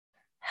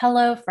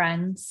Hello,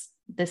 friends.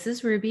 This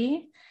is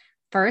Ruby.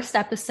 First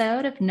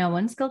episode of No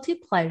One's Guilty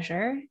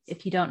Pleasure.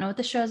 If you don't know what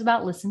the show is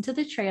about, listen to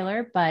the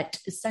trailer. But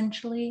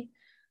essentially,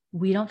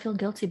 we don't feel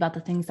guilty about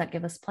the things that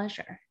give us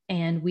pleasure.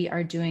 And we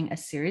are doing a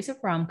series of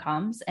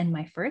rom-coms. And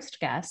my first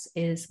guest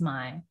is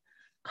my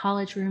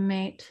college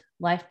roommate,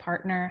 life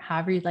partner,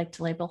 however you'd like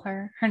to label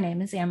her. Her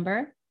name is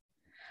Amber.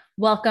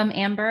 Welcome,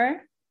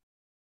 Amber.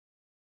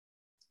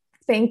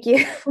 Thank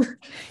you.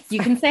 You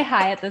can say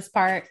hi at this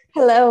part.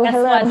 Hello. Guess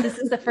hello. what? This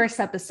is the first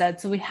episode,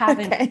 so we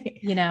haven't,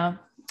 Okay.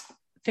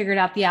 figured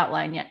out the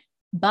outline yet.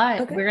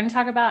 But Okay. we're going to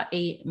talk about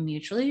a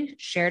mutually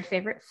shared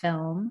favorite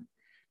film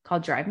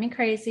called Drive Me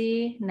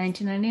Crazy,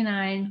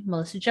 1999,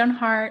 Melissa Joan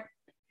Hart,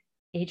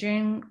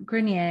 Adrian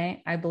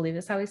Grenier, I believe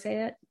is how we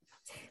say it.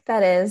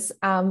 That is,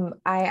 I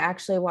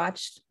actually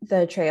watched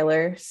the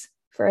trailers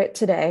for it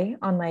today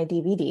on my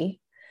DVD.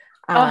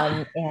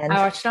 And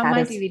I watched it on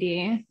my is,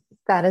 DVD.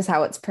 That is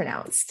how it's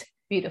pronounced.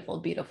 Beautiful,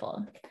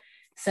 beautiful.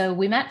 So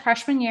we met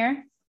freshman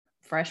year,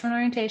 freshman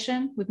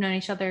orientation. We've known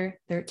each other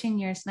 13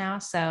 years now.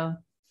 So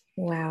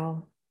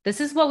Wow.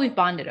 this is what we've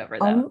bonded over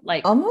though.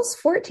 Like almost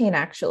 14,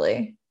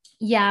 actually.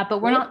 Yeah,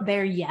 but we're not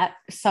there yet.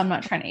 So I'm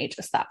not trying to age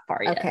us that far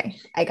yet. Okay.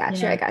 I got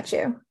you. I got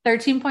you.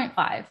 13.5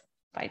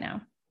 by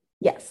now.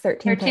 Yes.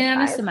 13. 13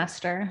 on a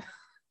semester.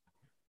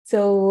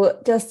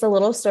 So just a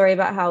little story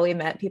about how we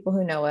met. People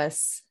who know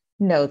us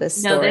know this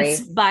story. Know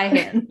this by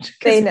hand.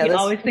 They know we this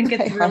always think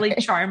it's really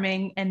heart.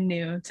 charming and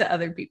new to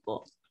other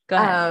people. Go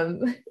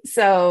ahead.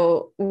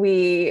 So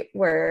we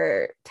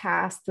were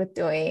tasked with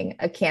doing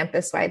a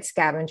campus-wide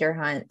scavenger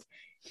hunt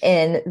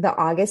in the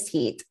August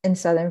heat in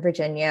Southern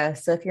Virginia.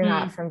 So if you're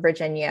not from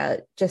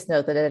Virginia, just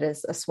know that it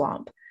is a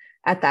swamp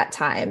at that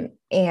time.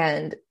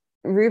 And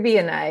Ruby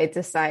and I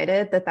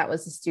decided that that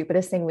was the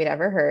stupidest thing we'd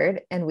ever heard.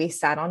 And we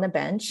sat on a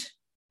bench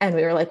and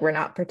we were like, we're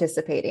not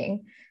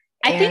participating.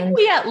 I think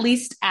we at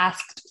least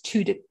asked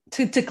to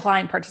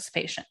decline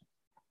participation.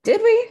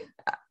 Did we?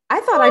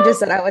 I thought I just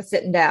said I was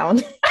sitting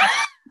down.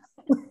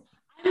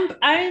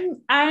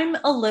 I'm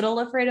a little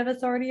afraid of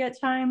authority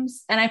at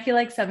times. And I feel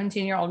like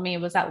 17-year-old me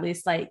was at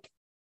least like,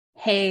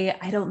 hey,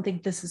 I don't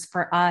think this is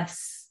for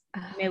us.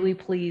 May we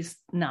please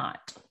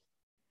not?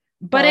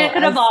 But it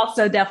could have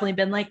also definitely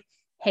been like,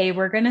 hey,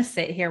 we're going to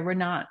sit here. We're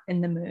not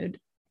in the mood.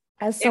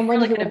 As someone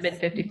really who could have was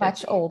been 50-50.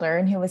 Much older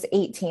and who was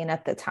 18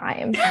 at the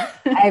time,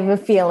 I have a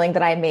feeling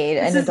that I made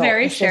this an is adult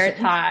very decision. shared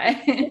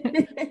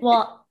tie.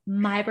 Well,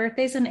 my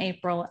birthday's in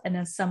April, and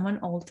as someone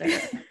older,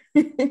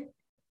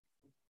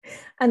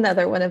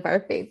 another one of our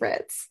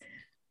favorites.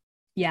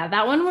 Yeah,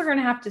 that one we're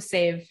gonna have to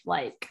save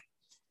like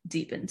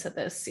deep into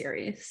this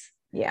series.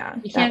 Yeah,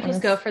 you can't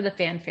just go for the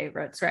fan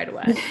favorites right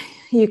away.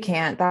 You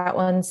can't. That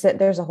one's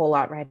there's a whole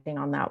lot riding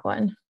on that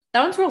one.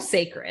 That one's real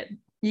sacred.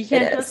 You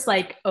can't just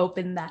like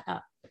open that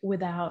up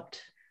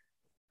without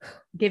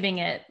giving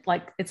it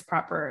like its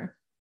proper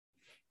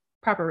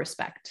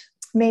respect.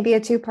 Maybe a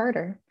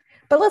two-parter,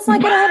 but let's not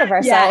get ahead of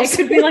ourselves. Yeah, it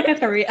could be like a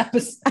 3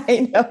 episode. I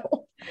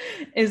know.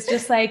 It's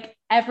just like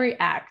every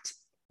act,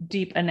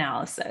 deep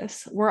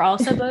analysis. We're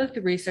also both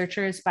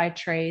researchers by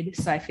trade,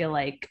 so I feel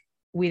like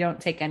we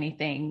don't take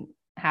anything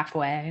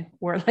halfway.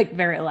 We're like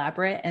very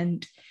elaborate.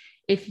 And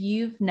if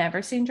you've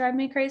never seen Drive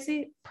Me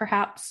Crazy,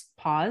 perhaps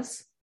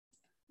pause,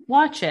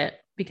 watch it,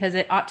 because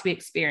it ought to be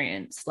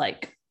experienced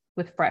like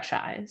with fresh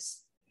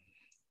eyes,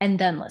 and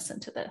then listen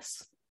to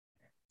this.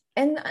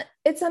 And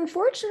it's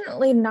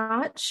unfortunately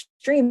not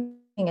streaming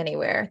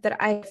anywhere that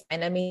I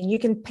find. I mean, you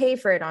can pay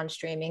for it on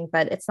streaming,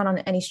 but it's not on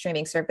any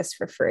streaming service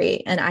for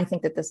free. And I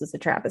think that this is a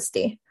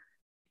travesty.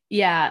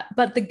 Yeah,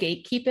 but the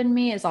gatekeep in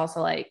me is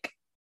also like,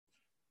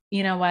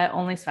 you know what?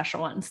 Only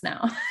special ones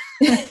now.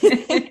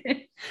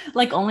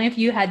 Like only if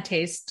you had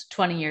taste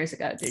 20 years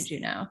ago did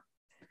you know.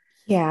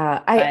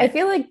 Yeah, I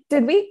feel like,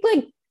 did we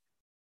like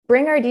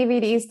bring our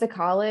DVDs to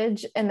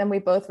college and then we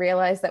both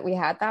realized that we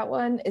had that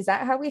one? Is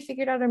that how we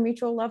figured out our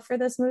mutual love for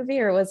this movie,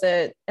 or was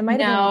it? It might have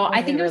been. No,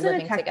 I think it was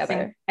living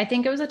together. I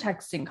think it was a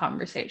texting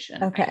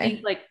conversation. Okay, I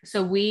think like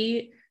so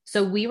we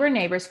were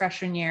neighbors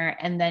freshman year,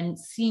 and then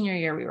senior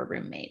year we were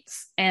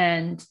roommates,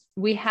 and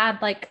we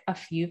had like a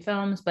few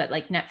films, but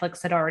like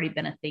Netflix had already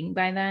been a thing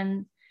by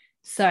then.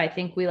 So I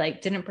think we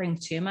like didn't bring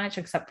too much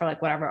except for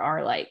like whatever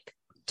our like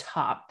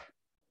top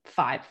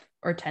 5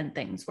 or 10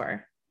 things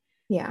were.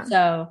 Yeah.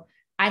 So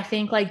I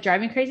think like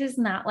Drive Me Crazy is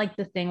not like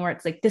the thing where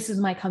it's like, this is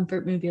my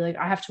comfort movie. Like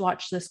I have to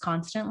watch this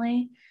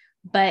constantly,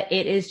 but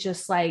it is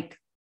just like,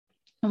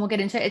 and we'll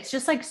get into it. It's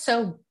just like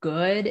so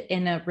good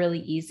in a really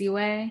easy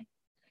way.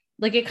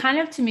 Like it kind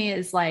of to me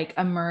is like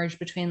a merge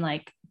between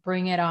like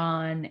Bring It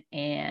On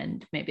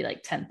and maybe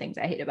like 10 Things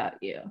I Hate About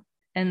You,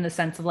 in the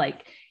sense of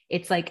like,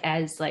 it's like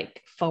as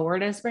like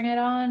forward as Bring It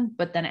On,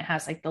 but then it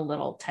has like the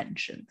little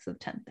tensions of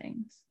 10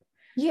 Things.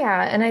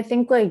 Yeah. And I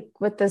think like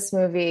with this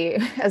movie,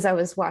 as I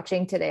was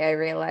watching today, I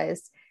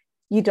realized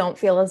you don't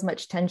feel as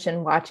much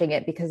tension watching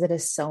it because it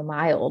is so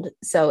mild.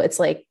 So it's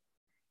like,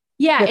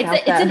 yeah,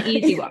 it's an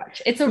easy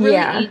watch. It's a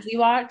really easy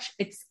watch.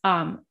 It's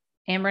Amber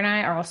and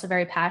I are also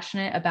very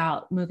passionate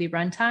about movie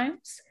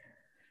runtimes.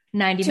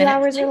 90 2 minutes.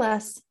 hours or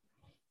less.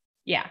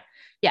 Yeah.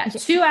 Yeah,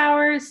 2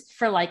 hours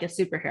for like a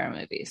superhero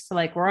movie. So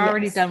like we're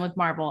already Yes. done with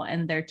Marvel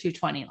and their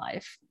 220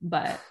 life,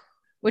 but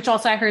which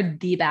also I heard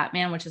the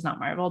Batman, which is not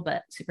Marvel,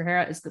 but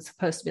superhero is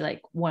supposed to be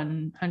like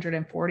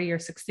 140 or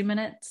 60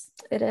 minutes.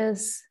 It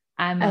is.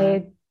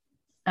 I'm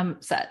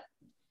upset.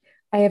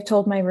 I have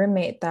told my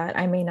roommate that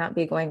I may not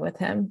be going with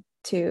him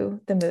to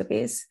the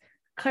movies.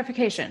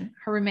 Clarification: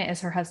 her roommate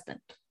is her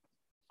husband.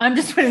 I'm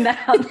just putting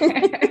that out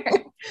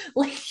there.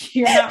 Like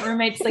you're not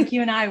roommates, like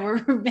you and I were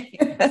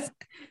roommates.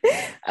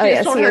 Oh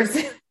yes, told her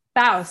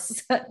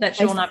spouse that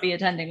she will not be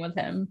attending with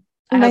him.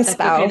 I my hope that's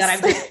spouse. okay that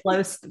I've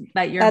disclosed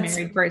that you're a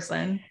married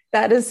person.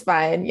 That is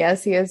fine.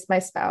 Yes, he is my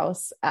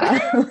spouse.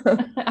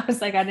 I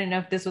was like, I didn't know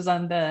if this was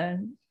on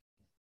the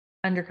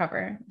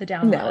undercover, the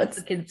download. No, it's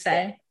the kids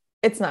say.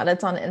 It's not.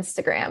 It's on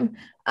Instagram.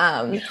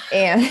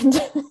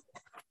 And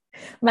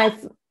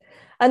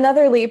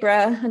another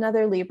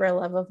Libra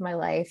love of my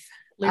life.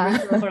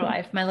 Libra's love of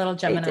life. My little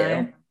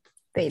Gemini.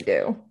 They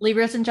do.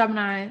 Libras and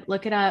Gemini.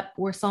 Look it up.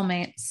 We're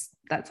soulmates.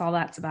 That's all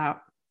that's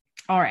about.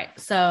 All right.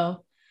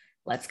 So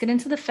let's get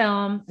into the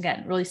film.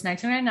 Again, released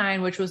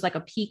 1999, which was like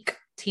a peak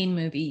teen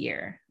movie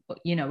year.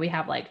 You know, we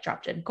have like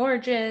Drop Dead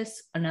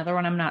Gorgeous, another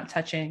one I'm not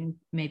touching,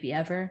 maybe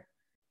ever.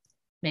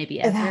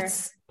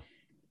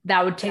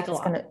 That would take a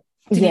lot.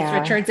 Denise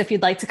Richards, if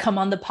you'd like to come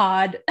on the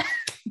pod,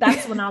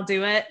 that's when I'll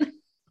do it.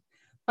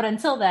 But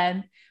until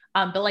then,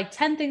 but like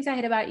 10 Things I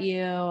Hate About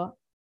You,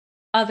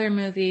 other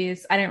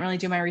movies. I didn't really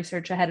do my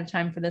research ahead of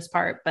time for this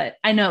part, but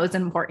I know it was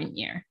an important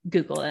year.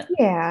 Google it.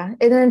 Yeah.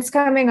 And then it's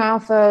coming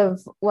off of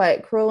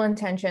what Cruel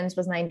Intentions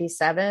was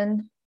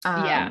 97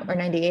 or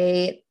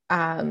 98.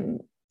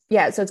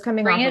 Yeah, so it's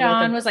coming Bring It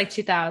On was like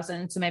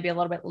 2000, so maybe a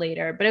little bit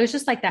later, but it was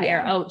just like that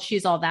era. Oh,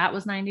 She's All That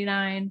was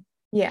 99.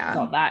 Yeah.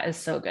 So that is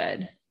so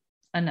good.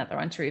 Another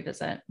one to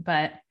revisit,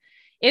 but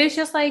it was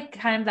just like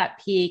kind of that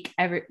peak.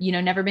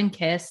 Never Been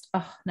Kissed.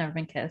 Oh, Never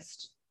Been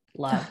Kissed.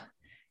 Love.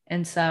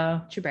 And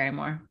so Drew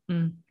Barrymore.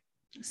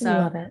 So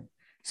love it.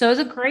 So it was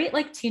a great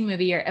like teen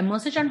movie year. And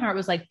Melissa Joan Hart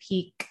was like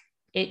peak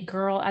it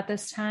girl at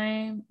this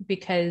time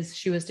because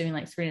she was doing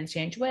like Serena the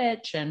Teenage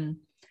Witch and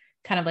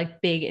kind of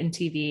like big in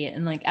TV.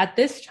 And like at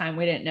this time,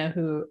 we didn't know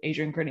who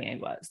Adrienne Grenier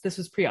was. This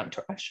was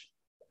pre-Entourage.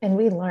 And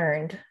we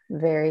learned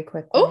very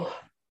quickly. Oh,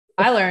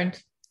 I learned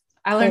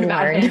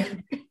about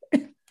him.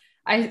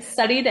 I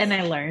studied and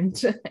I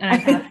learned and I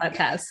passed that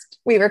test.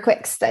 We were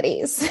quick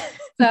studies.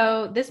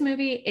 So this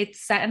movie,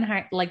 it's set in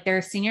they're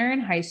a senior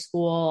in high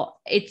school.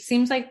 It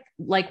seems like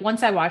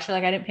once I watched it,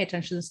 like I didn't pay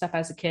attention to this stuff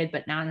as a kid,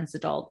 but now as an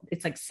adult,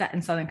 it's like set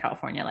in Southern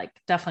California, like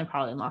definitely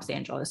probably in Los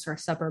Angeles or a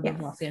suburb of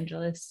Los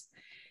Angeles.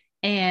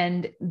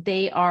 And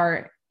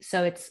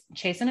so it's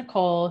Chase and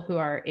Nicole, who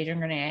are Adrienne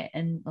Grenier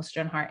and Melissa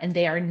Joan Hart, and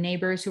they are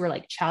neighbors who are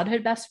like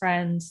childhood best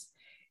friends.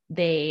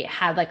 They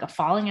had like a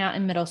falling out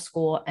in middle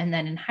school. And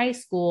then in high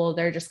school,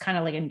 they're just kind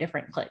of like in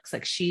different cliques.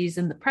 Like she's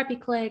in the preppy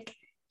clique.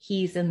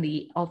 He's in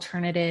the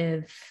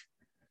alternative,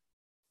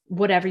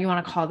 whatever you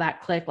want to call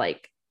that clique.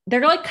 Like they're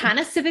like kind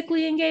of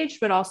civically engaged,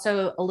 but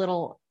also a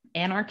little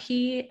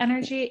anarchy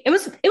energy. It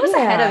was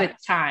ahead of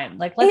its time.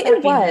 Like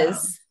it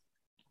was.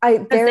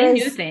 They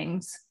knew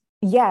things.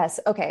 Yes.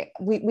 Okay.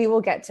 We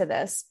will get to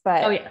this,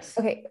 but yes.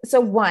 Okay.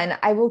 So one,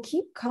 I will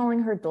keep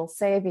calling her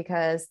Dulce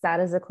because that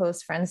is a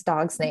close friend's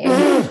dog's name.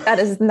 That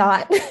is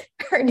not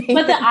her name.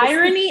 But the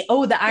irony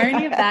of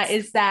that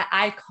is that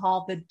I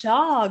call the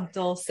dog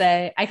Dulce.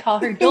 I call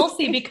her Dulce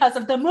because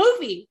of the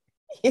movie.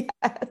 Yes.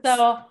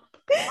 So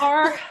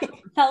our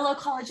fellow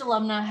college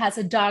alumna has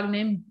a dog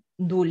named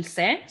Dulce,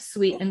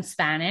 sweet in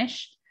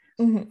Spanish.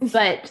 Mm-hmm.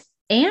 But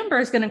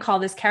Amber's going to call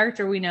this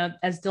character we know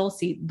as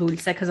Dulce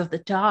because of the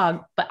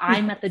dog, but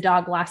I met the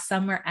dog last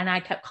summer and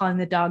I kept calling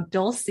the dog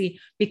Dulce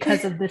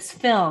because of this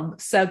film.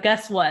 So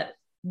guess what?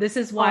 This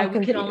is why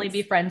we can only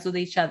be friends with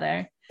each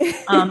other.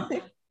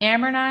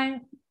 Amber and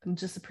I,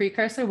 just a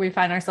precursor, we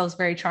find ourselves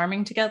very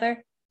charming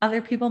together.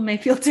 Other people may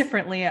feel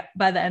differently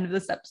by the end of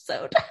this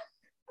episode.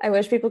 I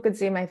wish people could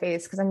see my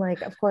face because I'm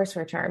like, of course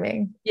we're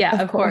charming.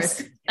 Yeah, of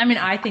course. I mean,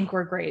 I think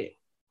we're great.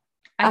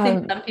 I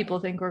think some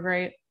people think we're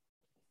great.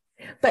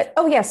 But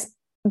yes,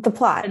 the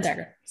plot.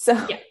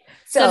 So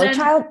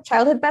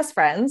childhood best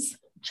friends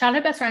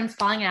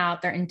falling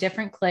out. They're in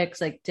different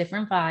cliques, like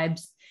different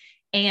vibes.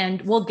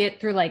 And we'll get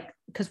through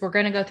because we're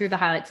going to go through the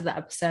highlights of the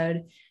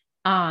episode.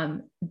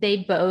 They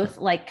both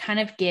kind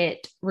of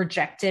get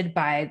rejected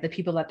by the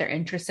people that they're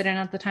interested in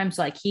at the time.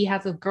 So he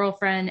has a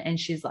girlfriend and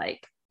she's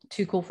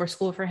too cool for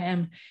school for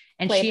him.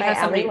 And played she by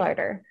has Ali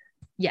Larter.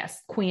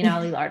 Yes. Queen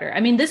Ali Larter.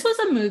 I mean, this was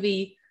a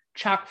movie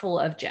chock full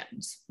of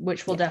gems,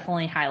 which we'll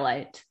definitely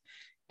highlight.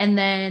 And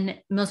then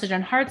Melissa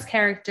Joan Hart's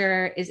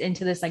character is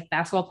into this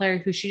basketball player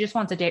who she just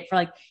wants to date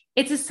for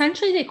it's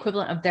essentially the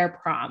equivalent of their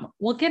prom.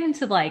 We'll get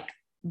into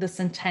the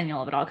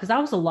centennial of it all because that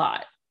was a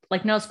lot.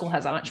 No school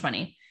has that much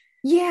money.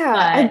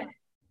 Yeah.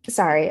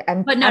 Sorry.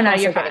 I'm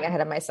also getting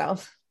ahead of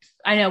myself.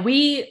 I know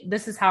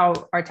this is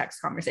how our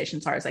text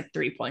conversations are, is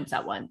 3 points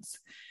at once.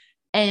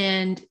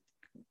 And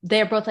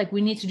they're both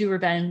we need to do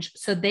revenge.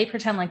 So they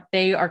pretend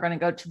they are going to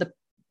go to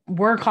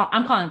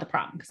I'm calling it the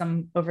prom because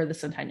I'm over the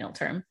centennial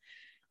term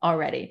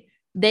already.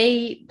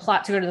 they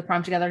plot to go to the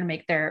prom together to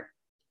make their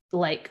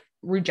like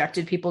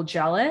rejected people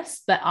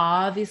jealous. But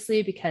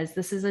obviously, because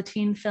this is a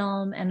teen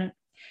film, and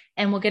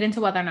we'll get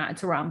into whether or not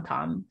it's a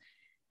rom-com,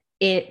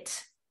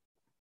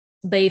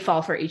 they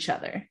fall for each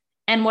other.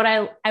 And what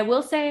I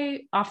will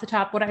say off the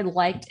top, what I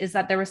liked is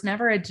that there was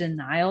never a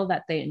denial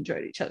that they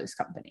enjoyed each other's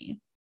company.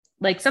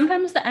 Like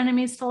sometimes the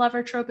enemies to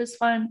lover trope is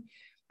fun,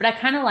 but I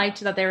kind of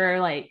liked that they were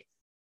like,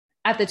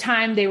 at the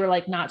time they were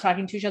like not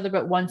talking to each other,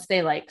 but once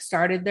they like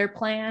started their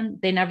plan,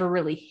 they never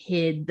really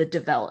hid the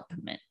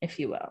development, if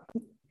you will.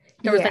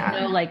 There was like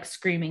no like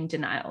screaming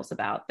denials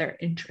about their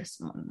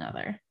interest in one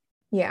another.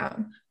 Yeah.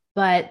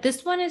 But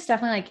this one is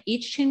definitely like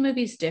each teen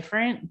movie is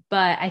different,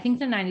 but I think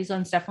the 90s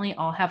ones definitely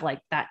all have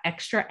like that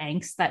extra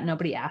angst that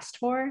nobody asked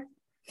for.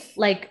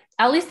 Like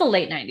at least the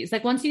late 90s.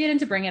 Like once you get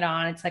into Bring It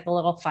On, it's like a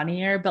little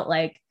funnier, but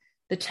like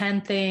the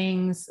 10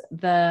 Things,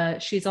 the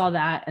She's All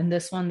That, and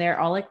this one, they're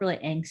all like really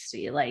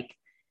angsty. Like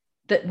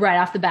right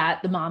off the bat,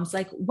 the mom's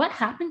like, what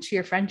happened to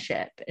your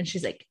friendship? And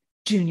she's like,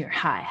 junior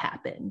high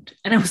happened.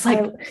 And I was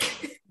like,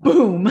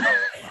 boom.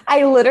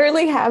 I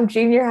literally have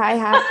junior high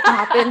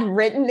happened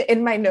written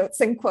in my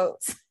notes and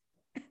quotes.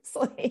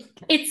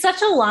 It's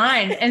such a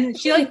line. And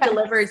she like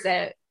delivers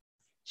it.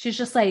 She's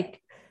just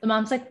like, the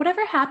mom's like,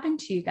 whatever happened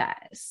to you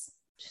guys?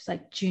 She's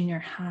like, junior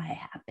high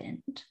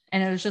happened.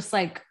 And it was just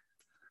like,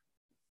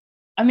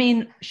 I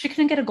mean, she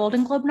couldn't get a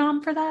Golden Globe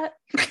nom for that.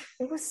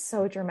 It was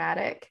so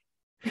dramatic.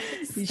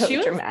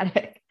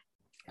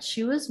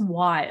 She was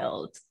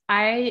wild.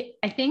 I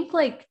think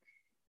like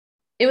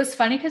it was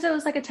funny because it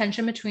was like a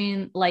tension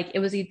between like it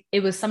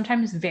was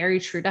sometimes very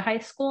true to high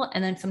school,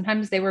 and then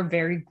sometimes they were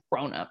very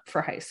grown up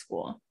for high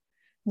school.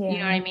 Yeah. You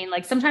know what I mean?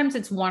 Like sometimes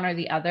it's one or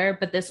the other,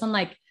 but this one,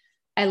 like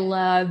I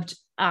loved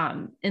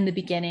in the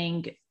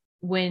beginning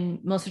when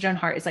Melissa Joan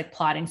Hart is like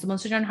plotting. So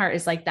Melissa Joan Hart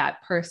is like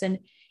that person.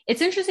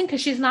 It's interesting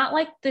because she's not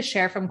like the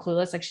Cher from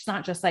Clueless. Like she's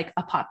not just like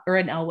a pop or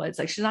an Elle Woods.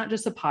 Like she's not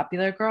just a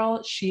popular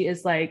girl. She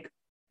is like,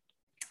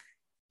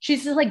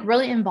 she's just like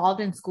really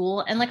involved in school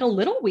and like a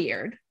little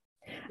weird.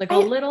 Like a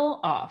little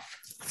off.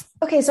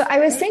 Okay, so I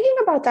was thinking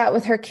about that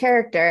with her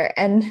character,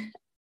 and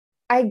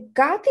I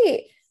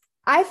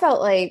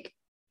felt like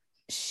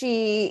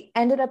she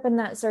ended up in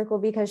that circle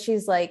because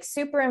she's like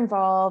super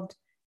involved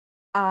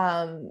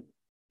in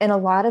a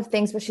lot of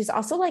things, but she's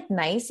also like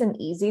nice and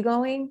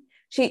easygoing.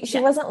 She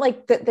wasn't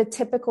like the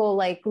typical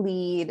like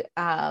lead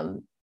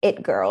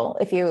it girl,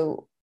 if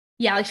you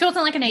like she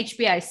wasn't like an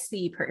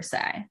HBIC per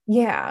se.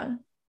 Yeah.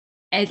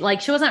 And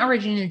like she wasn't a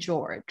Regina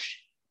George.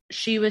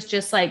 She was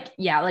just like,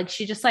 like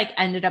she just like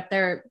ended up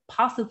there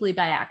possibly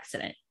by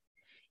accident.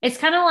 It's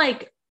kind of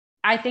like,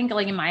 I think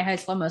like in my high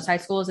school, most high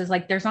schools is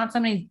like, there's not so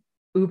many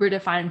uber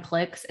defined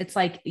cliques. It's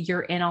like,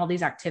 you're in all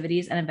these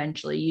activities and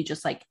eventually you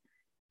just like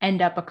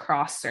end up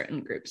across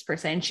certain groups per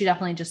se. And she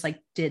definitely just like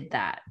did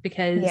that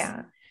because,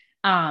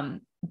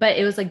 but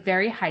it was like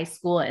very high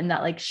school in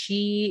that like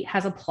she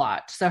has a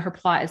plot. So her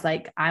plot is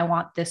like, I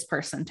want this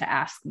person to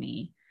ask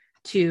me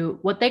to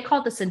what they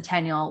call the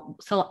centennial,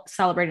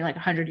 celebrating like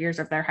 100 years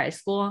of their high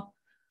school.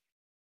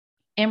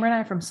 Amber and I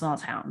are from small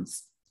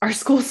towns. Our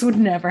schools would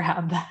never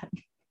have that.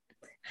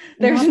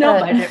 There's no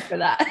budget for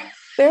that.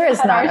 There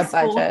is not a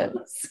budget.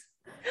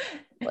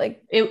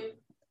 Like it,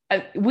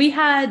 we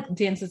had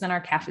dances in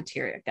our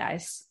cafeteria,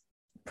 guys.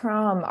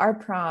 Our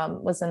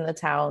prom was in the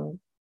town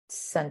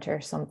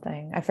center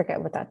something. I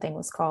forget what that thing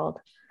was called.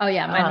 Oh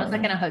yeah, mine was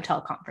like in a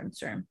hotel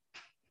conference room.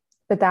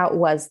 But that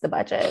was the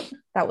budget.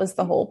 That was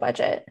the whole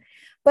budget.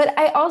 But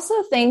I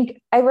also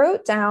think I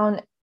wrote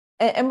down,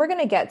 and we're going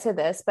to get to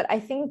this, but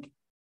I think,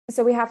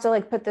 so we have to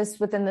like put this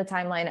within the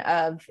timeline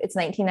of it's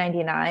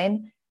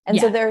 1999. And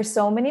so there are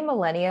so many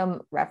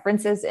millennium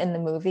references in the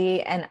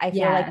movie. And I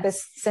feel like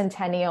this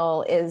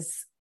centennial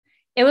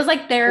it was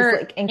like their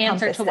like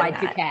answer to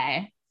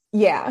Y2K.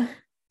 Yeah.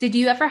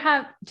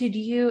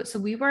 So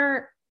we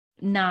were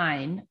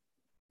 9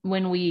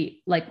 when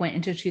we like went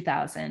into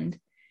 2000.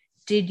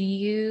 Did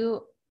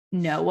you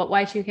know what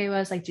Y2K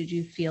was? Like, did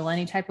you feel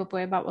any type of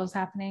way about what was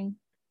happening?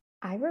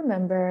 I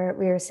remember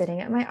we were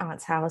sitting at my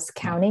aunt's house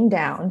counting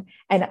down,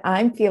 and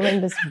I'm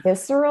feeling this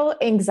visceral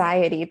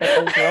anxiety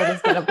that the world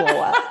is going to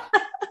blow up.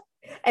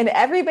 And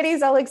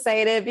everybody's all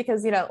excited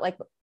because, you know, like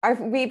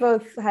we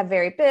both have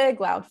very big,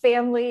 loud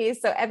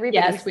families. So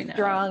everybody's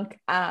drunk.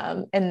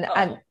 I'm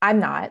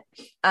not,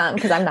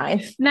 because I'm 9.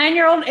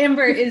 9-year-old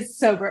Amber is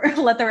sober.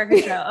 Let the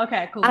record show.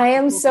 Okay, cool. I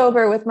am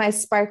sober with my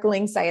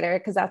sparkling cider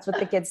because that's what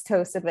the kids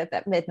toasted with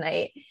at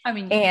midnight. I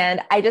mean,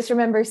 and I just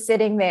remember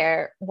sitting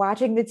there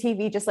watching the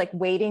TV, just like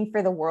waiting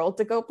for the world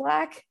to go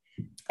black.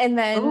 And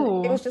then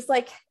it was just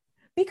like,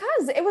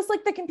 because it was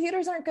like the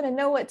computers aren't going to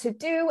know what to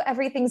do.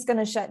 Everything's going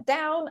to shut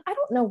down. I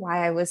don't know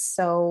why I was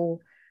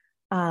so...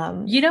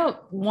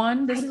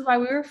 this is why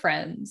we were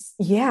friends.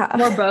 Yeah.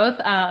 We're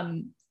both,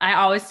 I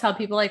always tell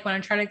people, like, when I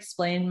try to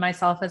explain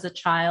myself as a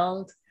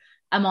child,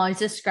 I'm always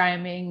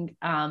describing,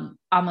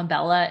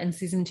 Amabella in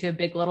season 2 of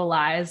Big Little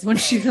Lies when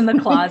she's in the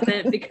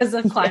closet because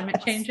of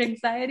climate change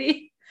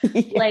anxiety.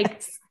 Yes.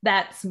 Like,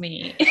 that's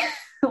me.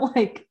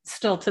 Like,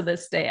 still to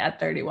this day at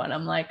 31,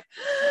 I'm like,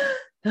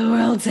 the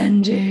world's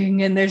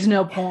ending and there's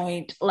no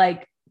point.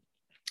 Like,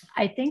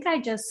 I think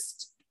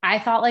I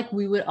thought like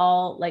we would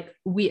all, like,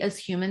 we as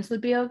humans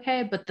would be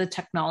okay, but the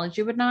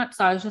technology would not.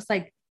 So I was just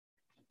like,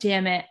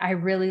 damn it, I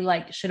really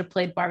like should have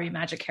played Barbie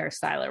Magic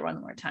Hairstyler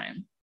one more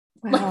time.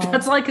 Wow. Like,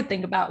 that's all I could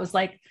think about was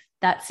like,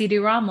 that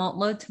CD-ROM won't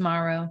load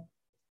tomorrow.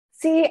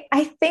 See,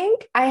 I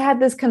think I had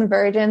this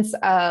convergence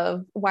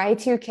of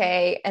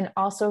Y2K and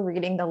also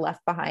reading the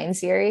Left Behind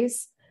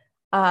series.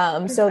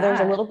 So there's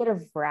a little bit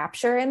of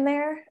Rapture in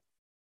there.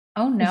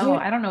 Oh no,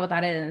 I don't know what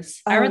that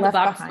is. I read the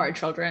Boxcar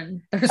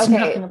Children. There's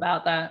nothing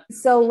about that.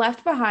 So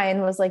Left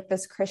Behind was like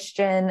this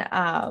Christian,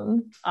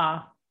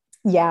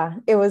 yeah,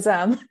 it was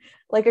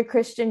like a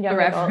Christian young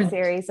adult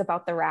series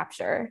about the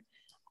rapture,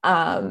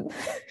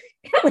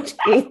 which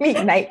gave me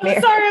nightmares.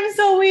 I'm sorry, I'm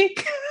so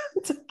weak.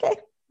 It's okay.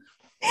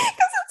 Because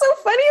it's so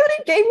funny when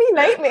it gave me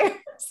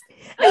nightmares.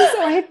 And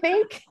so I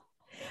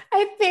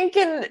think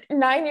in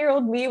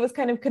 9-year-old me was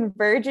kind of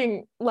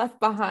converging Left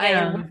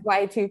Behind with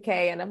Y2K,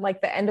 and I'm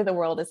like, the end of the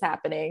world is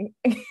happening.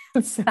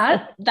 So,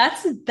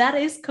 that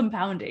is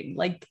compounding.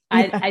 Like,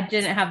 I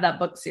didn't have that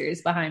book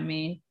series behind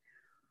me.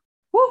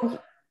 Woo.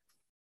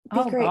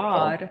 Oh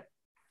God.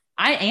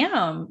 I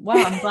am. Wow,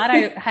 I'm glad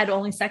I had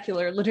only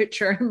secular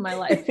literature in my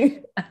life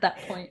at that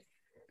point.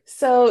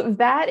 So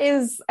that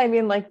is, I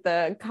mean, like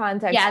the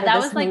context for that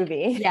this was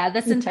movie. Like, yeah,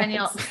 the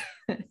centennial.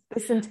 The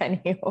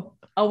centennial.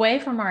 Away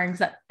from our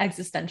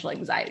existential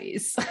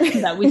anxieties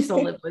that we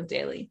still live with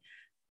daily.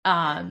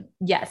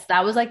 Yes,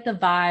 that was like the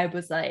vibe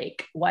was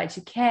like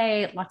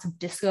Y2K, lots of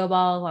disco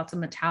balls, lots of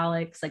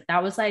metallics. Like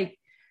that was like,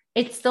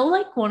 it's still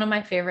like one of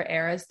my favorite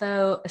eras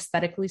though,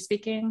 aesthetically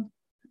speaking.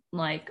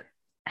 Like,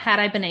 had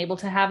I been able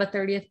to have a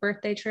 30th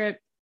birthday trip,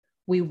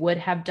 we would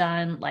have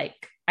done like,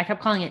 I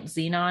kept calling it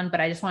Xenon, but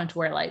I just wanted to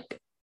wear like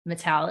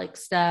metallic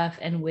stuff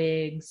and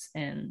wigs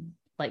and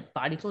like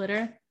body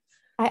glitter.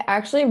 I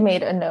actually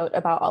made a note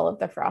about all of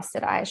the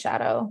frosted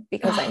eyeshadow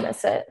because I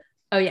miss it.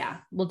 Oh yeah.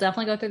 We'll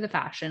definitely go through the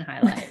fashion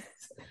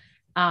highlights.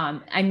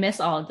 I miss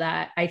all of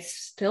that. I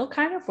still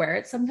kind of wear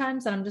it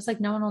sometimes and I'm just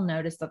like, no one will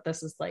notice that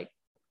this is like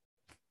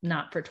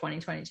not for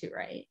 2022,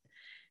 right?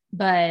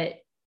 But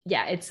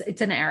yeah, it's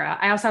an era.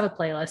 I also have a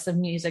playlist of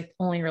music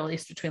only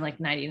released between like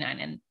 99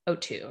 and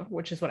 02,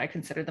 which is what I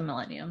consider the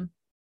millennium.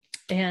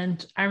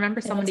 And I remember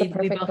somebody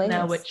we both playlist.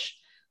 Know, which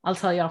I'll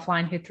tell you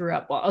offline, who threw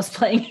up while I was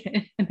playing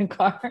it in a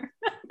car.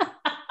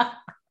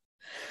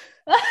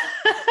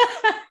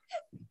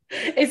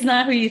 It's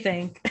not who you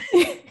think.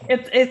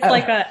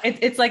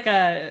 It's like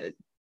a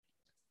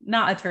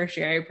not a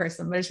tertiary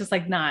person, but it's just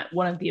like not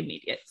one of the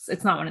immediates.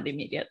 It's not one of the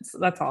immediates.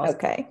 That's all.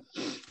 Okay.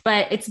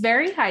 But it's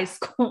very high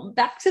school.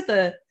 Back to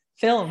the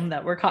film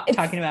that we're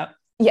talking about.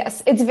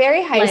 Yes, it's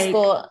very high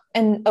school.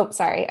 And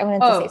sorry, I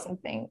wanted to say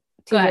something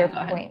to your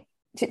point.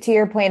 To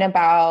your point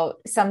about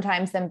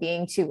sometimes them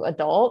being too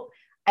adult.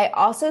 I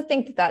also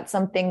think that's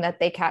something that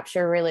they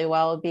capture really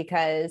well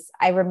because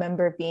I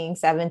remember being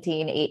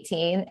 17,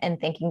 18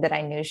 and thinking that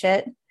I knew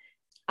shit.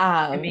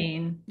 I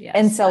mean, yes,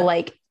 and so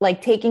like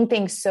taking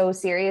things so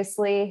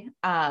seriously,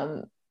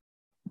 but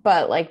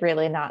like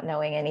really not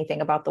knowing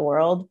anything about the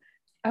world.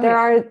 There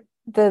are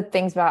the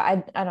things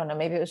about, I don't know,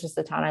 maybe it was just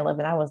the town I live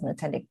in. I wasn't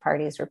attending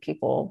parties where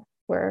people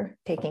were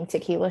taking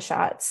tequila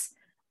shots.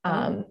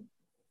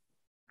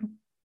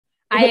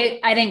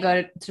 I didn't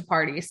go to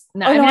parties.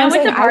 No, I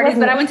went to parties,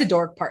 but I went to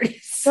dork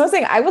parties. So I was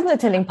saying I wasn't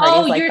attending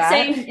parties like that.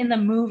 You're saying in the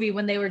movie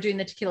when they were doing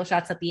the tequila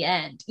shots at the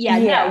end. Yeah,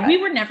 no, we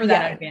were never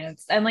that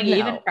advanced. And like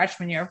even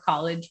freshman year of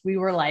college, we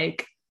were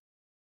like,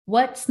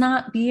 what's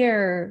not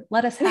beer?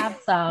 Let us have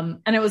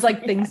some. And it was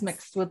like things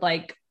mixed with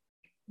like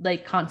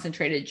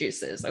concentrated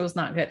juices. It was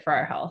not good for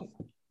our health.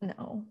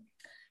 No.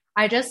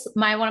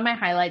 One of my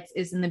highlights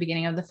is in the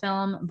beginning of the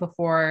film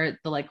before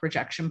the like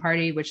rejection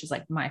party, which is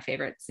like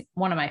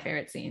one of my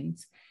favorite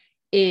scenes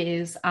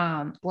is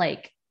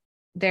like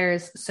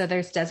there's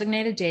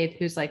Designated Dave,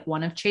 who's like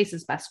one of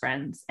Chase's best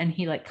friends. And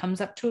he like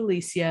comes up to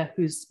Alicia,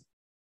 who's,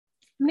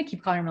 I'm going to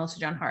keep calling her Melissa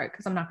Joan Hart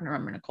because I'm not going to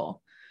remember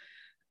Nicole.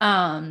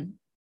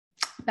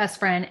 Best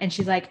friend. And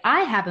she's like,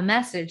 I have a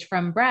message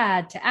from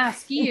Brad to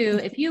ask you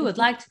if you would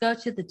like to go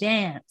to the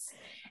dance.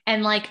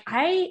 And like,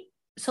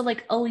 so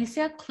like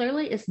Alicia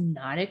clearly is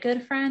not a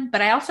good friend,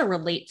 but I also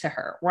relate to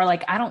her where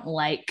like, I don't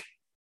like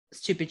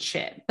stupid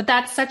shit, but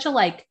that's such a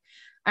like,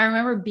 I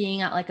remember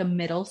being at like a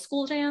middle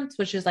school dance,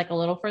 which is like a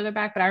little further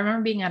back, but I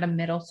remember being at a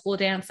middle school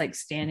dance, like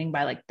standing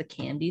by like the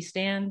candy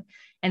stand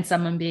and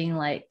someone being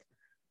like,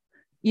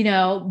 you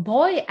know,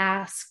 boy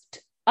asked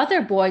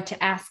other boy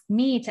to ask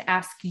me to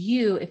ask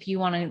you if you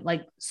want to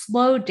like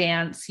slow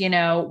dance, you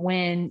know,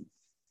 when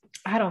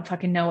I don't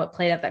fucking know what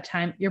played at that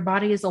time. Your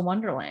Body is a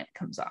Wonderland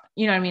comes on.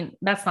 You know what I mean?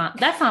 That's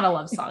not a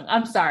love song.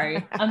 I'm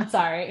sorry.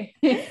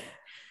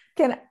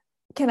 Can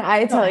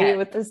I tell you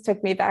what this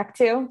took me back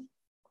to?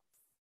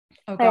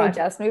 Oh, God. I had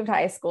just moved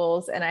high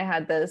schools and I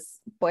had this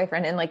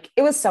boyfriend and like,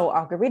 it was so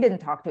awkward. We didn't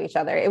talk to each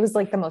other. It was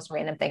like the most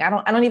random thing. I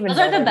don't even know.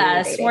 Those are the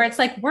best where it's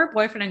like, we're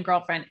boyfriend and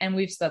girlfriend and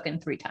we've spoken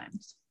 3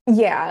 times.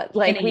 Yeah.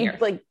 Like we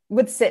like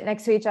would sit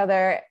next to each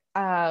other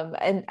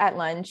and at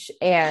lunch,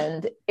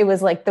 and it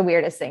was like the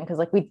weirdest thing because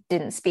like we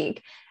didn't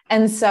speak.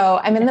 And so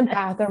I'm in the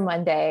bathroom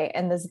one day,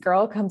 and this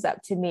girl comes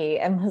up to me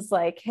and was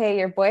like, "Hey,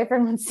 your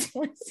boyfriend wants to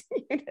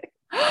listen you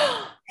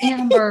to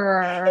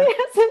Amber. He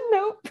has a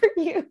note for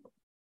you."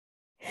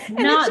 And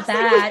not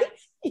that.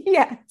 Like,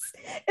 yes.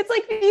 It's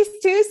like these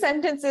two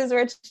sentences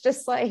where it's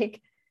just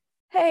like,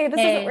 "Hey, this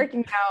isn't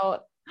working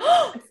out.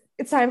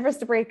 It's time for us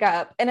to break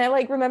up." And I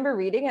like remember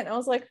reading it and I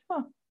was like,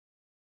 "Huh,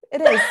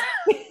 it is."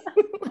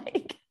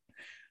 Like,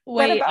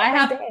 wait,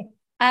 I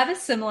have a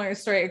similar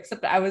story,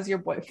 except I was your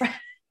boyfriend.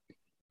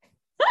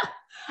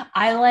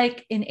 I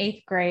like in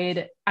 8th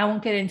grade, I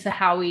won't get into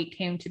how we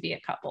came to be a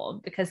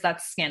couple because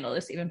that's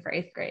scandalous even for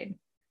 8th grade.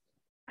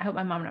 I hope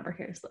my mom never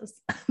hears this.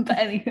 But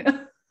anyway,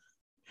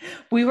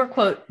 we were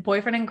quote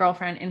boyfriend and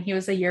girlfriend, and he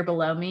was a year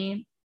below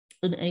me.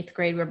 In 8th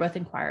grade, we were both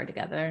in choir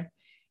together,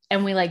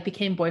 and we like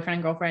became boyfriend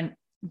and girlfriend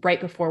right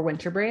before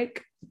winter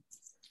break.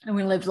 And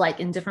we lived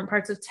like in different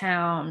parts of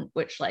town,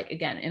 which like,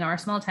 again, in our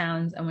small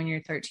towns. And when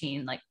you're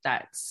 13, like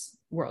that's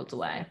worlds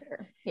away.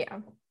 Yeah.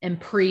 And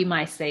pre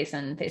MySpace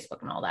and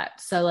Facebook and all that.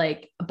 So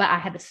like, but I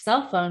had a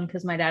cell phone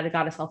because my dad had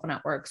got a cell phone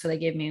at work. So they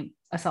gave me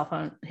a cell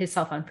phone, his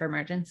cell phone for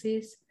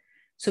emergencies.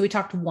 So we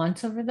talked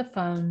once over the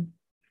phone.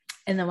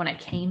 And then when I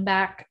came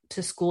back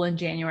to school in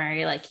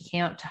January, like he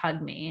came up to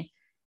hug me,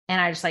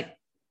 and I just like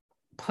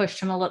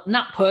pushed him a little,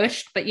 not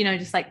pushed, but you know,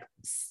 just like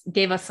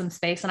gave us some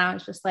space. And I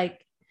was just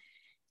like,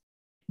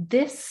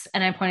 this,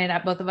 and I pointed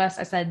at both of us,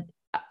 I said,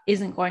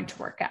 isn't going to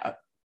work out.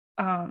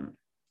 And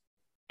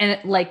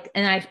it, like,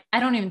 and I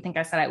don't even think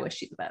I said I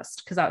wish you the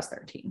best because I was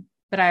 13,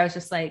 but I was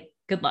just like,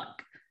 good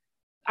luck.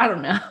 I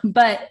don't know.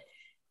 But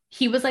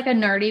he was like a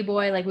nerdy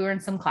boy. Like we were in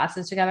some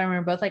classes together and we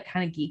were both like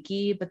kind of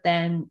geeky, but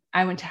then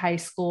I went to high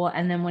school.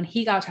 And then when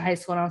he got to high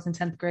school and I was in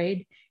 10th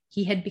grade,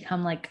 he had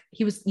become like,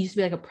 used to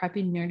be like a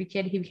preppy nerdy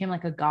kid. He became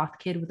like a goth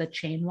kid with a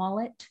chain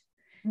wallet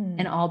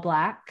and all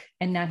black.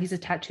 And now he's a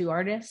tattoo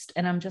artist.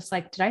 And I'm just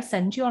like, did I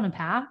send you on a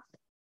path?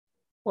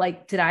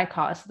 Like, did I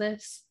cause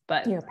this?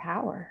 But your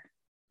power.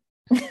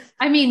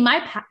 I mean,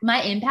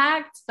 my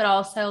impact, but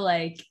also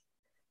like,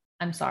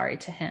 I'm sorry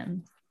to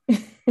him.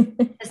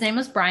 His name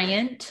was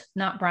Bryant,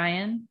 not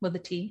Brian with a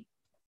T.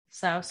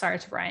 So sorry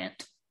to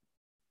Bryant.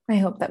 I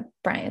hope that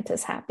Bryant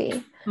is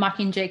happy.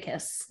 Mockingjay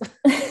kiss.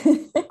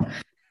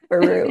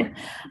 Baru.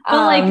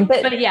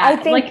 But yeah, I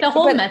think, like the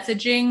whole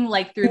messaging,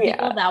 like through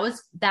people, that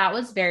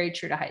was very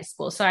true to high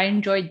school. So I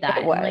enjoyed that.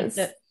 It was.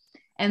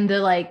 And the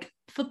like,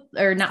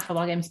 or not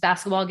football games,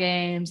 basketball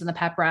games and the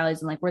pep rallies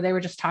and like where they were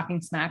just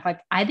talking smack. Like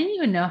I didn't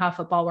even know how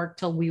football worked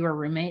till we were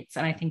roommates.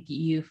 And I think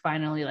you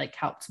finally like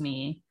helped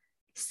me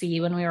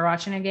see when we were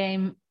watching a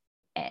game.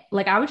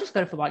 Like I would just go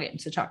to football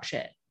games to talk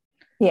shit.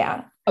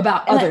 Yeah.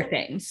 About other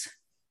things.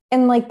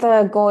 And like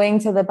the going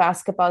to the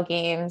basketball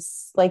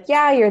games, like,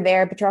 yeah, you're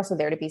there, but you're also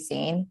there to be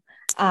seen.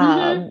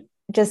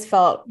 Just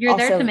felt you're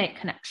there to make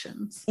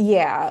connections.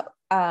 Yeah.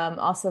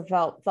 Also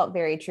felt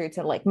very true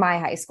to like my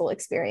high school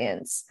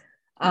experience.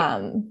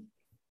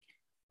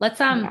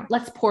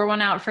 Let's pour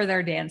one out for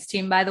their dance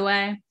team, by the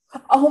way.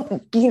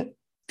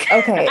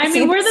 Okay. I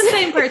mean, we're the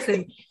same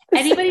person.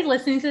 Anybody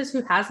listening to this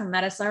who hasn't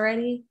met us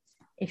already,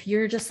 if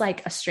you're just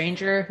like a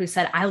stranger who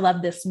said, I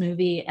love this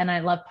movie and I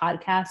love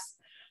podcasts,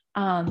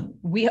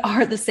 we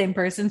are the same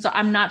person. So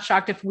I'm not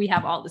shocked if we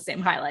have all the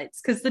same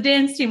highlights because the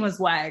dance team was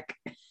whack.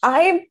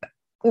 I'm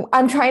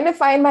trying to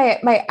find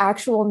my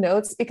actual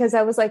notes because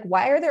I was like,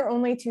 why are there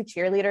only 2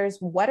 cheerleaders?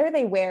 What are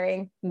they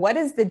wearing? What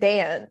is the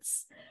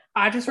dance?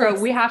 I just wrote,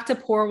 we have to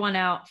pour one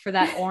out for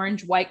that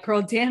orange white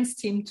girl dance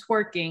team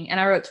twerking. And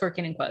I wrote twerking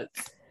in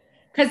quotes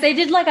because they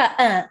did like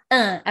a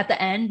at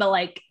the end, but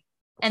like,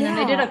 and then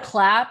they did a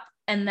clap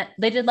and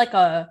they did like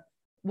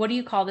what do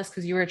you call this?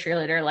 Cause you were a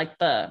cheerleader, like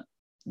the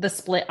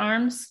split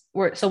arms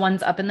so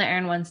one's up in the air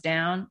and one's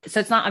down. So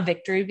it's not a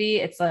victory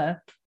V.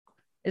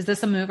 Is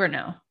this a move or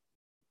no?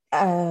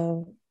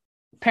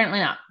 Apparently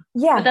not.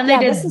 Yeah. But then they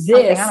did this.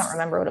 I don't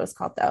remember what it was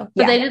called though.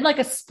 But they did like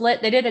a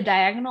split. They did a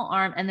diagonal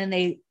arm and then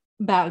they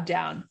bowed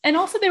down. And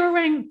also they were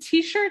wearing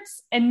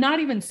t-shirts and not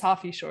even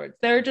softy shorts.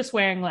 They were just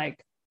wearing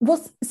like,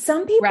 well,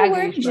 some people were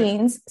in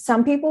jeans,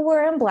 some people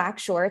were in black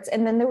shorts,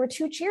 and then there were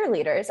 2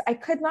 cheerleaders. I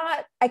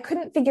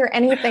couldn't figure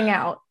anything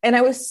out. And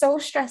I was so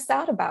stressed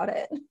out about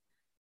it.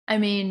 I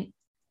mean,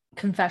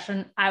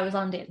 confession, I was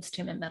on dance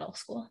team in middle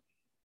school,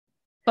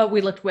 but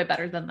we looked way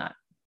better than that.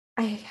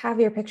 I have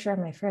your picture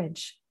on my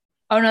fridge.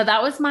 Oh no,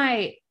 that was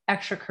my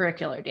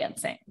extracurricular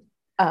dancing.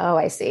 Oh,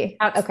 I see.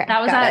 Okay.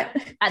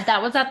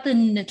 That was at the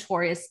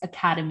Notorious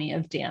Academy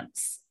of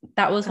Dance.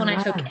 That was when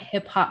I took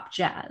hip hop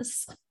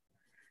jazz.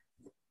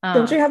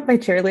 Don't you have my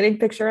cheerleading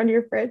picture on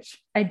your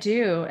fridge? I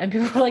do. And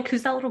people were like,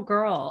 who's that little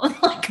girl?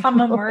 Like, I'm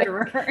a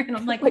murderer. And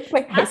I'm like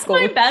that's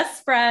my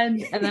best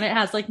friend. And then it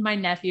has like my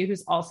nephew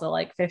who's also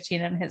like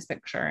 15 in his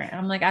picture. And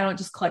I'm like, I don't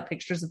just collect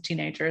pictures of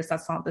teenagers.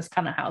 That's not this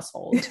kind of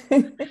household.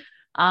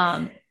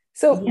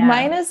 So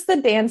minus the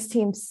dance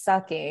team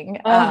sucking,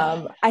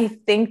 I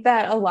think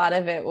that a lot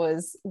of it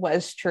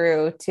was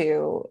true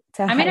to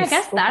I mean, I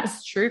guess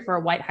that's true for a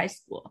white high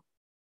school.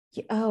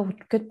 Oh,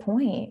 good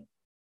point.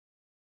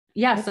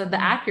 Yeah, so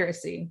the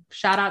accuracy,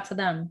 shout out to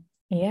them.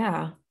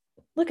 Yeah.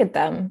 Look at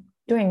them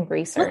doing Look at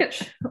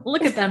research.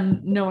 look at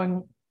them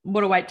knowing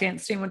what a white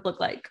dance team would look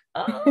like.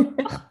 Oh,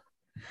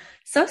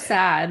 so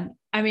sad.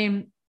 I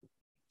mean,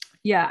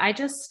 yeah,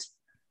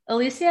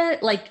 Alicia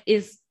like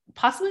is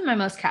possibly my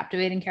most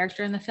captivating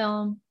character in the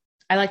film.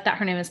 I like that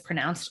her name is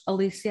pronounced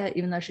Alicia,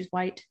 even though she's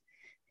white,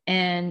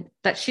 and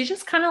that she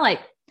just kind of like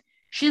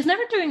she's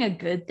never doing a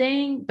good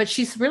thing, but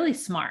she's really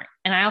smart,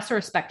 and I also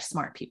respect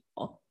smart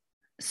people.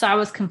 So I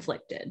was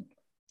conflicted.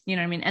 You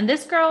know what I mean? And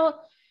this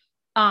girl,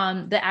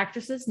 the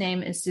actress's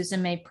name is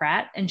Susan May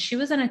Pratt, and she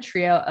was in a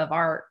trio of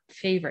our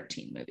favorite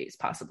teen movies,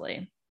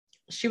 possibly.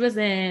 She was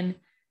in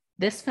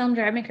this film,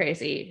 Drive Me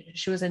Crazy.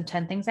 She was in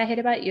 10 Things I Hate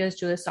About You as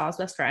Julia Stahl's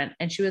best friend,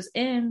 and she was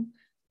in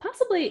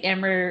possibly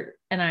Amber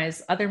and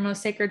I's other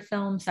most sacred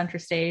film, Center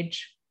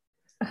Stage.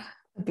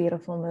 A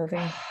beautiful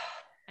movie.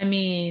 I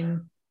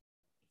mean,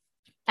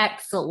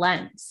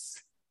 excellence.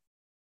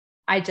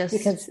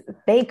 Because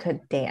they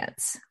could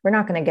dance. We're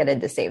not going to get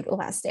into Save the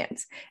Last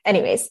Dance.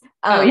 Anyways.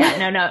 Oh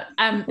yeah, no.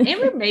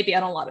 Amber may be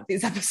on a lot of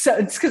these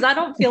episodes because I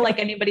don't feel like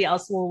anybody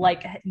else will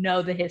like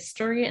know the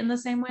history in the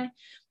same way.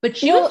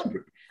 But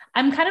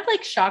I'm kind of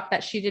like shocked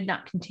that she did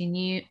not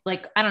continue.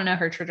 Like, I don't know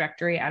her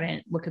trajectory. I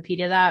didn't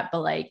Wikipedia that,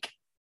 but like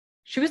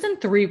she was in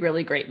 3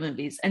 really great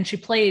movies and she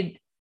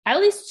played at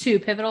least 2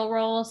 pivotal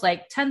roles.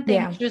 Like 10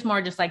 Things, she was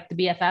more just like the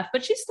BFF,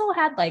 but she still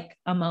had like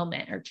a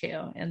moment or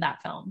 2 in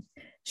that film.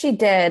 She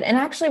did. And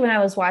actually, when I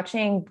was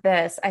watching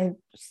this, when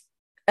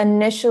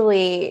I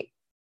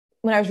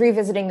was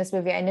revisiting this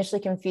movie, I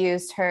initially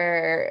confused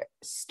her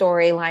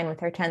storyline with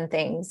her 10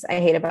 Things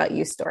I Hate About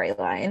You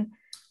storyline.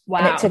 Wow.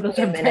 And it took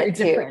me a minute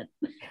too.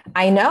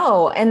 I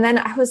know. And then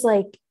I was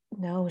like,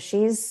 no,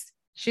 she's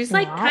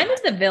like kind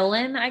of the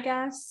villain, I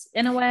guess,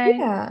 in a way.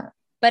 Yeah.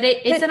 But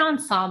it's an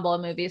ensemble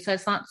movie. So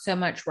it's not so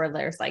much where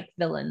there's like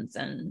villains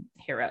and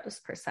heroes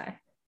per se.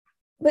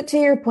 But to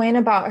your point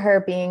about her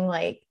being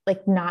like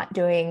not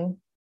doing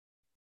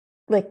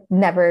not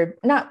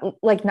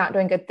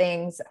doing good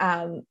things.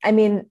 I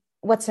mean,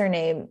 what's her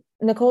name?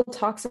 Nicole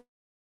talks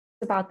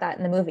about that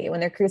in the movie when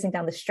they're cruising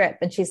down the strip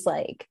and she's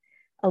like,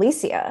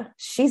 Alicia,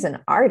 she's an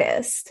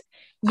artist.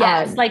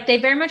 Yes, like they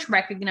very much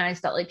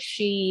recognize that like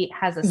she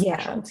has a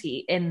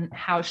specialty in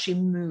how she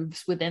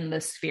moves within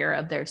the sphere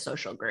of their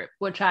social group,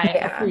 which I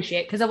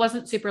appreciate because it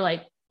wasn't super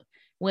like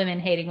women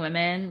hating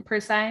women per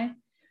se.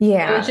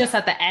 Yeah. It was just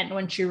at the end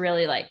when she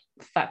really like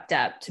fucked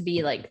up to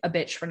be like a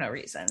bitch for no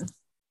reason.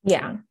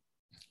 Yeah.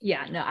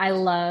 Yeah. No,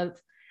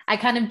 I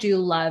kind of do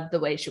love the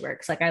way she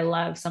works. Like I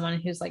love someone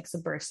who's like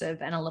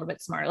subversive and a little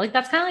bit smart. Like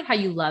that's kind of like how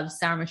you love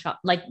Sarah Michelle,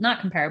 like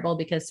not comparable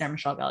because Sarah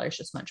Michelle Gellar is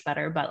just much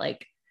better, but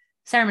like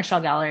Sarah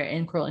Michelle Gellar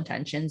in Cruel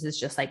Intentions is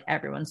just like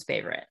everyone's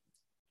favorite.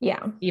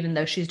 Yeah. Even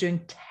though she's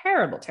doing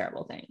terrible,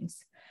 terrible things.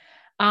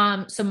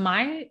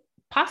 So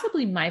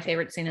possibly my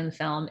favorite scene in the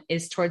film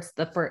is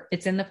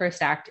it's in the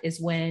first act is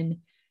when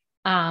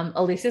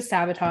Alicia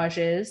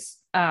sabotages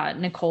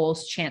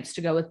Nicole's chance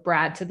to go with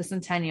Brad to the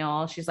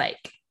Centennial. She's like,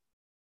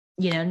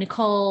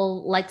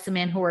 Nicole likes a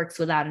man who works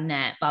without a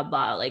net, blah,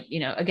 blah. Like,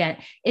 again,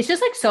 it's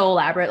just like so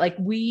elaborate. Like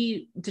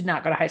we did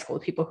not go to high school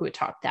with people who would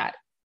talk that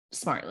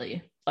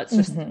smartly. Let's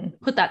just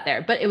put that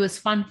there. But it was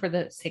fun for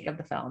the sake of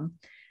the film.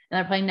 And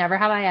they're playing Never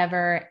Have I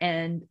Ever.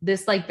 And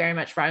this like very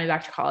much brought me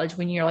back to college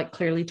when you're like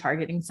clearly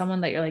targeting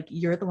someone that you're like,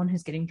 you're the one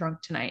who's getting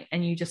drunk tonight.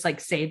 And you just like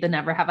say the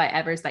Never Have I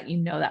Evers that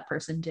that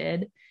person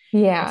did.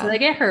 Yeah. And so they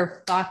get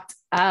her fucked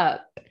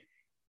up.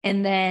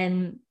 And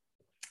then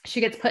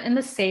she gets put in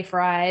the safe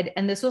ride.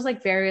 And this was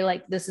like very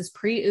like, this is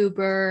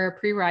pre-Uber,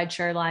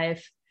 pre-rideshare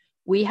life.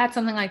 We had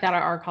something like that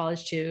at our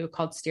college too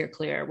called Steer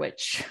Clear,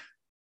 which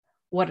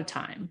what a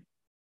time.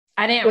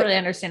 I didn't really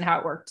understand how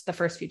it worked the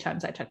first few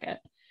times I took it.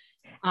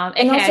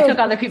 And also, I took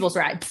other people's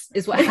rides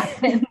is what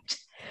happened.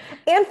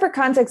 And for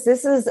context,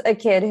 this is a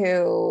kid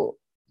who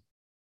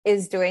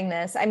is doing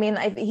this. I mean,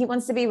 he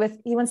wants to be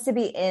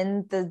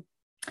in the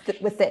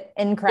with the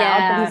in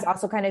crowd, but he's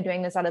also kind of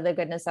doing this out of the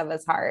goodness of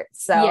his heart.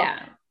 So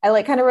I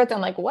like kind of wrote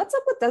down like, what's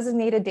up with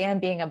designated Dan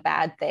being a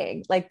bad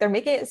thing? Like they're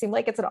making it seem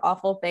like it's an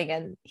awful thing.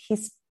 And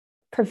he's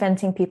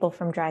preventing people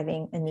from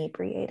driving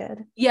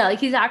inebriated. Yeah. Like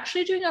he's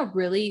actually doing a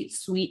really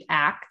sweet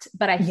act,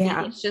 but I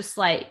think it's just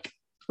like,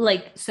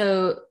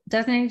 so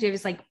Designated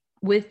Davis, like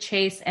with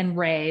Chase and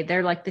Ray,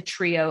 they're like the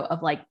trio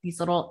of like these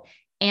little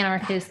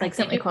anarchists, like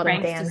something called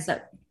Dan.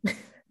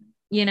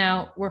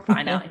 We're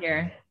fine out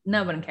here.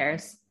 No one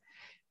cares.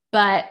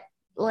 But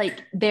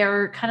like,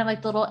 they're kind of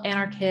like little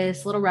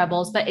anarchists, little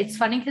rebels, but it's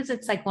funny because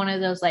it's like one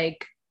of those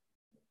like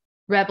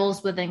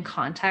rebels within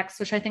context,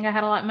 which I think I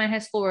had a lot in my high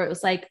school where it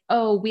was like,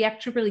 oh, we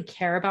actually really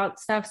care about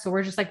stuff. So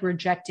we're just like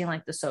rejecting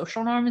like the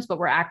social norms, but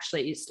we're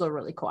actually still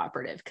really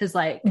cooperative. Cause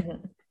like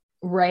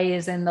Ray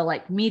is in the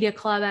like media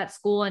club at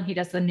school and he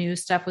does the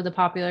news stuff with the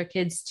popular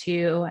kids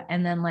too.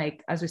 And then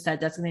like, as we said,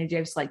 Designated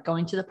James like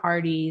going to the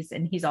parties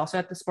and he's also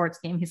at the sports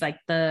game. He's like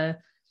the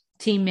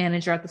team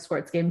manager at the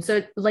sports game.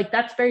 So like,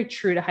 that's very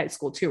true to high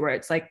school too, where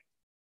it's like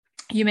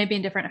you may be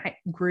in different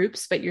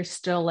groups, but you're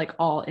still like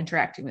all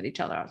interacting with each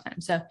other all the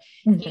time. So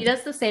he Mhm.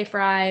 does the safe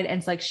ride, and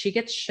it's like she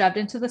gets shoved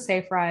into the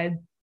safe ride.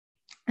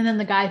 And then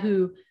the guy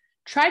who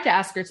tried to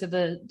ask her to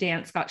the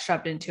dance got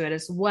shoved into it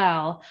as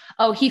well.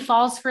 Oh, he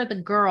falls for the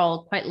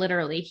girl, quite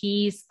literally.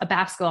 He's a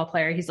basketball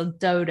player, he's a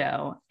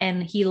dodo,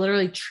 and he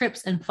literally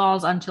trips and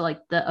falls onto like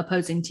the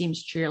opposing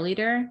team's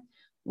cheerleader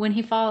when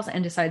he falls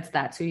and decides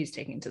that's who he's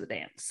taking to the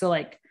dance. So,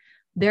 like,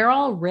 they're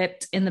all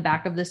ripped in the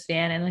back of this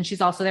van. And then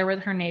she's also there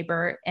with her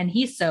neighbor, and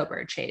he's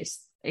sober,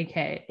 Chase,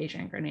 aka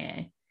Adrian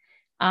Grenier.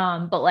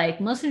 But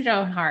like Melissa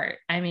Joan Hart,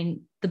 I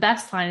mean, the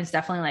best line is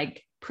definitely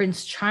like,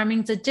 Prince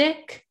Charming's a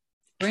dick,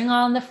 bring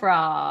on the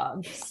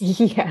frogs.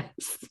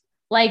 Yes.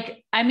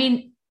 Like, I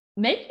mean,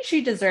 maybe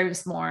she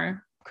deserves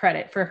more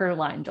credit for her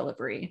line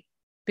delivery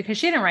because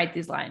she didn't write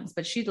these lines,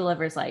 but she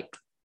delivers like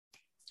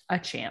a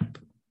champ.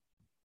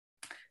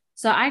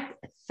 So I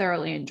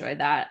thoroughly enjoyed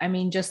that. I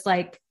mean, just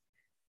like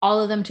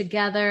all of them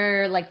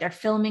together, like they're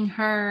filming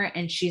her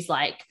and she's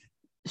like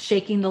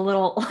shaking the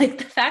little, like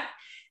the fact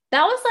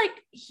that was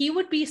like, he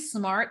would be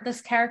smart,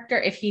 this character,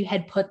 if he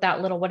had put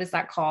that little, what is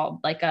that called?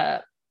 Like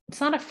it's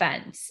not a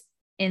fence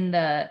in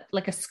the,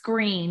 like a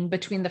screen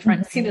between the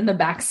front seat and the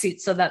back seat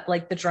so that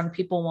like the drunk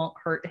people won't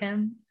hurt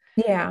him.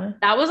 Yeah.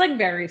 That was like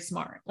very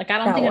smart. Like, I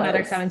don't think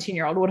another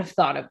 17-year-old would have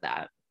thought of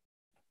that.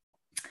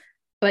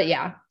 But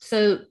yeah,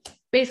 so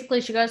basically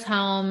she goes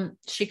home.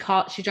 She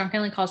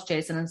drunkenly calls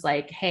Jason and is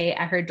like, hey,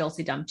 I heard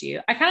Dulcie dumped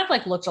you. I kind of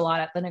like looked a lot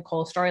at the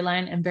Nicole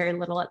storyline and very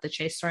little at the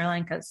Chase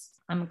storyline because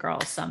I'm a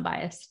girl, so I'm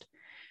biased.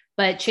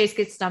 But Chase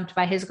gets dumped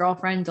by his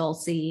girlfriend,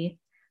 Dulcie,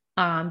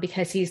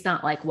 because he's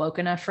not like woke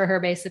enough for her,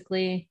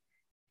 basically.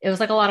 It was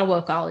like a lot of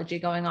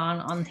wokeology going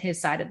on his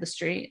side of the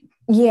street.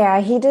 Yeah,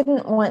 he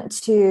didn't want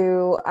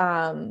to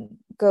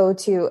go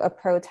to a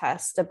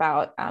protest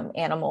about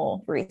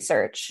animal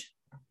research.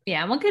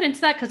 Yeah, and we'll get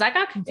into that because I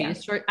got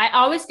confused. Yeah. I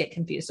always get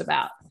confused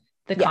about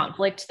the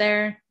conflict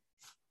there.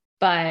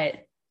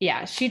 But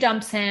yeah, she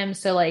dumps him.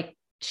 So like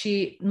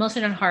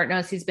Melissa Joan Hart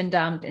knows he's been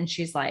dumped, and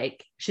she's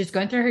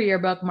going through her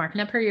yearbook,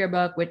 marking up her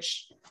yearbook,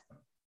 which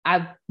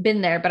I've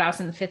been there, but I was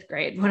in the 5th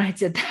grade when I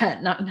did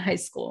that, not in high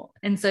school.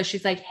 And so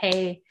she's like,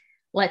 hey,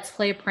 let's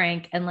play a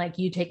prank and like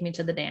you take me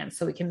to the dance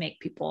so we can make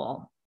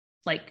people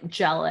like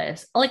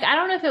jealous. Like, I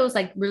don't know if it was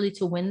like really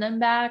to win them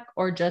back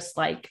or just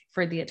like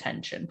for the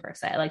attention per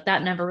se. Like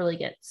that never really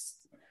gets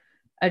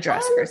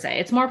addressed per se.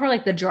 It's more for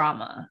like the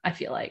drama, I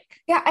feel like.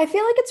 Yeah, I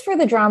feel like it's for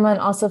the drama and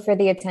also for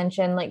the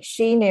attention. Like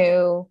she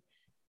knew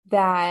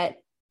that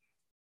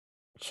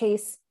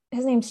Chase,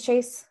 his name's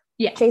Chase.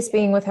 Yeah. Chase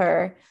being with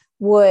her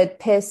would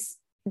piss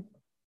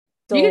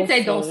Dulce. You can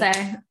say Dulce.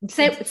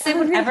 Say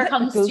whatever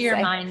comes to your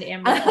mind,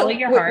 Amber. Follow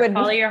your heart.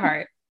 Follow your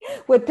heart.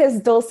 Would piss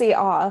Dulce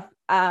off.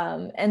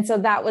 And so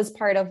that was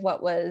part of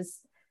what was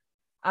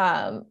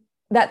that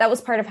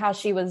was part of how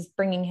she was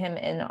bringing him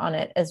in on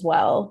it as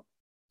well.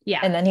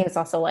 Yeah. And then he was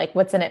also like,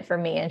 what's in it for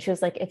me? And she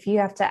was like, if you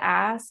have to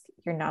ask,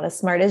 you're not as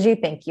smart as you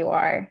think you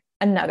are.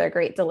 Another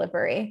great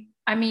delivery.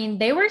 I mean,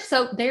 they're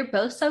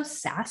both so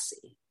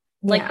sassy.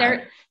 Like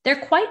they're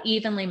quite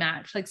evenly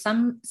matched. Like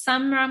some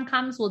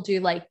rom-coms will do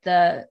like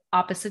the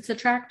opposites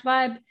attract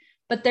vibe,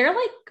 but they're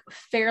like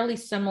fairly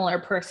similar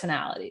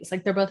personalities.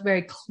 Like they're both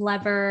very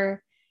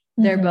clever.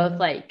 They're both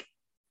like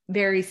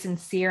very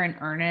sincere and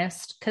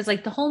earnest. Cause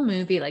like the whole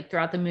movie, like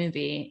throughout the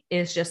movie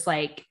is just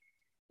like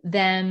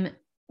them.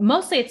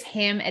 Mostly it's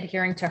him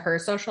adhering to her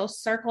social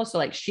circle. So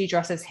like she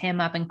dresses him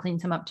up and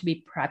cleans him up to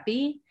be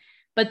preppy.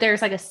 But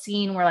there's like a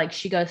scene where like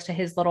she goes to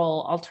his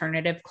little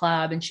alternative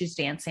club and she's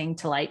dancing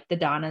to like the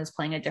Donnas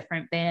playing a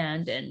different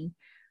band. And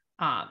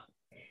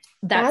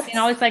that scene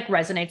always like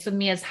resonates with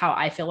me as how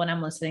I feel when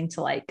I'm listening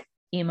to like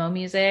emo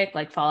music,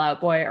 like Fall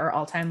Out Boy or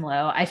All Time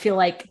Low. I feel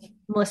like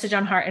Melissa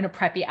Joan Hart in a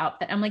preppy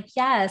outfit. I'm like,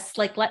 yes,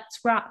 like let's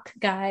rock,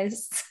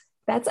 guys.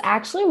 That's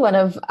actually one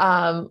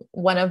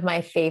of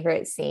my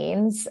favorite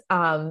scenes.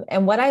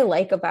 And what I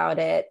like about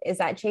it is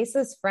that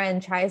Chase's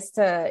friend tries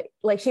to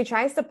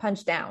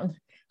punch down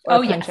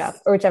or punch up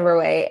or whichever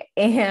way.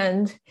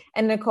 And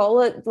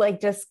Nicole like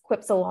just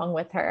quips along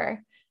with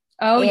her.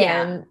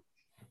 And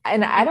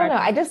I don't know.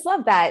 I just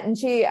love that. And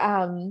she,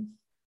 I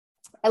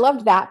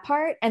loved that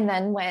part. And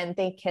then when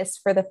they kiss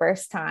for the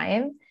first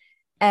time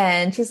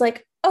and she's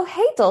like, oh,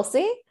 hey,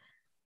 Dulcie.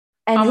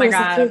 And oh my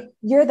God. Like,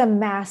 you're the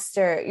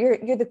master.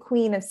 You're the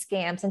queen of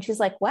scamps. And she's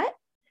like, what?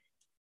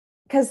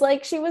 Because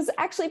like she was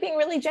actually being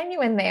really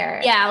genuine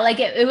there. Yeah, like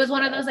it was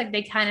one of those like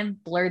they kind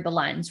of blurred the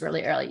lines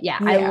really early. Yeah.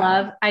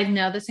 I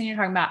know the scene you're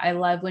talking about. I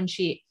love when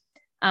she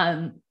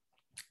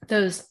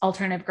those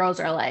alternative girls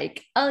are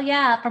like, oh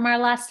yeah, from our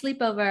last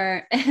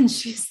sleepover. And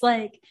she's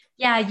like,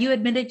 yeah, you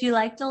admitted you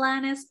liked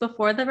Alanis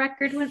before the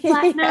record went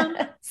platinum.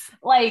 Yes.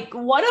 Like,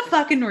 what a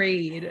fucking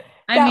read.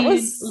 That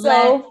was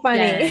so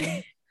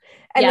funny.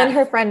 And then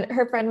her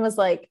friend was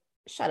like,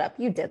 shut up,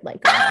 you did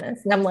like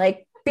Alanis. And I'm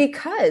like,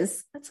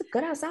 because that's a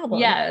good ass album.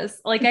 Yes.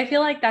 Like, I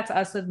feel like that's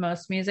us with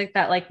most music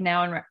that like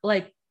now and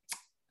like,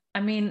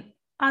 I mean,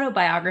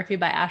 Autobiography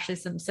by Ashley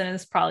Simpson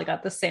has probably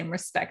got the same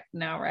respect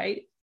now,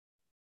 right?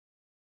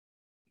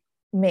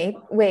 Maybe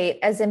wait,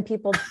 as in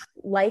people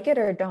like it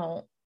or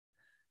don't?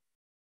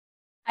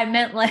 I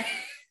meant like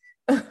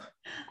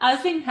I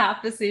was being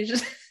half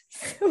facetious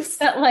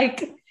that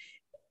like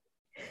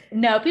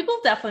no, people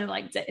definitely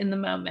liked it in the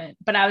moment,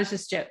 but I was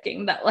just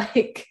joking that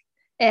like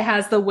it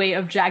has the weight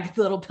of Jagged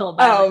Little Pill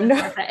by Oh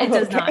no. It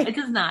does not. It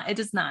does not. It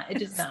does not. It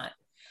does not.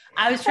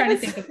 I was trying to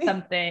think of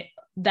something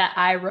that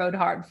I rode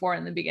hard for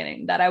in the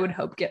beginning that I would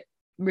hope get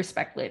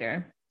respect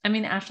later. I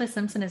mean, Ashley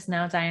Simpson is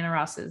now Diana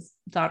Ross's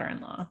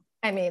daughter-in-law.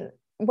 I mean,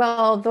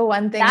 well, the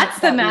one thing that's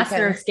the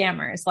master of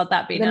scammers. Let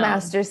that be the known.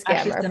 Master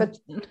scammer. But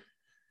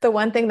the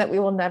one thing that we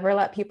will never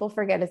let people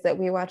forget is that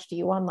we watched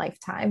You on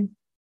Lifetime.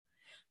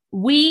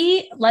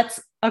 Okay,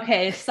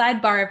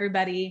 sidebar,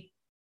 everybody.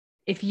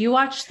 If you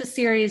watched the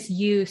series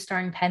You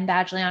starring Penn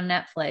Badgley on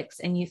Netflix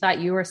and you thought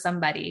you were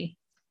somebody,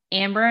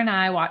 Amber and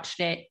I watched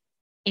it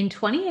in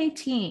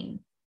 2018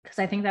 because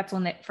I think that's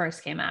when it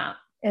first came out.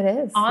 It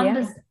is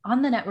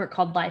on the network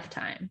called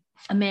Lifetime.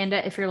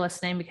 Amanda, if you're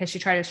listening, because she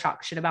tried to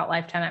talk shit about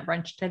Lifetime at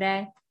brunch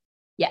today.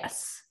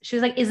 Yes. She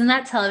was like, isn't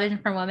that television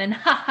for women?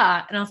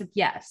 Haha. And I was like,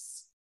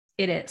 yes,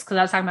 it is. Because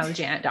I was talking about the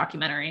Janet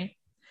documentary.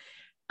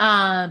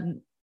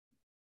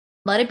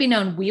 Let it be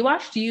known, we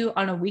watched You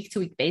on a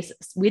week-to-week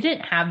basis. We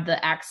didn't have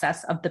the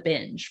access of the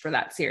binge for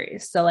that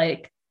series. So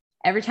like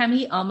every time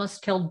he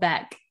almost killed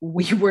Beck,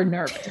 we were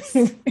nervous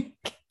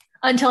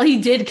until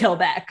he did kill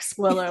Beck.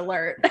 Spoiler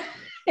alert.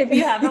 If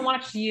you haven't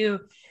watched You,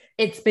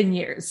 it's been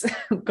years.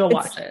 Go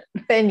watch it.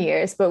 It's been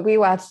years, but we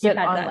watched it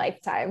on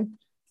Lifetime.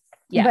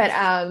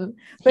 Yeah.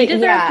 But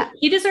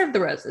he deserved the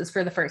roses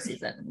for the first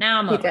season. Now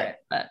I'm over it.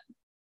 But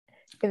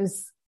it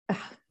was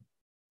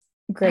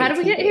great. How did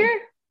we get here?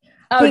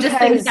 Oh, just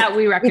things that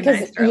we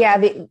recognized. But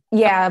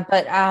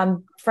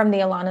from the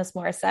Alanis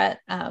Morissette.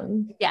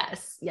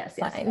 Yes.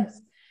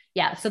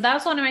 Yeah. So that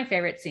was one of my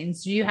favorite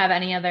scenes. Do you have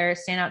any other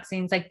standout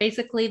scenes? Like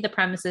basically the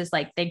premise is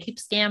like they keep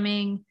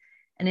scamming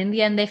and in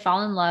the end they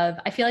fall in love.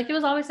 I feel like it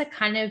was always like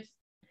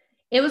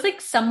it was like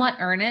somewhat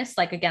earnest.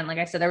 Like, again, like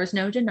I said, there was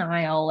no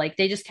denial. Like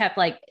they just kept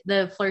like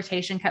the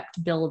flirtation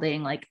kept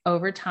building like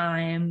over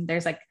time.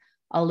 There's like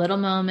a little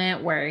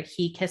moment where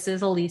he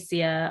kisses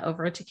Alicia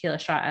over a tequila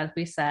shot, as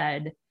we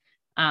said.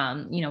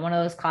 One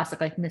of those classic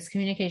like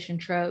miscommunication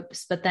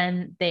tropes, but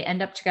then they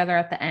end up together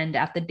at the end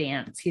at the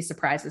dance. He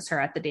surprises her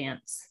at the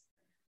dance.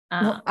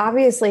 Well,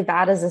 obviously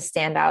that is a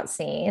standout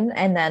scene.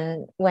 And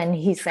then when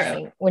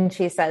when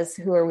she says,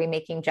 who are we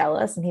making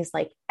jealous? And he's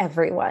like,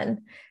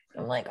 everyone.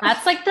 I'm like,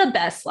 that's like the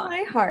best line.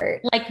 My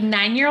heart. Like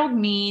 9-year-old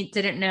me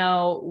didn't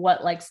know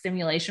what like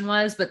stimulation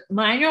was, but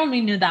 9-year-old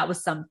me knew that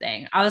was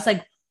something. I was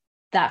like,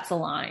 that's a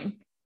line.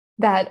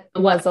 That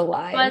was a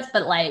line.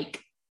 But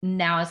like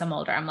now as I'm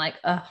older, I'm like,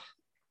 ugh.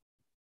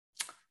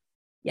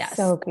 Yes.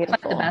 So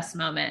beautiful. Like the best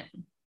moment.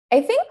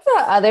 I think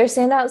the other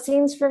standout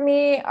scenes for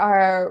me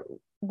are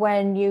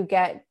when you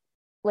get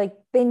like,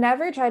 they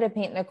never try to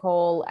paint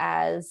Nicole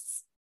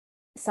as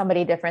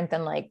somebody different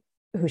than like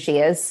who she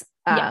is.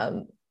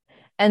 Yeah.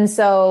 And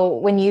so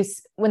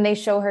when they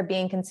show her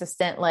being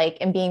consistent, like,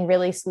 and being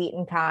really sweet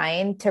and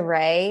kind to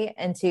Ray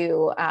and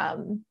to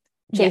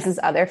Chase's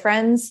other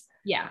friends.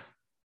 Yeah.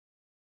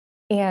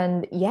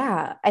 And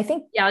I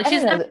think, like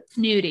she's never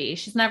snooty.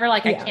 She's never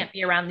like, I can't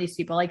be around these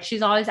people. Like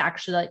she's always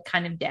actually like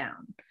kind of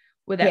down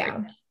with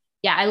everything.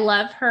 Yeah. I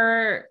love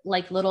her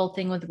like little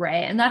thing with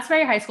Ray. And that's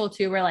very high school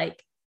too, where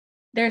like,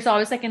 there's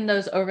always like in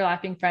those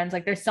overlapping friends,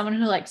 like there's someone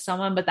who likes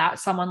someone, but that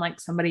someone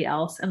likes somebody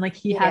else. And like,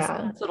 he has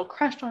this little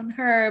crush on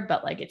her,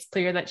 but like, it's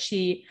clear that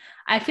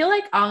I feel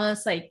like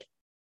almost like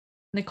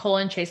Nicole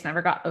and Chase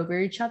never got over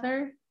each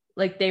other.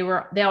 Like they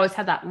always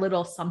had that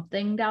little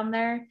something down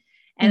there.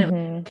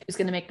 And it was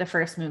going to make the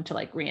first move to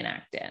like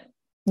reenact it.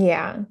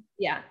 Yeah.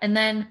 Yeah. And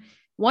then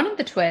one of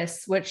the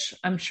twists, which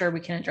I'm sure we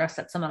can address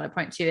at some other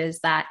point too, is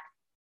that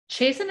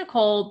Chase and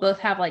Nicole both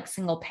have like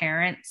single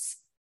parents,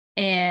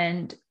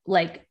 and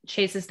like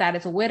Chase's dad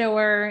is a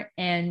widower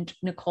and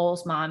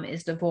Nicole's mom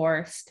is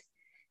divorced.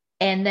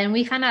 And then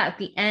we find out at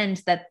the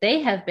end that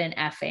they have been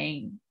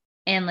effing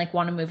and like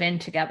want to move in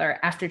together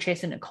after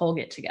Chase and Nicole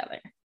get together.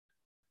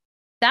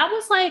 That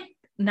was like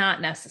not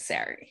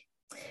necessary.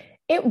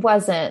 It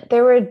wasn't. I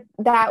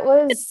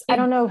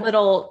don't know.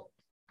 Little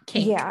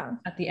kink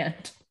at the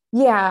end.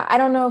 Yeah. I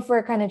don't know if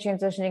we're kind of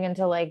transitioning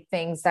into like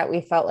things that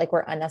we felt like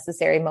were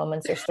unnecessary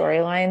moments or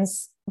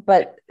storylines,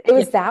 but it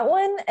was that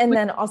one. And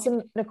then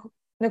also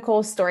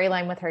Nicole's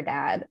storyline with her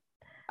dad.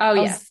 Oh,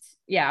 yes.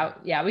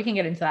 Yeah. We can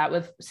get into that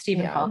with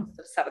Stephen Collins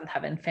of Seventh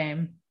Heaven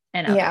fame.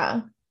 And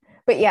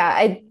But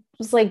I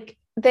was like,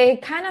 they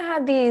kind of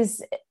had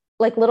these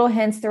like little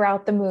hints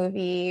throughout the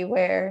movie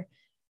where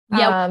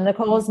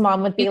Nicole's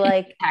mom would be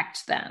like,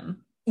 protect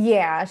them.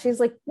 Yeah. She's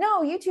like,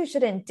 no, you two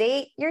shouldn't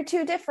date. You're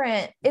too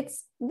different.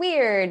 It's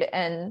weird.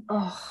 And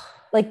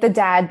like the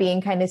dad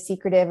being kind of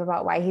secretive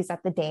about why he's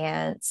at the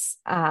dance.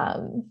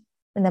 And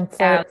then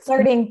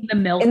flirting the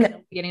milk at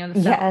the beginning of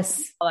the film.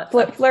 Yes.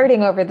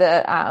 Flirting over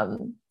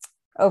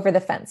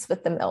the fence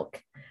with the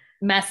milk.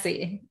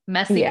 messy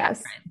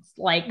Yes. reference.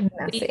 Like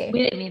Messy.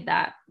 we didn't need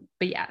that.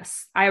 But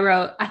yes, I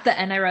wrote at the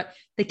end, I wrote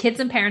the kids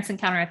and parents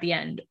encounter at the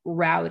end,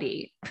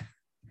 rowdy.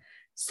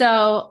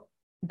 So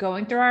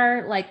going through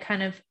our like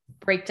kind of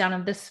breakdown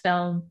of this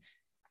film,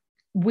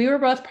 we were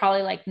both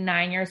probably like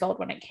 9 years old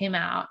when it came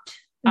out.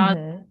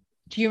 Mhm.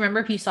 Do you remember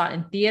if you saw it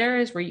in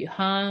theaters? Were you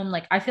home?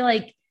 Like, I feel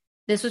like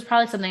this was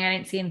probably something I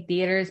didn't see in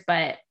theaters,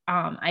 but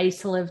I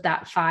used to live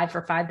that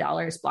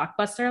 $5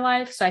 Blockbuster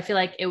life. So I feel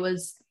like it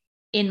was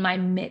in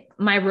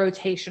my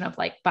rotation of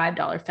like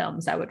 $5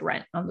 films I would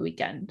rent on the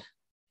weekend.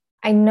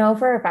 I know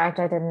for a fact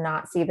I did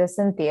not see this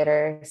in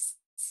theaters.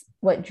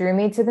 What drew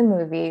me to the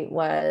movie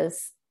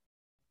was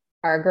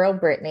our girl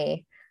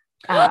Brittany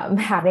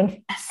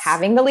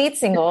having the lead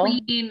single.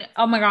 Queen.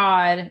 Oh my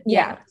God.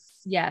 Yeah.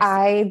 Yes.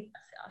 I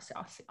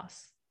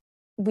Yes.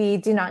 we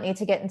do not need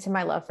to get into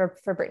my love for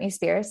Britney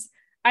Spears.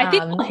 I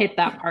think we'll hit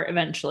that part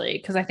eventually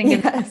because I think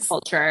in pop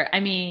culture, I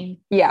mean,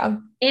 yeah,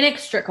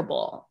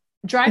 inextricable.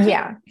 Drive Me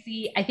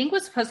Crazy, I think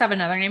was supposed to have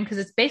another name because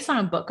it's based on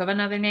a book of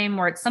another name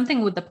where it's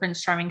something with the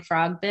Prince Charming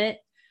frog bit.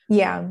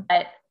 Yeah.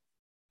 But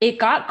it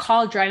got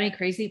called Drive Me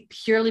Crazy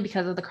purely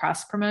because of the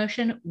cross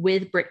promotion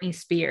with Britney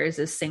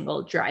Spears'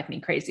 single Drive Me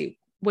Crazy,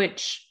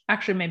 which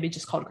actually maybe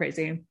just called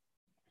Crazy,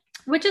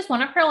 which is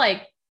one of her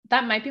like,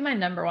 that might be my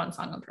number one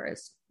song of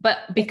hers, but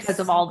because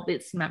of all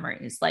its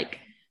memories, like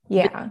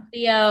the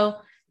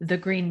video, the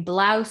green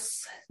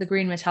blouse, the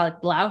green metallic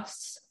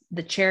blouse,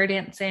 the chair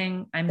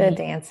dancing. I mean, the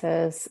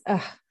dances.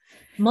 Ugh.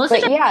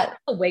 Melissa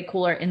was way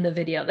cooler in the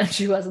video than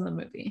she was in the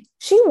movie.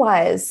 She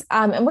was.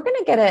 And we're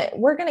gonna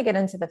get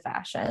into the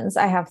fashions.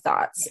 I have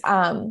thoughts.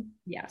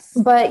 Yes.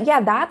 But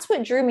yeah, that's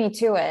what drew me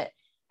to it.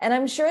 And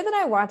I'm sure that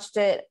I watched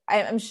it.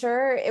 I'm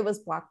sure it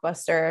was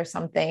Blockbuster or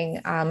something.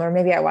 Or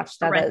maybe I watched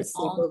that at a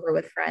sleepover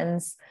with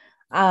friends.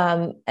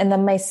 And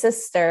then my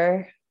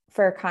sister,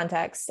 for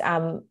context,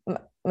 one of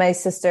my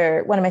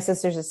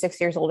sisters is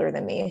 6 years older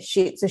than me.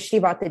 She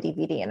bought the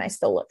DVD and I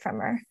stole it from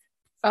her.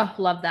 Oh,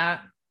 love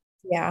that.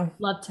 Yeah.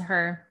 Love to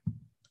her.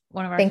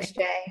 One of our Thanks,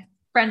 Jay.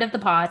 Friend of the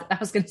pod. I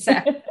was going to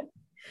say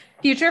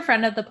future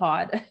friend of the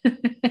pod.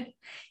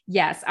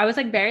 Yes. I was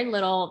like very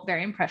little,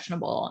 very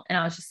impressionable. And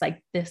I was just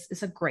like, this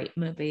is a great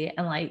movie.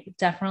 And like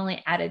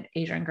definitely added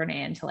Adrian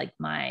Grenade into like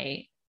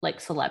my like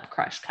celeb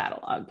crush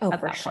catalog. Oh,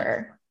 for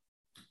sure.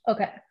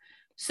 Okay.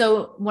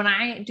 So when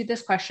I do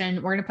this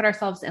question, we're going to put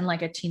ourselves in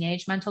like a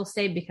teenage mental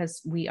state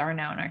because we are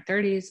now in our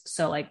 30s.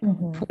 So like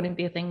wouldn't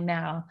be a thing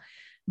now,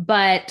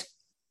 but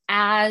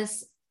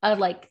as a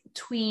like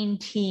tween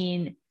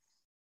teen,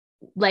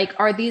 like,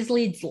 are these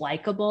leads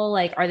likable?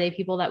 Like, are they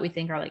people that we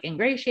think are like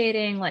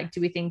ingratiating? Like,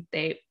 do we think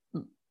they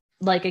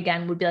like,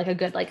 again, would be like a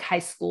good like high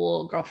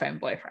school girlfriend,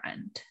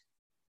 boyfriend?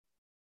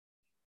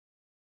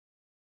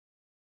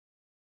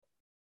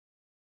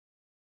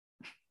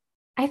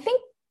 I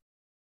think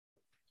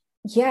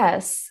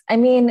yes. I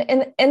mean,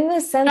 in the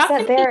sense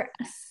that they're,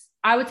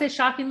 I would say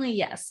shockingly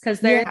yes, because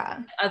there's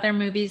other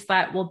movies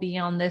that will be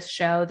on this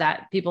show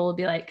that people will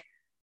be like,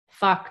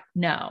 fuck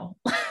no.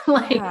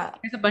 Like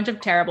there's a bunch of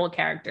terrible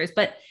characters,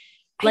 but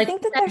like, I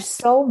think that they're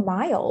so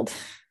mild.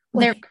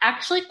 They're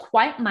actually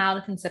quite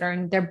mild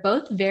considering they're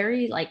both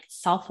very like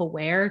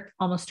self-aware,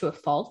 almost to a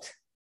fault.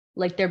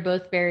 Like they're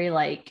both very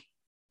like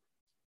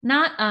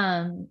not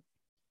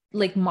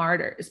like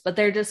martyrs, but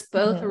they're just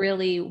both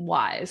really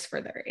wise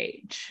for their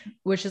age,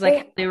 which is like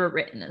how they were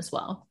written as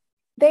well.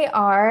 They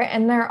are,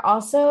 and they're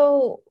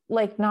also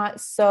like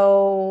not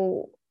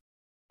so.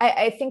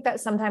 I think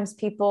that sometimes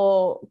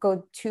people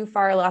go too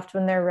far left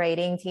when they're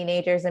writing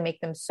teenagers and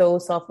make them so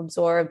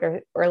self-absorbed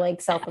or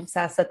like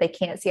self-obsessed that they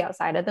can't see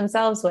outside of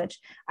themselves, which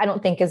I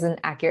don't think is an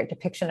accurate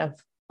depiction of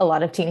a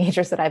lot of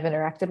teenagers that I've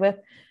interacted with.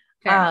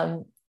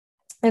 Okay.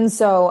 And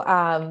so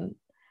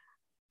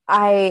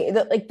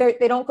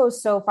they don't go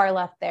so far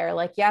left there.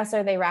 Like, yes,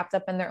 are they wrapped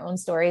up in their own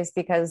stories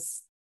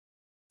because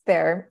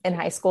they're in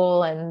high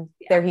school and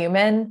they're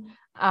human?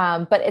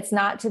 But it's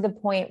not to the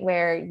point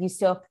where you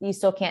still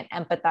can't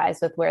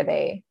empathize with where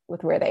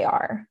they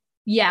are.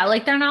 Yeah.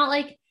 Like they're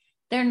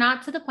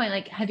not to the point.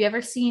 Like, have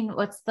you seen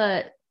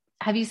the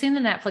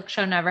Netflix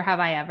show Never Have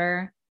I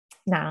Ever?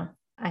 No,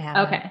 I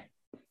haven't. Okay.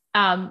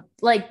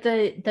 Like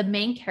the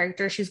main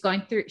character, she's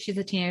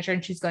a teenager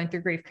and she's going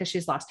through grief because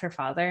she's lost her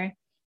father.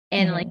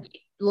 And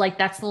like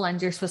that's the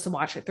lens you're supposed to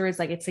watch it through. Is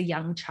like, it's a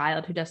young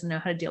child who doesn't know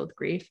how to deal with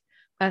grief.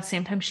 But at the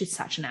same time, she's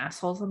such an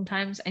asshole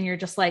sometimes. And you're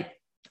just like,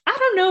 I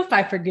don't know if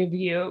I forgive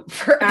you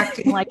for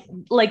acting like,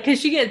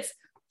 cause she gets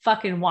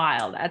fucking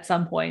wild at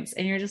some points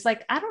and you're just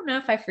like, I don't know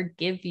if I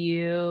forgive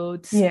you.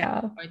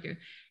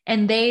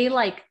 And they're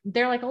like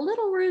a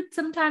little rude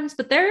sometimes,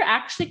 but they're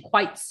actually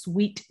quite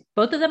sweet.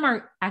 Both of them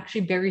are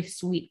actually very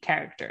sweet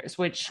characters,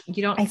 which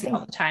you don't see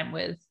all the time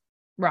with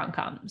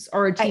rom-coms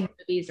or teen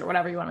movies or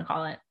whatever you want to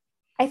call it.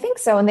 I think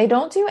so. And they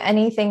don't do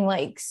anything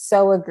like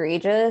so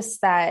egregious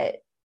that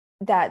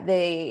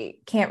they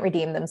can't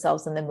redeem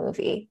themselves in the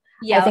movie.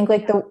 Yeah, I think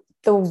like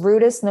the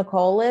rudest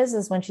Nicole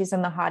is when she's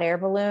in the hot air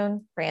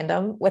balloon,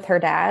 random, with her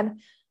dad,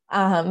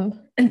 and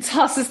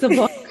tosses the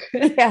book.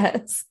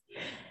 Yes,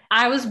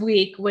 I was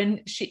weak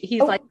when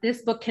he's like,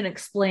 this book can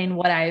explain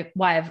why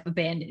I've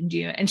abandoned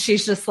you. And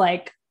she's just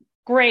like,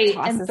 great.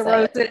 And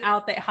throws it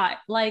out that high.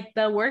 Like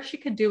the worst she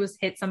could do was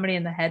hit somebody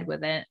in the head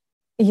with it.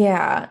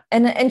 Yeah.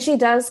 And she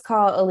does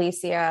call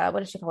Alicia, what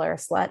does she call her, a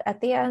slut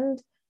at the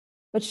end,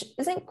 which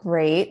isn't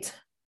great.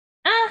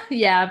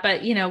 Yeah,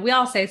 but you know, we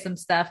all say some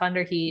stuff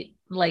under heat,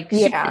 like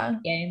yeah,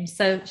 games.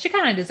 So she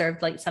kind of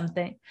deserved like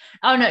something.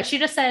 Oh no, she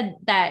just said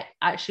that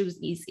she was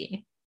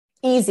easy.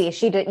 Easy.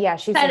 She did. Yeah,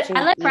 she said she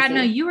I let Brad easy.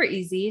 know you were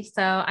easy,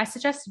 so I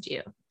suggested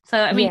you. So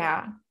I mean,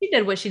 yeah, she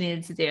did what she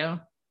needed to do.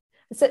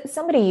 So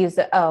somebody used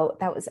it. Oh,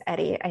 that was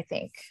Eddie, I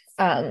think.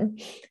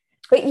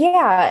 But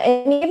yeah,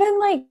 and even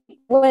like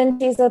when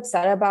she's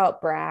upset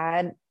about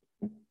Brad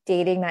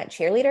dating that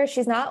cheerleader,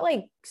 she's not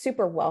like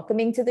super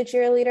welcoming to the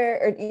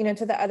cheerleader or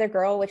to the other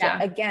girl, which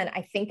again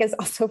I think is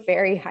also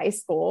very high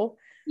school.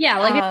 Yeah,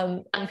 like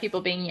young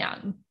people being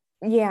young.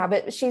 Yeah,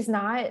 but she's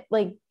not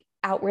like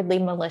outwardly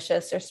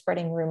malicious or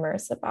spreading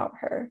rumors about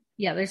her.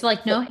 Yeah, there's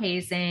like no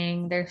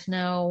hazing. There's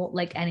no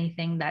like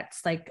anything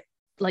that's like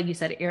you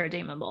said,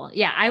 irredeemable.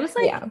 Yeah, I was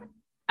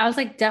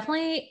like,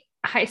 definitely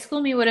high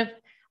school me would have.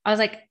 I was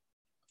like,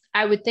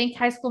 I would think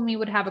high school me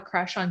would have a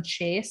crush on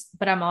Chase,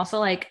 but I'm also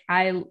like,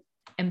 I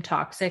am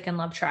toxic and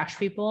love trash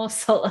people.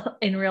 So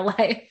in real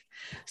life,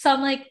 so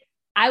I'm like,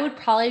 I would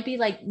probably be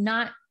like,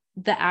 not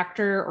the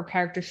actor or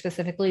character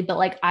specifically, but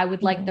like, I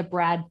would like the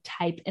Brad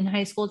type in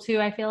high school too.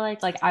 I feel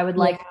like I would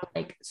like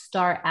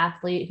star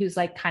athlete who's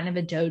like kind of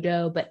a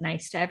dodo, but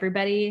nice to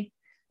everybody.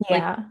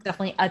 Yeah. Like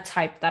definitely a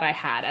type that I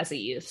had as a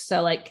youth.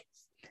 So like,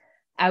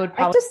 I would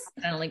probably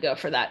definitely go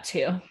for that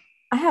too.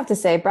 I have to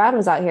say, Brad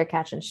was out here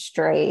catching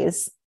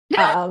strays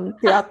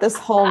throughout this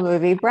whole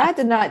movie. Brad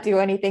did not do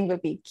anything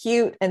but be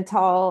cute and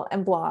tall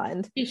and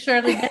blonde. He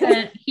surely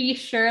didn't. He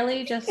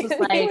surely just was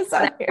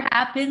like,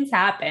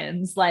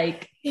 happens.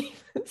 Like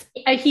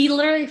he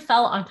literally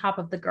fell on top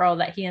of the girl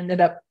that he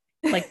ended up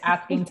like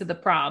asking to the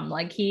prom.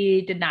 Like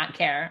he did not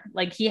care.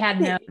 Like he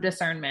had no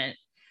discernment.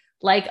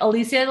 Like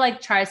Alicia like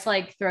tries to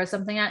like throw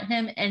something at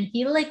him and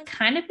he like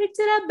kind of picked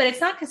it up, but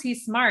it's not because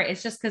he's smart.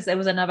 It's just because it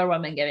was another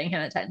woman giving him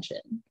attention.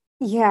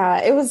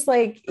 Yeah, it was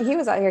like he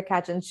was out here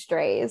catching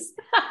strays.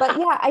 But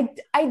yeah,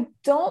 I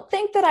don't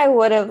think that I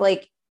would have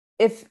like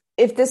if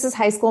this is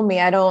high school me,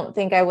 I don't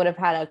think I would have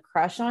had a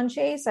crush on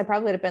Chase. I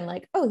probably would have been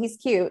like, oh, he's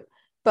cute.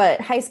 But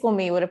high school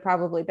me would have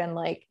probably been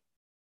like,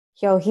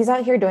 yo, he's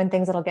out here doing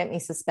things that'll get me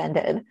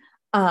suspended.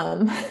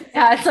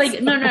 Yeah, it's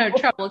like no,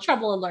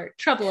 trouble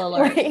alert.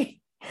 Right.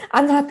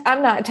 I'm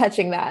not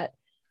touching that.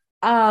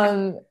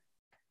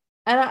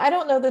 And I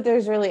don't know that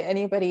there's really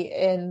anybody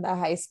in the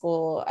high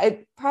school.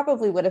 I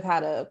probably would have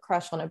had a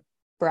crush on a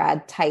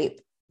Brad type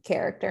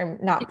character,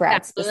 not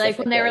Brad specifically. Like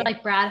when they were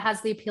like, Brad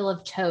has the appeal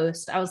of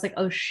toast, I was like,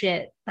 oh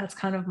shit, that's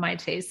kind of my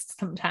taste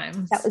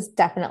sometimes. That was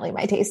definitely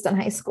my taste in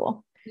high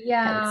school.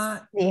 Yeah.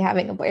 Me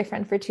having a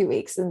boyfriend for 2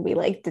 weeks and we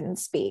like didn't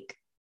speak.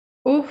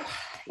 Ooh,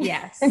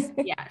 yes,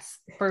 yes,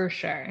 for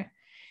sure.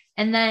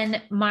 And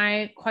then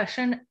my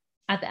question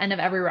at the end of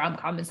every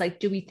rom-com is like,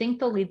 do we think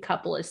the lead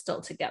couple is still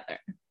together?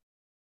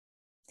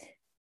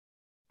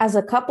 As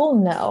a couple,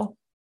 no.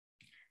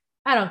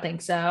 I don't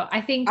think so.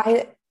 I think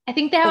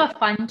they have a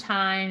fun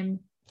time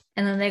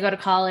and then they go to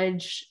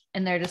college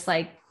and they're just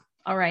like,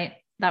 all right,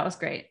 that was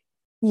great.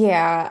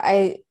 Yeah,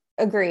 I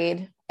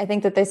agreed. I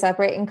think that they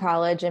separate in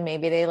college and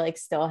maybe they like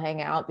still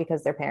hang out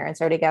because their parents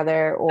are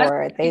together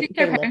or they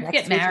their parents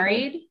get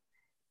married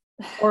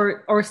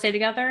or stay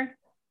together.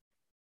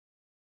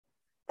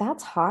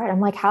 That's hard. I'm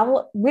like,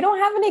 we don't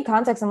have any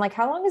context. I'm like,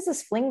 how long has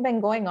this fling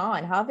been going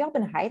on? How have y'all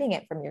been hiding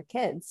it from your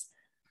kids?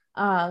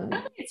 I don't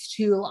think it's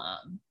too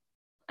long.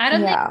 I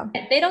don't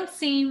think they don't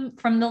seem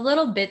from the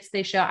little bits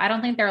they show. I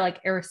don't think they're like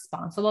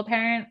irresponsible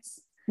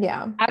parents.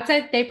 Yeah. I'd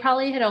say they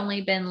probably had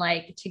only been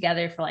like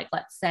together for like,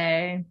 let's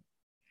say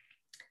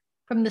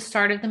from the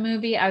start of the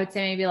movie, I would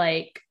say maybe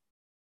like,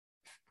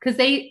 cause at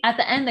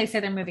the end, they say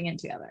they're moving in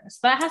together. So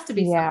that has to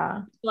be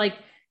like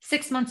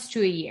 6 months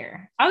to a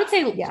year. I would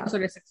say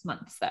sort of 6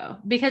 months though,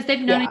 because they've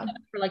known each other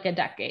for like a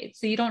decade.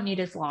 So you don't need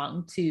as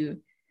long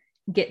to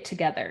get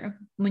together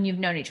when you've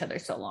known each other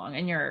so long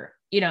and you're,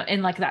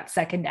 in like that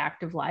second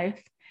act of life.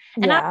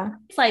 And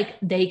it's like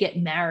they get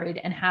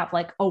married and have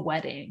like a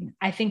wedding.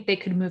 I think they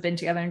could move in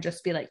together and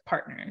just be like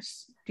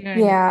partners. Do you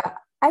know what I mean?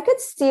 I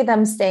could see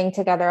them staying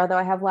together, although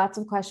I have lots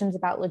of questions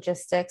about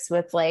logistics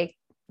with like,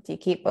 do you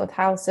keep both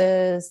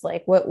houses?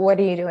 Like what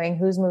are you doing?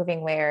 Who's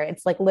moving where?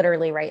 It's like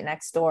literally right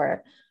next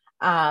door.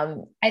 I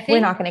think we're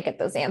not going to get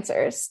those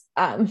answers.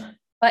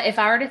 But if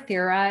I were to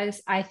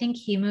theorize, I think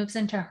he moves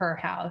into her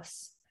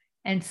house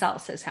and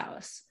sells his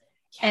house.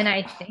 Yeah. And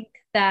I think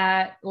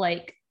that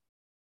like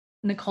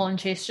Nicole and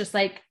Chase just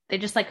like, they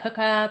just like hook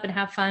up and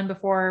have fun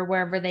before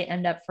wherever they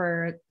end up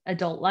for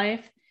adult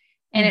life.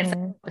 And it's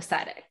like,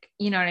 pathetic.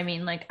 You know what I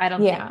mean? Like, I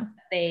don't think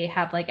they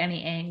have like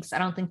any angst. I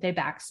don't think they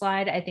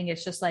backslide. I think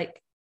it's just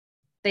like,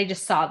 they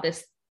just saw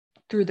this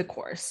through the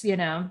course,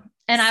 And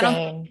I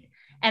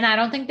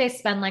don't think they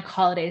spend like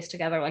holidays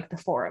together, like the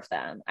four of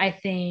them. I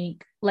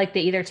think like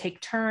they either take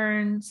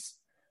turns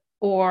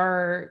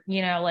or,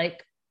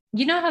 like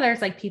you know how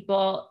there's like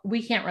people,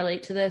 we can't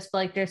relate to this, but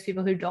like there's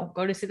people who don't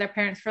go to see their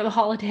parents for the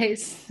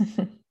holidays.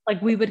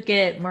 Like we would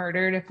get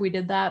murdered if we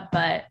did that,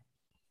 but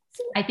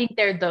I think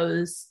they're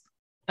those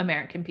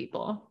American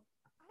people.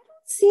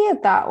 See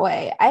it that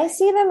way. I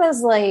see them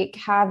as like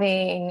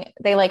they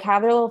like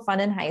have their little fun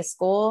in high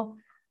school.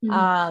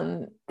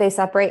 They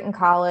separate in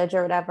college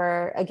or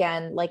whatever.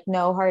 Again, like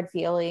no hard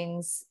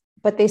feelings,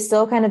 but they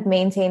still kind of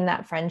maintain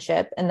that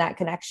friendship and that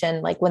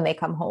connection like when they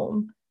come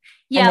home.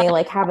 Yeah, and they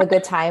like have a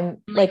good time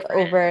like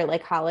over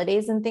like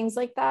holidays and things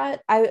like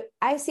that.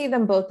 I see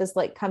them both as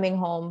like coming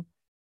home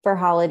for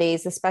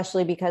holidays,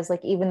 especially because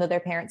like even though their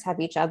parents have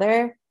each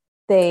other,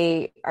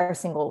 they are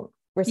single.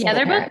 Yeah,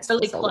 they're both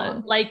really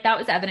close. Like that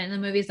was evident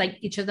in the movies. Like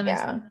each of them is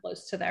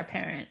close to their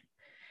parent.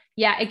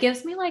 Yeah, it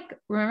gives me like,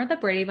 remember the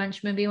Brady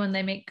Bunch movie when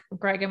they make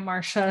Greg and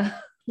Marsha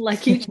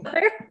like each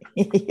other?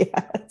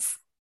 Yes.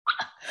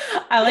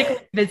 I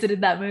like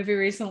visited that movie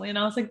recently and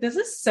I was like, this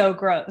is so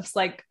gross.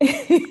 Like,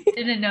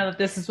 didn't know that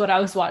this is what I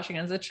was watching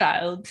as a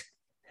child.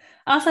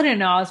 I also didn't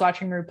know I was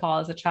watching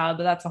RuPaul as a child,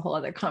 but that's a whole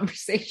other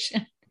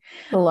conversation.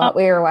 A lot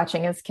we were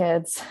watching as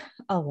kids.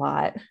 A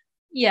lot.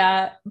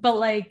 Yeah, but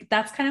like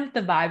that's kind of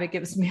the vibe it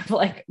gives me of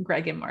like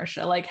Greg and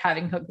Marsha, like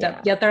having hooked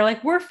up. Yet they're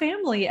like, we're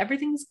family,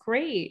 everything's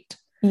great.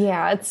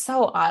 Yeah, it's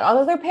so odd.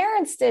 Although their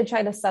parents did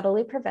try to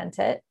subtly prevent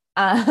it.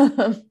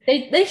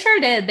 They sure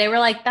did. They were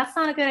like, that's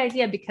not a good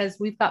idea because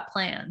we've got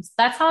plans.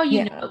 That's how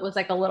you know it was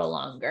like a little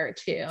longer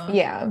too.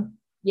 Yeah.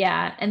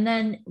 Yeah. And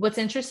then what's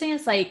interesting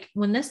is like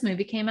when this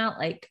movie came out,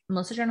 like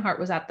Melissa Joan Hart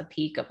was at the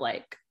peak of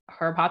like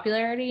her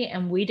popularity,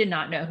 and we did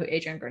not know who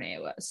Adrian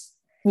Grenier was.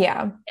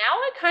 Yeah. Now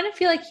I kind of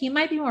feel like he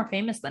might be more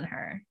famous than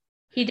her.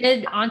 He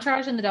did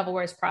Entourage and The Devil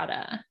Wears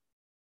Prada.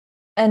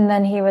 And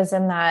then he was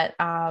in that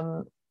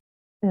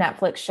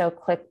Netflix show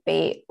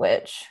Clickbait,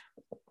 which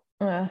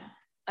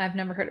I've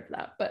never heard of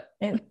that, but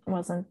it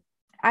wasn't.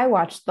 I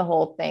watched the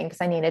whole thing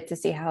because I needed to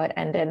see how it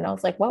ended. And I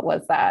was like, what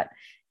was that?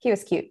 He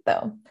was cute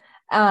though.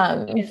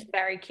 He's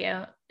very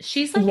cute.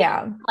 She's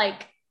like,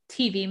 like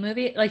TV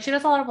movie. Like she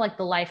does a lot of like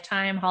the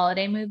Lifetime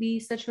holiday movie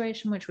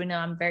situation, which we know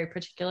I'm very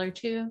particular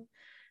to.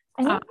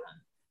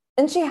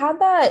 And she had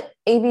that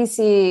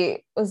ABC,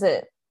 was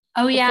it?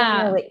 Oh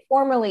yeah.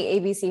 Formerly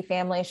ABC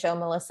family show,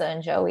 Melissa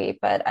and Joey,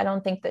 but I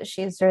don't think that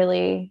she's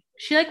really.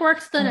 She like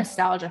works the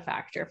nostalgia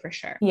factor for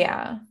sure.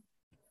 Yeah.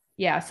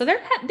 Yeah. So they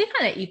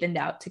kind of evened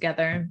out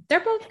together. They're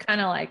both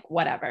kind of like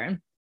whatever.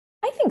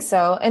 I think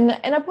so. And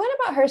a point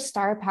about her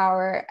star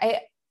power,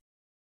 I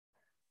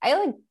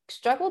like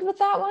struggled with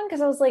that one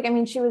because I was like, I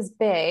mean, she was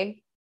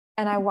big,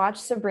 and I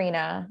watched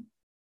Sabrina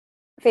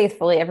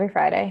faithfully every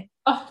Friday.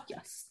 Oh,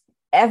 yes.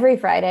 Every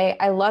Friday.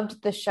 I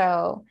loved the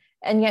show.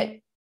 And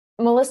yet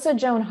Melissa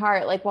Joan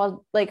Hart, like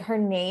while like her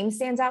name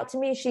stands out to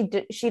me,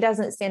 she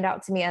doesn't stand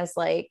out to me as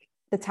like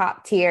the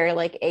top tier,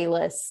 like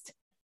A-list.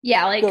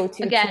 Yeah, like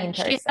again,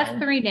 she has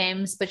 3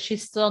 names, but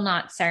she's still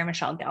not Sarah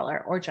Michelle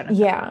Gellar or Jennifer.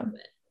 Yeah.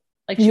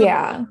 Like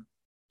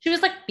she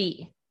was like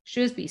B. She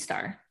was B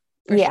star.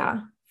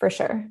 For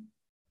sure.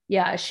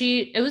 Yeah,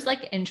 it was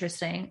like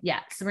interesting. Yeah,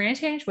 Sabrina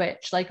Teenage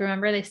Witch. Like,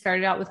 remember they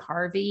started out with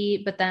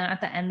Harvey, but then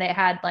at the end they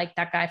had like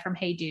that guy from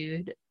Hey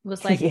Dude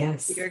was like the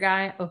computer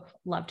guy. Oh,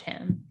 loved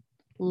him.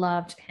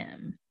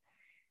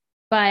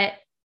 But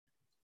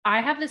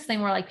I have this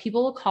thing where like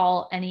people will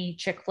call any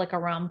chick flick a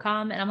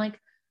rom-com, and I'm like,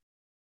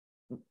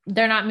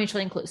 they're not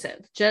mutually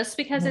inclusive. Just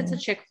because it's a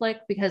chick flick,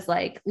 because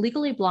like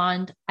Legally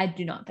Blonde, I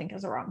do not think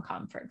is a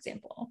rom-com, for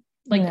example.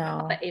 Like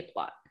the A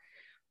plot.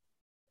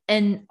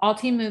 And all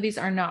teen movies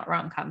are not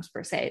rom-coms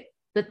per se.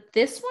 But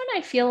this one,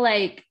 I feel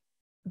like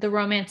the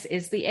romance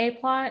is the A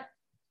plot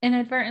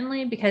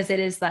inadvertently, because it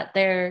is that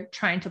they're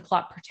trying to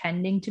plot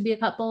pretending to be a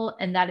couple.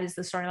 And that is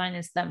the storyline,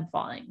 is them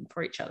falling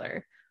for each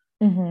other,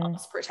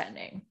 almost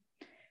pretending.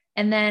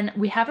 And then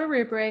we have a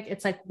rubric.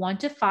 It's like 1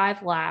 to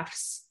 5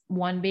 laughs.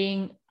 1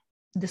 being,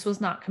 this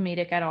was not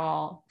comedic at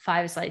all.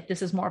 5 is like,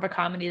 this is more of a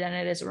comedy than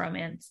it is a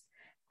romance.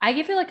 I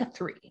give it like a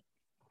 3.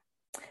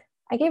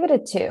 I gave it a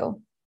 2.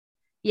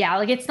 Yeah,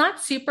 like it's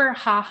not super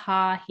ha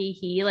ha he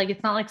he, like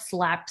it's not like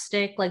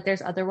slapstick. Like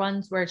there's other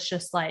ones where it's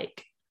just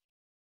like,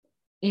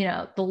 you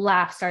know, the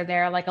laughs are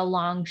there, like a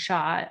long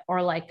shot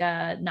or like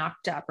a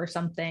knocked up or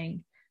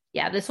something.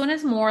 Yeah, this one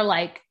is more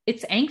like,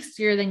 it's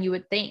angstier than you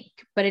would think,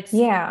 but it's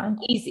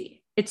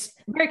easy. It's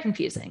very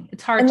confusing.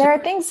 It's hard. And there are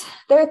things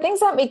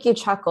that make you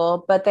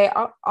chuckle, but they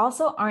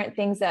also aren't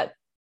things that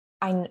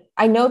I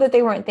know that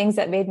they weren't things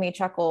that made me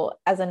chuckle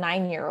as a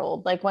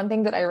 9-year-old. Like one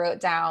thing that I wrote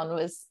down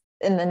was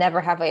in the Never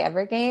Have I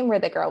Ever game, where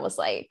the girl was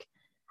like,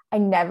 I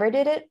never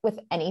did it with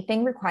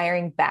anything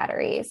requiring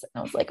batteries. And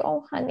I was like,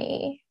 oh,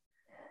 honey.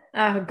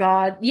 Oh,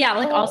 God. Yeah.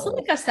 Like also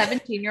like a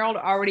 17-year-old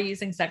already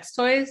using sex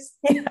toys.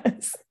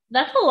 Yes.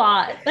 That's a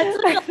lot.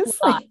 That's like a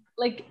lot.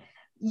 Like,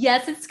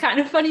 yes, it's kind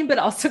of funny, but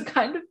also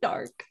kind of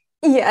dark.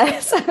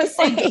 Yes. I was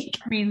like,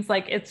 means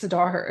like it's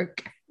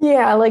dark.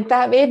 Yeah. Like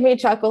that made me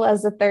chuckle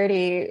as a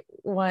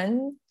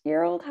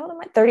 31-year-old. How am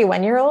I?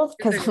 31-year-old?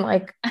 Because I'm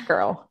like,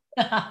 girl.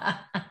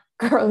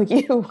 Girl,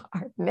 you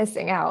are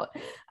missing out.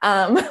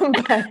 But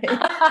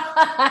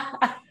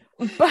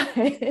but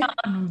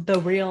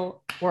The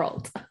real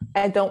world.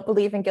 I don't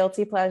believe in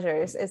guilty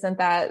pleasures. Isn't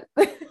that?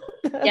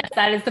 Yes,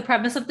 that is the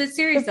premise of this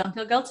series. Don't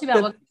feel guilty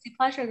about what gives you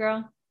pleasure,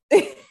 girl.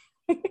 Nope.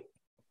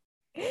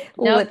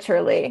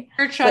 Literally.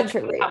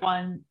 Literally. That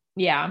one.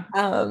 Yeah.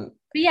 But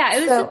yeah,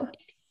 it was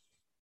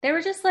they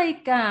were just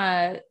like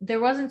there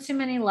wasn't too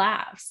many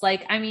laughs.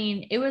 Like, I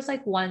mean, it was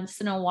like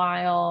once in a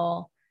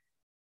while.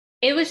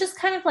 It was just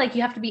kind of like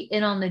you have to be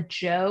in on the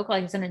joke,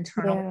 like it's an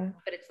internal,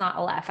 but it's not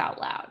a laugh out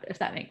loud, if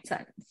that makes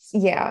sense.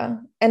 Yeah.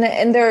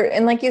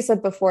 And like you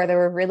said before, there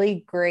were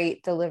really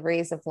great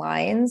deliveries of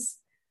lines.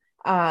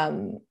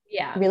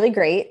 Really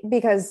great,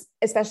 because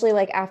especially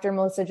like after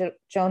Melissa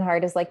Joan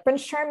Hart is like,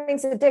 Prince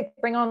Charming's a dick,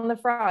 bring on the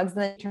frogs,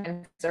 and then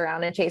turns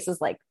around and Chase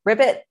is like,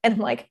 ribbit, and I'm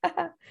like,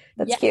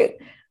 that's cute.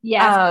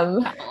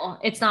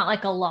 It's not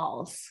like a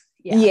lulls.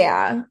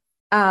 But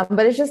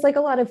it's just like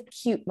a lot of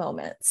cute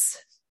moments.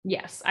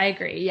 Yes, I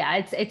agree.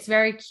 Yeah, it's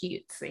very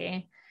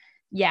cutesy.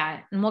 Yeah,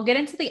 and we'll get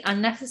into the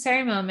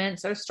unnecessary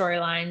moments or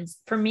storylines.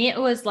 For me, it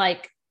was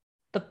like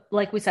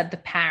we said, the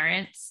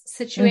parents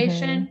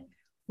situation.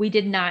 We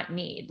did not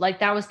need, like,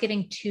 that was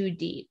getting too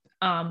deep.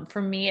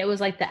 For me, it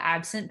was like the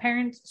absent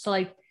parents. So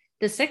like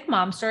the sick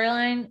mom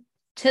storyline,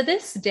 to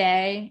this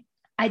day,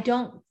 I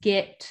don't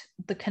get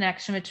the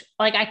connection, which,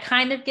 like, I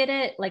kind of get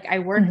it. Like, I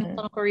work in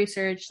clinical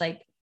research.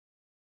 Like,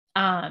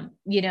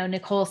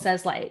 Nicole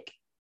says, like,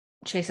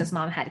 Chase's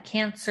mom had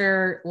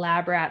cancer,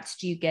 lab rats.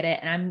 Do you get it?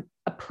 And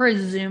I'm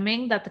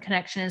presuming that the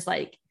connection is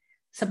like,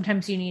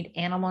 sometimes you need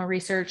animal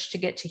research to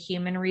get to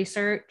human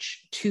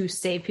research to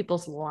save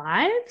people's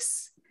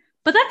lives.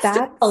 But that's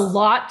still a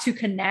lot to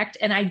connect.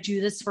 And I do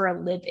this for a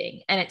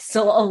living, and it's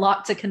still a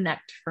lot to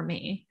connect for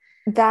me.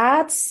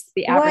 That's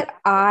what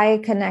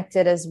I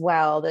connected as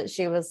well. That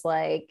she was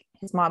like,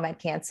 his mom had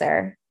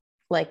cancer.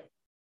 Like,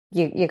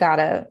 you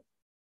gotta,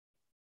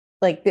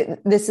 like,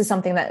 this is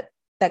something that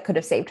could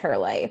have saved her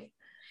life.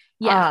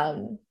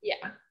 I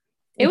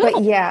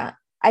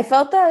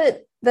felt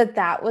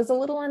that was a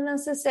little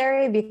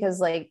unnecessary, because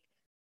like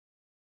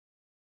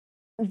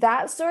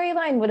that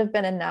storyline would have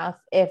been enough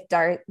if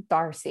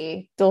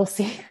Dulcie,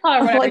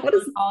 like, what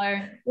is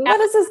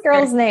this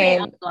girl's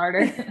name?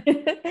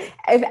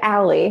 if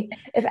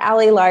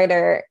Allie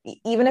Larder,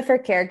 even if her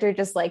character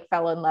just like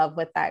fell in love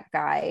with that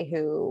guy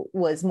who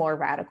was more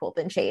radical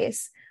than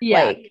Chase,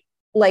 like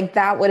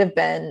that would have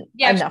been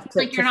enough to,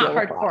 like, you're not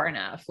hardcore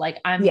enough. Like,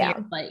 I'm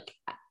here,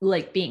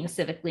 like being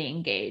civically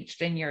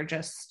engaged, and you're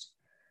just,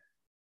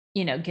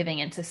 giving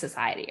into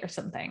society or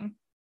something.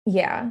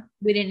 Yeah.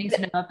 We didn't need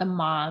to know that the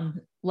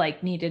mom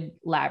like needed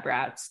lab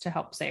rats to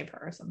help save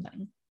her or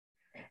something.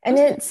 And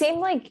it seemed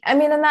like, I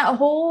mean, and that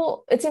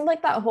whole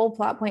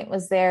plot point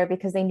was there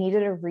because they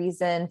needed a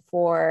reason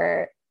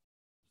for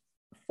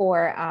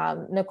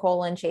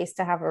Nicole and Chase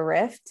to have a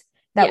rift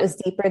that was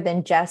deeper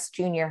than just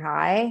junior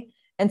high.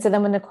 And so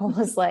then when Nicole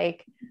was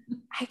like,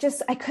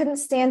 I couldn't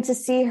stand to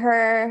see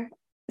her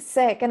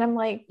sick. And I'm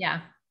like,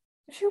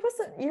 she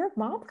wasn't your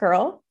mom,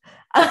 girl.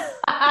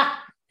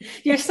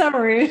 You're so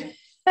rude.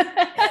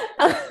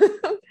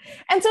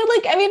 And so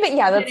like, I mean, but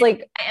that's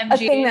like a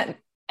thing that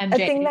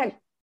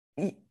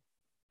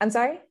I'm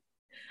sorry,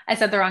 I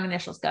said the wrong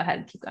initials. Go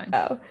ahead, keep going.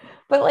 But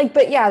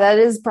that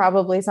is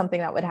probably something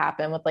that would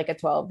happen with like a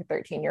 12 or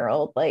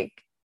 13-year-old. Like,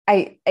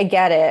 I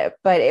get it,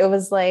 but it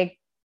was like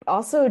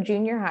also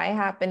junior high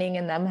happening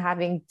and them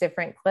having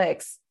different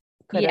cliques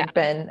could have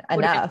been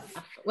enough.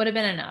 Would have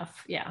been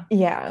enough. Yeah,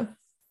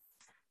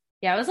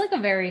 it was like a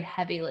very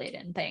heavy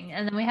laden thing.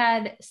 And then we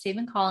had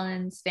Stephen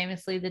Collins,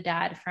 famously the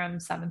dad from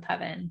Seventh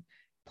Heaven,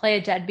 play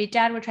a deadbeat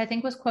dad, which I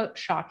think was, quote,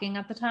 shocking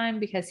at the time,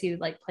 because he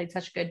like played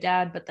such a good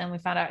dad. But then we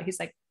found out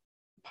he's like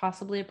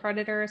possibly a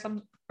predator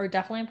or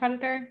definitely a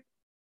predator.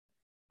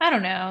 I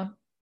don't know.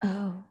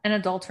 An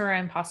adulterer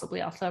and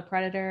possibly also a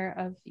predator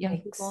of young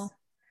people.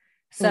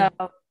 So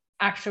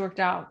actually worked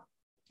out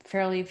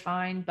fairly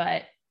fine.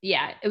 But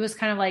yeah, it was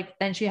kind of like,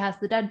 then she has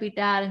the deadbeat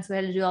dad, and so we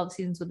had to do all the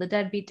seasons with the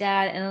deadbeat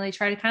dad, and then they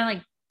try to kind of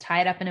like tie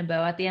it up in a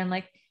bow at the end,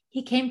 like,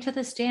 he came to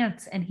this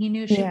dance and he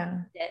knew she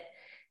wanted it.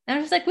 And I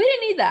was just like, we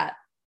didn't need that.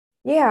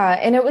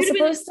 And it was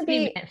supposed to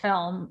be a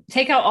film.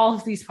 Take out all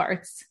of these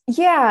parts.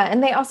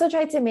 And they also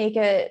tried to make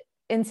it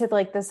into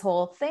like this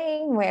whole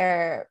thing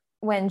where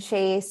when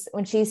she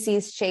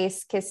sees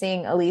Chase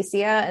kissing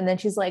Alicia, and then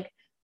she's like,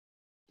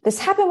 this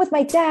happened with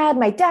my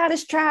dad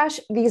is trash.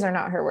 These are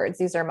not her words,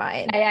 these are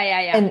mine.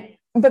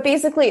 But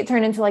basically it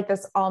turned into like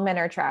this all men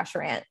are trash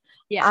rant.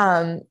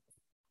 And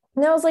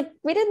I was like,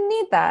 we didn't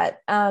need that.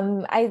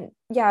 I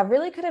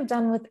really could have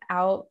done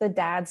without the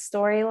dad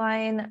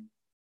storyline.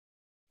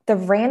 The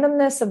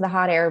randomness of the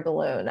hot air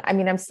balloon. I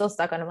mean, I'm still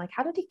stuck on, I'm like,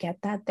 how did he get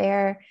that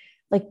there?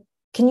 Like,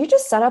 can you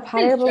just set up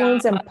hot air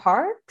balloons in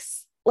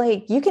parks?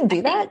 Like, you can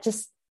do that?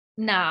 Just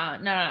no.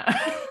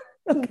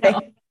 Okay.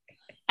 No.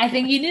 I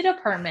think you need a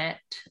permit.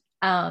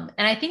 And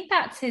I think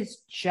that's his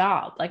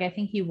job. Like, I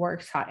think he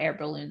works hot air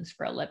balloons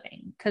for a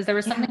living, because there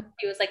was something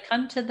he was like,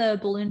 come to the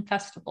balloon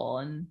festival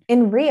and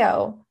in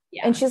Rio.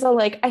 Yeah. And she's all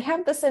like, I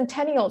have the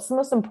centennial. It's the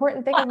most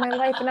important thing of my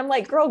life. And I'm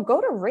like, girl, go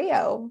to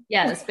Rio.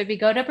 Yes, baby,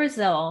 go to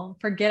Brazil.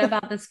 Forget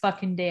about this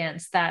fucking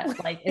dance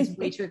that like is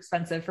way too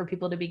expensive for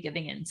people to be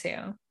getting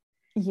into.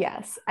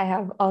 Yes, I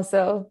have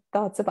also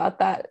thoughts about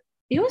that.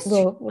 It was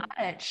too Well,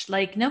 much.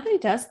 Like nobody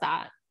does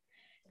that.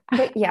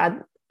 but yeah,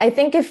 I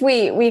think if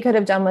we could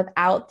have done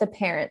without the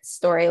parents'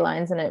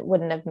 storylines, and it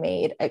wouldn't have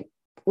made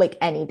like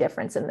any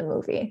difference in the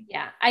movie.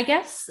 Yeah, I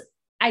guess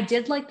I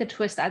did like the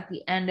twist at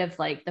the end of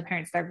like the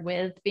parents they're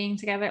with being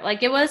together.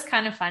 Like it was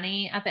kind of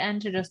funny at the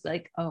end to just be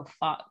like, oh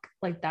fuck,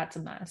 like that's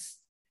a mess.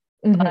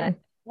 But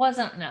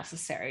wasn't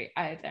necessary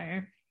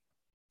either.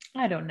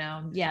 I don't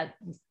know. Yeah.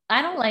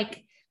 I don't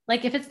like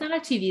if it's not a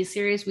TV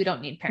series, we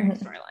don't need parent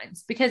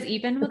storylines because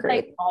even with Agreed.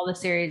 like all the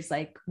series,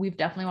 like we've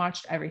definitely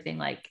watched everything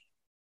like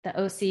the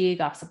OC,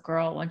 Gossip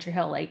Girl, One Tree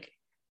Hill, like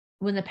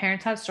when the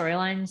parents have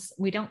storylines,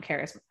 we don't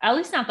care at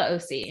least not the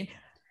OC.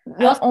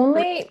 The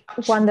only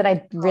one that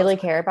I really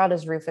care about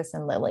is Rufus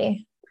and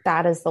Lily.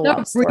 That is the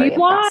love story of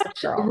Gossip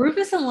Girl.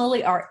 Rufus and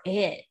Lily are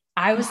it.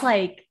 I was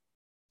like,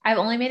 I've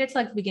only made it to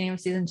like the beginning of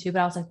season 2,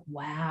 but I was like,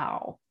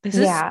 wow, this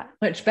is so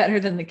much better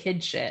than the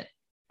kid shit.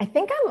 I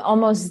think I'm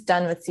almost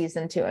done with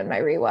season 2 in my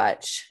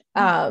rewatch.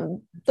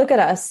 Look at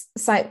us,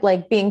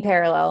 like being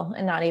parallel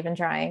and not even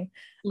trying.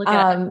 Look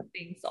at us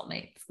being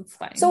soulmates. It's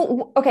fine.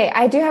 So, okay,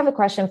 I do have a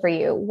question for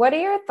you. What are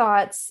your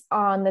thoughts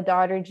on the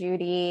daughter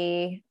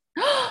Judy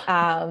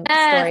storyline?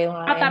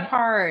 About that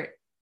part.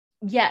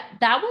 Yeah,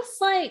 that was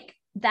like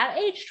that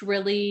aged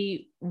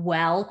really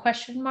well,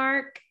 question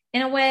mark,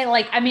 in a way.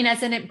 Like, I mean,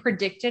 as in it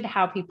predicted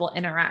how people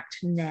interact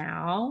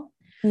now.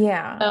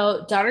 Yeah.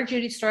 So daughter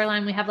Judy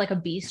storyline, we have like a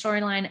B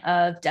storyline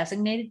of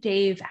Designated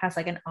Dave has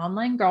like an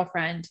online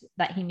girlfriend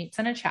that he meets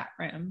in a chat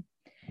room.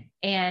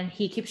 And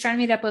he keeps trying to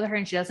meet up with her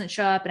and she doesn't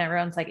show up. And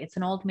everyone's like, it's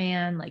an old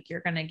man. Like,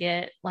 you're going to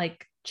get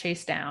like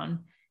chased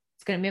down.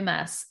 It's going to be a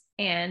mess.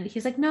 And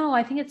he's like, no,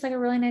 I think it's like a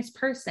really nice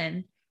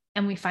person.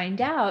 And we find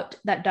out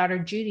that daughter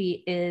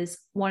Judy is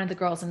one of the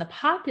girls in the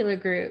popular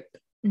group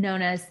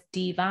known as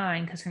D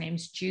Vine because her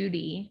name's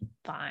Judy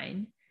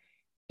Vine.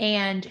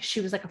 And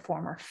she was like a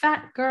former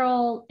fat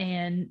girl.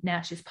 And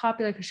now she's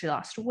popular because she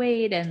lost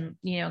weight and,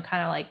 you know,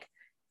 kind of like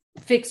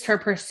fixed her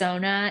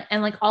persona.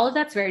 And like all of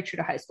that's very true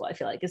to high school. I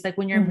feel like it's like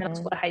when you're in middle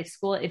school to high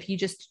school, if you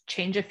just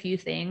change a few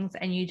things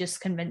and you just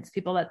convince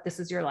people that this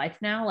is your life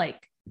now, like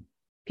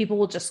people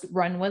will just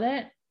run with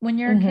it when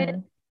you're a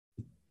kid.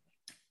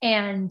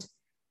 And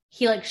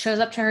he like shows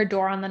up to her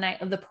door on the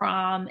night of the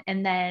prom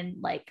and then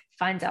like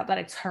finds out that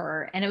it's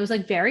her. And it was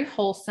like very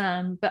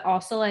wholesome, but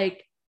also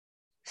like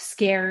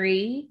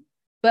scary,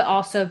 but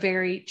also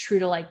very true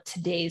to like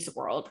today's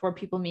world where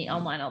people meet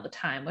online all the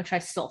time, which I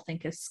still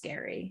think is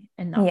scary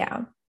and not.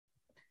 Yeah.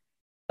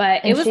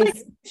 But it was like,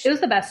 it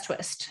was the best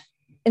twist.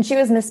 And she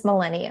was Miss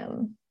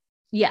Millennium.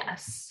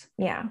 Yes.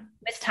 Yeah.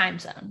 Miss Time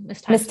Zone.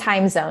 Miss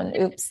Time Zone.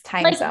 Oops.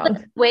 Time like Zone.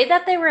 The way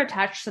that they were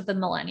attached to the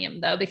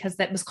Millennium though, because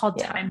that was called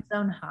Time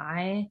Zone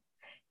High.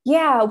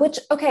 Yeah. Which,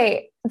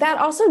 okay. That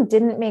also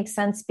didn't make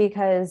sense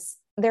because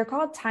they're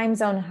called Time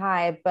Zone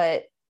High,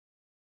 but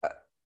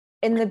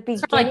in the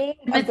beginning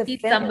of the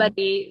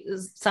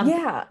film,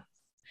 yeah,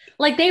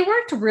 like they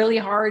worked really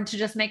hard to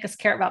just make us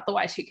care about the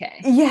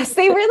Y2K. Yes,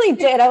 they really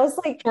did. I was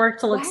like,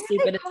 worked to look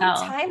stupid as hell.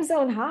 Time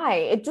Zone High.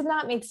 It did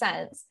not make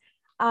sense.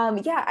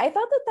 Yeah, I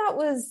thought that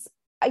was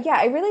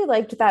I really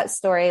liked that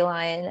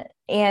storyline,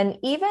 and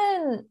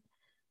even,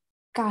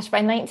 gosh,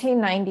 by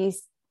 1990s,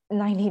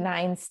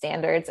 99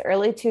 standards,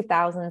 early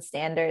 2000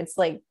 standards,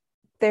 like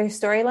their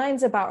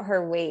storylines about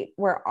her weight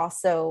were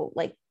also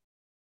like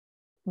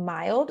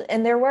mild,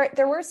 and there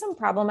were some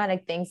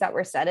problematic things that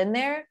were said in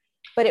there,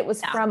 but it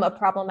was from a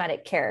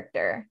problematic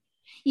character.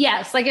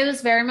 Yes, like it was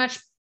very much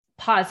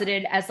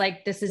posited as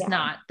like this is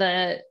not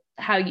the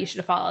how you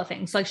should follow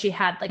things. Like she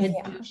had like a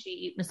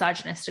douchey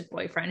misogynistic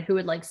boyfriend who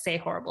would like say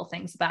horrible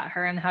things about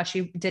her and how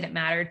she didn't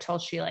matter till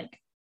she like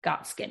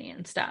got skinny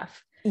and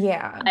stuff.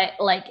 But,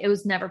 like it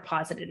was never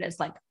posited as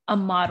like a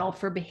model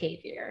for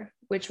behavior,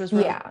 which was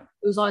really, it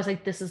was always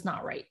like this is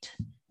not right.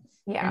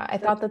 Yeah, I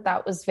thought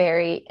that was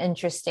very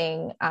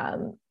interesting.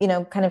 You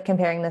know, kind of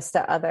comparing this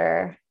to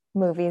other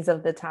movies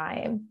of the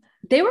time.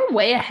 They were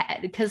way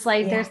ahead because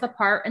like there's the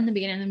part in the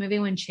beginning of the movie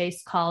when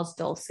Chase calls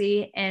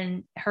Dulcie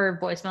and her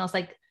voicemail is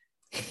like,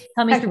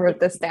 tell me, I wrote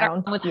this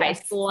down with high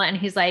school, and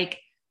he's like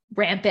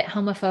rampant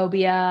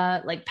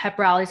homophobia, like pep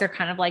rallies are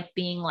kind of like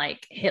being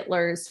like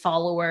Hitler's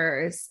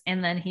followers,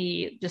 and then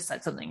he just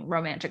said something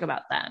romantic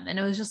about them, and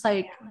it was just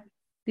like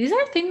these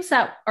are things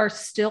that are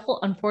still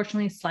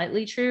unfortunately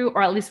slightly true,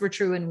 or at least were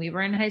true when we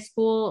were in high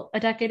school a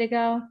decade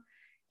ago.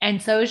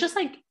 And so it's just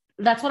like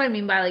that's what I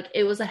mean by like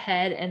it was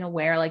ahead and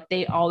aware. Like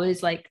they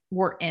always like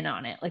were in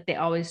on it. Like they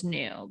always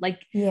knew. Like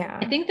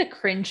I think the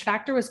cringe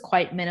factor was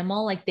quite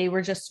minimal. Like they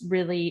were just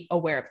really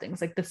aware of things.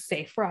 Like the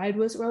safe ride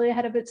was really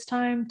ahead of its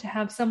time to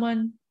have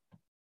someone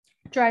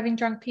driving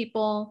drunk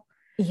people.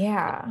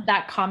 Yeah.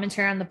 That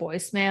commentary on the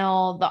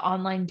voicemail, the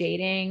online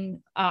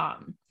dating.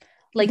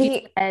 Like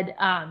you said,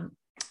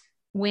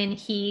 when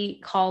Chase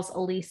calls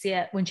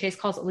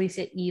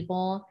Alicia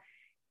evil,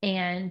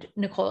 And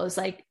Nicole is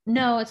like,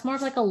 no, it's more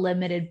of like a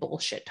limited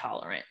bullshit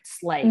tolerance.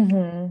 Like,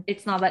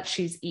 it's not that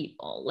she's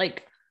evil.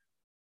 Like,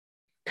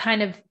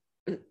 kind of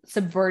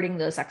subverting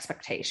those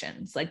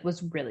expectations, like,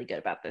 was really good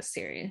about this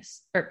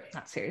series. Or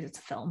not series, it's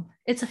a film.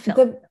 It's a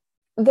film.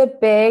 The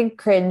big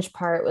cringe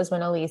part was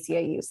when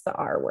Alicia used the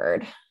R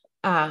word.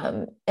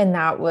 And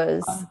that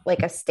was like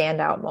a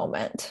standout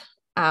moment.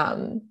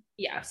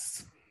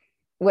 Yes.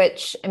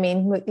 Which, I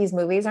mean, these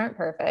movies aren't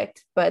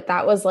perfect, but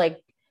that was like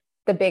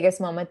the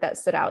biggest moment that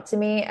stood out to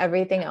me.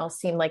 Everything else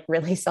seemed like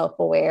really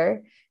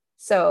self-aware.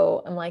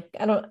 So I'm like,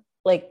 I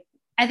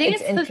think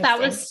it's because that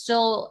was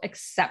still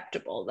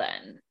acceptable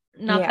then.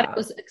 Not that it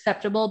was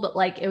acceptable, but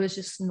like it was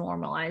just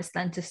normalized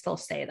then to still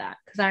say that.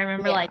 Because I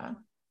remember like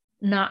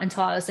not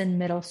until I was in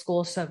middle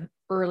school, so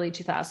early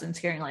 2000s,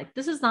 hearing like,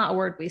 this is not a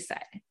word we say,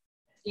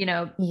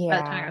 by the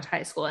time I was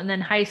high school. And then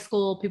high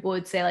school, people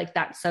would say like,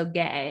 that's so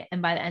gay.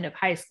 And by the end of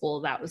high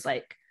school, that was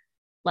like,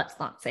 let's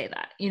not say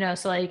that,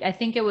 so like, I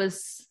think it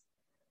was,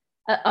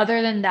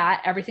 other than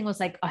that, everything was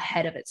like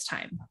ahead of its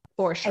time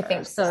for sure. I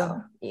think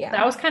so. Yeah.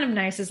 That was kind of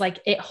nice, is like,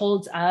 it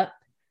holds up,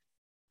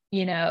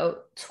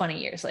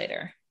 20 years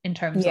later in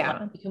terms of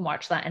like, you can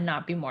watch that and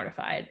not be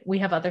mortified. We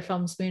have other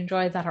films we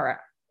enjoy that are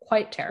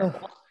quite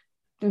terrible.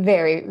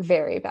 Very,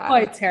 very bad.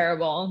 Quite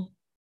terrible.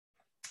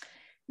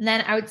 And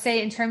then I would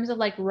say in terms of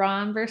like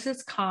rom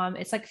versus com,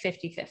 it's like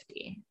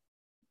 50-50.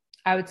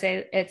 I would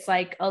say it's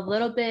like a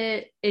little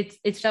bit, it's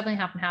definitely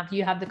half and half.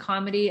 You have the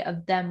comedy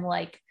of them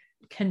like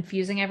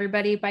confusing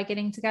everybody by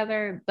getting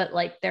together, but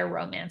like their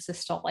romance is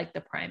still like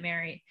the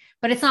primary.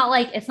 But it's not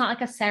like a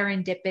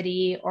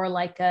Serendipity or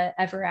like a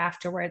Ever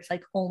After where it's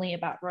like only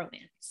about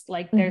romance.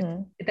 Like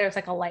there's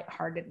like a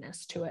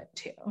lightheartedness to it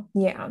too.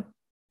 Yeah.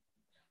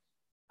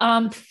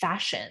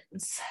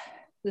 Fashions.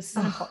 This is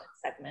an important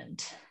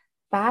segment.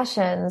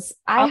 Fashions.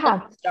 I'll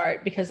have to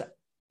start because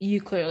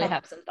you clearly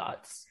have some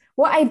thoughts.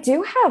 Well, I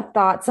do have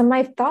thoughts, and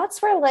my thoughts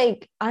were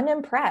like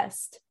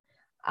unimpressed.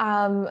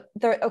 So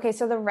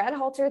the red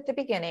halter at the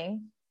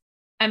beginning.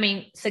 I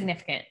mean,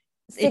 significant.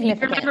 If you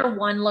remember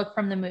one look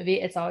from the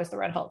movie, it's always the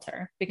red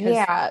halter because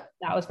that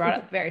was brought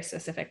up very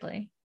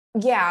specifically.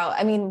 Yeah.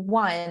 I mean,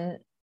 one,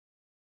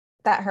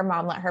 that her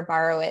mom let her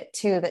borrow it.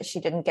 Two, that she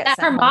didn't get that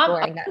sent her mom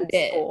wearing that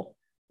in school.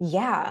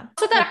 Yeah.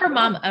 So that her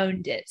mom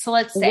owned it. So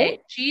let's say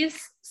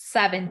she's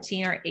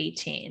 17 or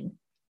 18.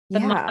 The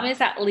mom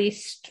is at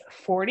least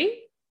 40.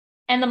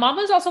 And the mom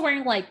was also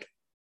wearing like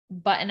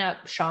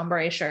button-up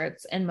chambray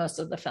shirts in most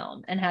of the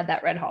film and had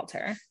that red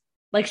halter.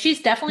 Like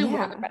she's definitely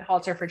wore the red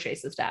halter for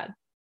Chase's dad,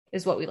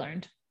 is what we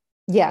learned.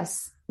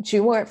 Yes. She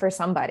wore it for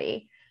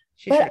somebody.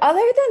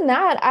 Other than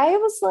that, I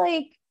was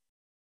like,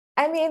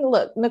 I mean,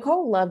 look,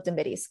 Nicole loved a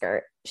midi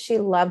skirt. She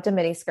loved a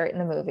midi skirt in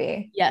the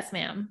movie. Yes,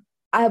 ma'am.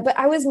 But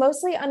I was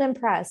mostly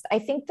unimpressed. I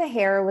think the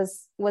hair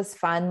was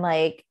fun.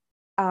 Like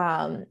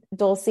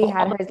Dulcie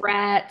had her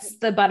brats,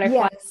 the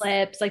butterfly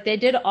clips, like they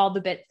did all the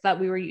bits that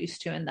we were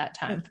used to in that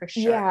time for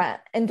sure. Yeah.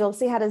 And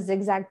Dulcie had a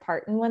zigzag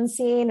part in one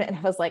scene, and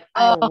I was like,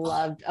 I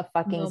loved a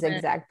fucking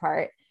zigzag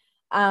part.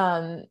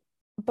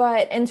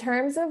 But in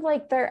terms of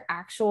like their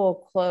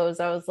actual clothes,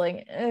 I was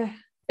like, Ugh.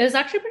 It was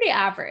actually pretty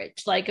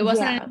average. Like it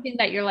wasn't anything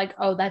that you're like,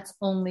 oh, that's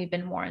only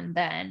been worn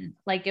then.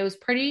 Like it was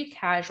pretty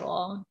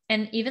casual.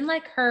 And even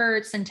like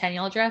her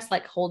centennial dress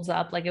like holds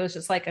up. Like it was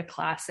just like a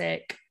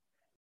classic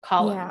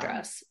column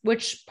dress,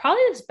 which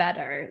probably is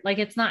better. Like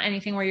it's not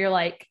anything where you're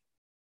like,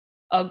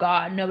 oh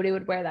God, nobody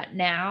would wear that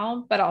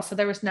now. But also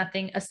there was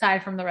nothing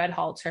aside from the red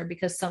halter,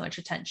 because so much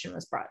attention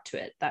was brought to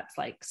it, that's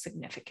like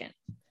significant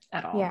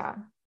at all. Yeah.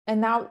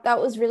 And that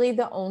was really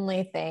the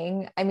only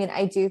thing. I mean,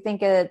 I do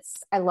think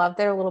I love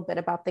their little bit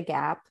about the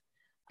Gap.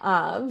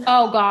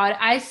 Oh God.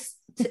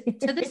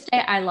 To this day,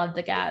 I love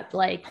the Gap.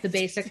 Like the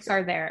basics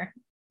are there,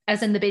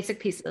 as in the basic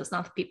pieces,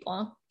 not the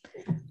people.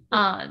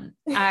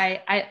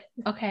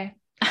 Okay.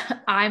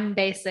 I'm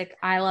basic.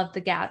 I love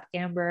the Gap,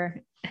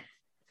 Amber.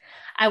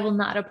 I will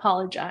not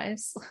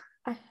apologize.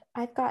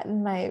 I've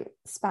gotten my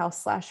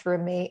spouse /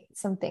 roommate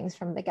some things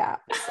from the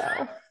Gap.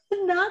 So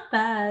not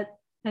bad.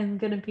 I'm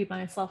gonna pee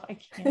myself. I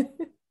can't.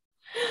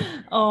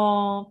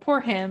 Oh,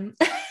 poor him.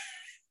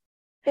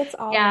 It's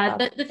all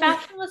the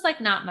fashion was like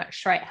not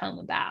much to write home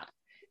about.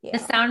 The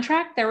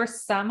soundtrack, there were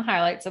some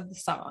highlights of the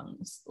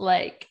songs,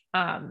 like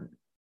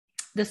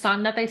the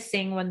song that they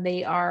sing when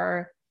they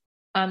are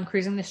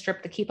cruising the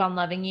strip, the Keep on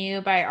Loving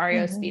You by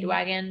REO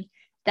Speedwagon.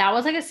 That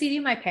was like a CD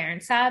my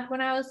parents had when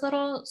I was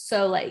little,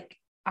 so like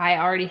I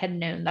already had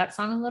known that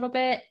song a little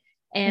bit.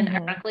 And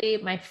ironically,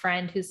 my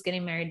friend who's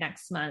getting married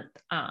next month,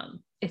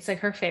 it's like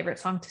her favorite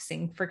song to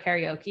sing for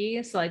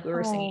karaoke. So like we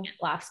were singing it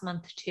last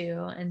month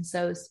too. And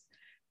so it's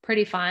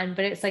pretty fun,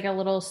 but it's like a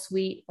little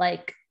sweet,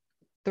 like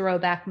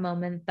throwback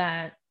moment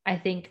that I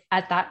think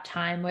at that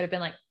time would have been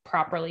like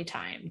properly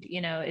timed.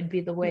 It'd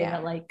be the way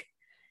that like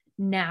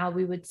now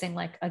we would sing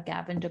like a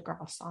Gavin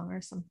DeGraw song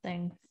or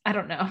something. I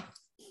don't know.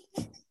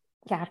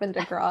 Gavin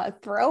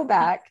DeGraw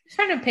throwback. I'm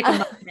trying to pick a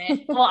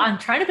moment. Well, I'm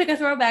trying to pick a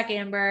throwback,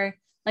 Amber.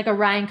 Like a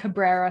Ryan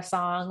Cabrera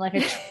song, like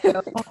a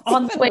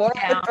on the way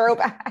down.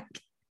 Throwback.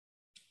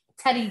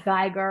 Teddy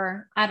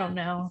Geiger. I don't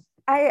know.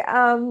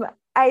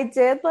 I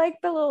did like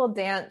the little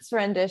dance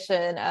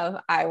rendition of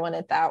I Want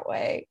It That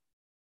Way.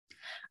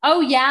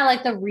 Oh yeah,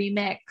 like the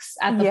remix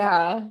at the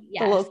Yeah,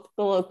 yes.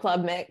 the little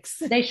club mix.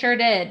 They sure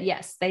did.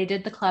 Yes, they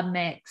did the club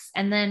mix.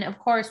 And then of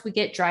course we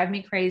get Drive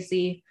Me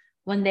Crazy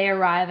when they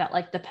arrive at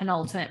like the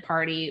penultimate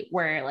party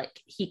where like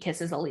he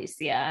kisses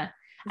Alicia.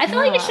 I feel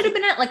like it should have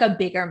been at like a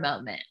bigger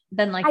moment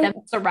than like them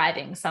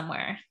arriving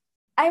somewhere.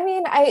 I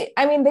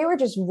mean they were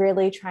just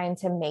really trying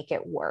to make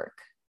it work.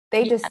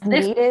 They just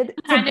needed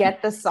to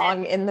get the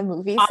song in the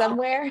movie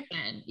somewhere.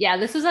 Yeah,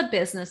 this was a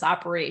business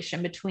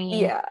operation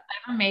between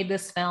whoever made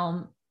this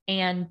film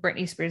and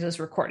Britney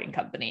Spears' recording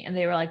company. And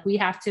they were like, we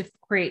have to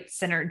create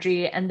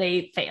synergy. And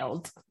they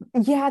failed.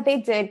 Yeah, they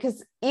did.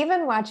 Because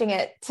even watching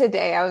it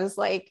today, I was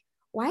like,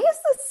 why is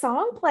this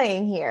song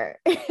playing here?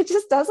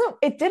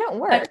 It didn't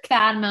work. A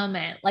bad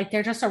moment. Like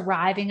they're just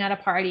arriving at a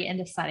party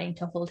and deciding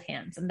to hold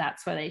hands. And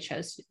that's where they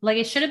chose. Like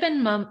it should have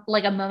been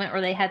like a moment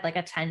where they had like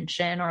a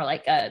tension or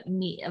like a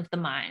meet of the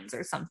minds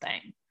or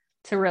something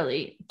to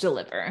really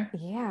deliver.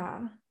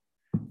 Yeah.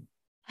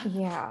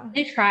 Yeah.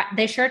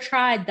 They sure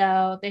tried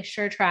though. They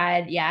sure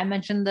tried. Yeah. I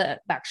mentioned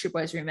the Backstreet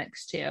Boys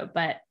remix too,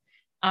 but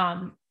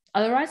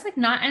otherwise, like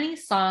not any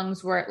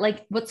songs were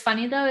like, what's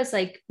funny though is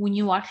like when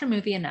you watch a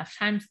movie enough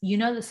times, you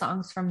know the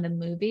songs from the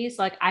movies.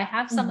 Like I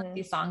have some of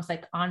these songs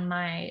like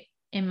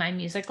in my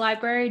music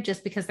library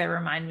just because they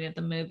remind me of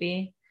the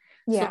movie.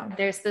 Yeah. So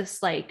there's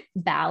this like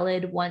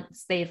ballad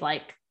once they've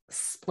like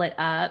split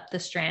up, the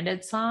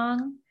Stranded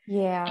song.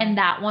 Yeah. And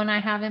that one I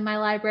have in my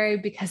library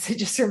because it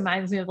just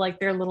reminds me of like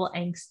their little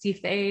angsty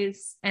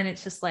phase and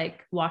it's just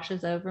like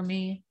washes over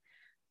me.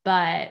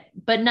 But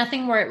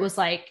nothing where it was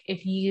like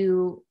if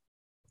you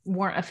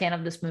weren't a fan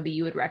of this movie,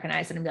 you would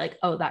recognize it and be like,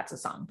 oh, that's a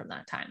song from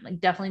that time. Like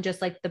definitely just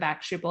like the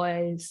Backstreet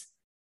Boys,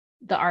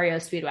 the REO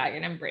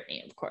Speedwagon, and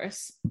Britney, of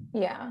course.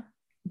 Yeah.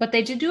 But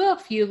they did do a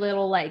few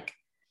little like,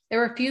 there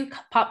were a few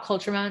pop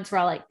culture moments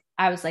where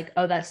I was like,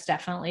 oh, that's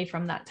definitely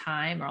from that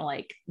time, or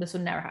like this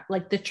would never happen.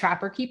 Like the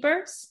Trapper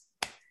Keepers.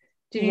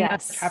 Did you know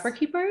the Trapper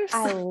Keepers?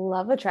 I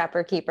love a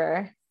Trapper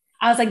Keeper.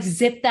 I was like,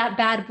 zip that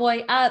bad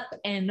boy up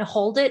and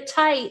hold it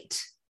tight.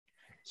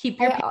 Keep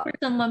your papers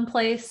in one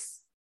place.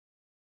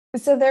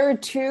 So there were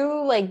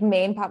two like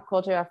main pop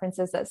culture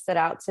references that stood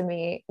out to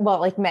me. Well,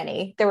 like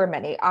many, there were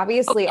many,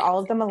 obviously all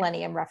of the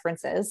Millennium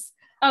references.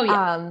 Oh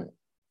yeah.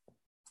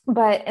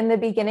 But in the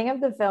beginning of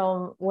the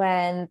film,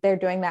 when they're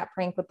doing that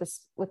prank with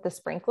the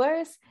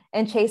sprinklers,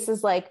 and Chase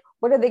is like,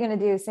 "What are they going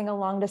to do? Sing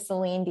along to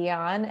Celine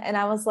Dion?" And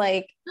I was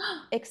like,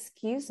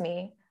 "Excuse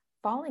me,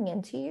 Falling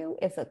Into You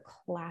is a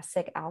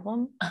classic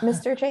album,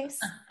 Mr. Chase."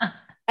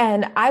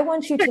 And I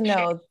want you to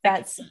know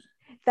that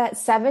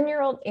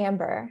 7-year-old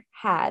Amber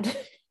had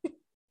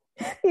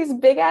these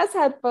big ass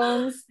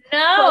headphones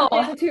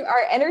plugged into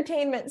our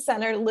entertainment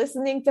center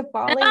listening to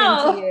Falling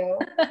Into You.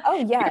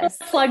 Oh yes.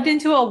 Plugged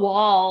into a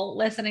wall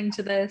listening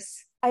to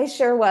this. I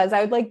sure was. I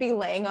would like be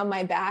laying on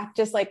my back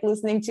just like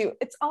listening to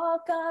It's All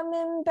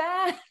Coming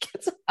Back.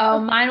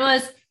 Mine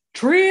was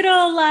Treat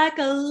Her Like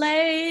a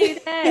Lady.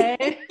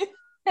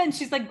 And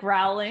she's like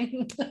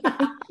growling.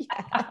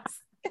 Yes.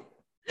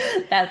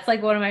 That's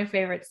like one of my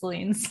favorite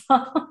Celine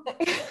songs.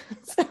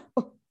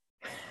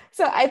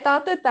 So I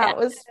thought that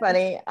was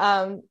funny.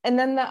 And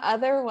then the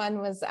other one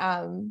was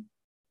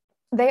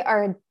they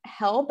are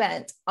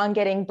hell-bent on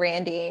getting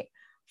Brandy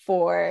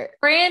for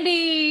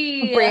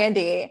Brandy.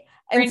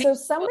 And so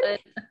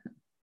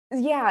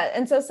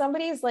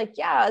somebody's like,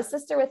 yeah, a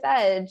sister with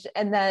edge.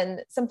 And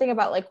then something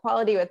about like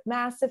quality with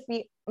mass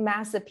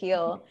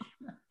appeal,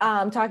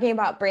 talking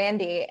about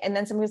Brandy. And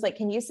then somebody's like,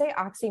 can you say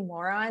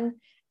oxymoron?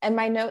 And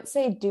my notes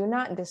say, do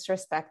not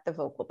disrespect the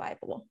vocal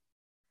Bible.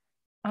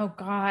 Oh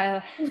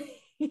God.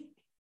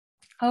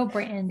 Oh,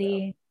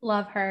 Brandy.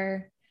 Love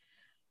her.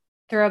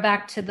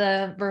 Throwback to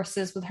the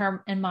verses with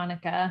her and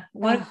Monica.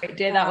 What a great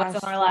day that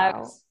was in our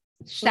lives.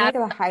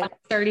 Saturday,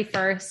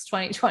 31st,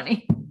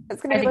 2020.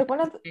 It's gonna be like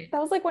that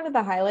was like one of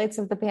the highlights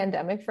of the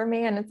pandemic for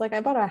me. And it's like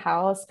I bought a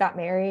house, got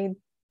married.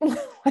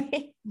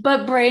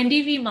 But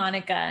Brandy v.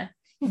 Monica.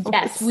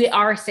 Yes, we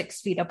are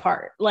 6 feet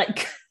apart.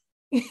 Like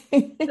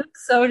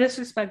so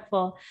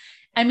disrespectful.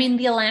 I mean,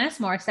 the Alanis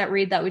Morissette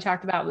read that we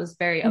talked about was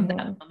very of that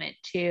moment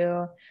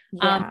too.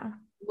 Yeah.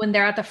 When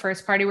they're at the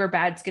first party where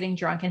Bad's getting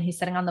drunk and he's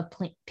sitting on the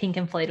pink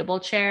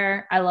inflatable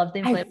chair. I love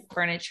the inflatable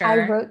furniture.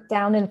 I wrote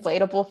down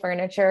inflatable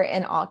furniture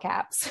in all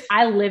caps.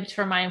 I lived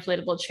for my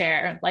inflatable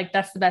chair. Like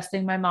that's the best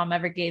thing my mom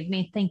ever gave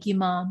me. Thank you,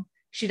 Mom.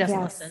 She doesn't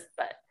listen,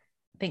 but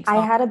thanks, Mom.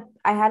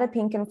 I had a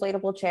pink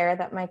inflatable chair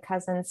that my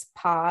cousins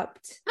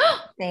popped.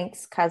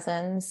 Thanks,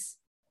 cousins.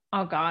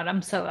 Oh God,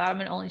 I'm so glad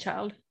I'm an only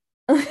child.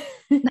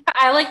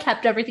 I like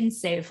kept everything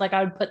safe. Like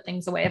I would put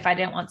things away if I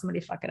didn't want somebody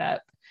to fuck it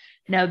up.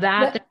 No,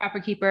 the Trapper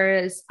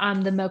Keepers,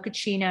 the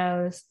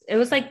mochachinos. It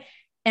was like,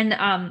 and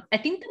I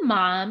think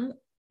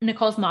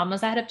Nicole's mom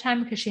was ahead of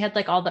time because she had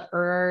like all the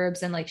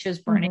herbs and like she was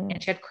burning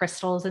and she had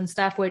crystals and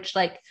stuff, which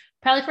like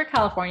probably for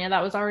California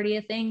that was already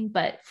a thing,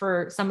 but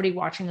for somebody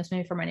watching this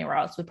movie from anywhere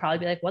else would probably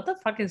be like, what the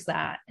fuck is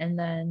that? And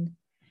then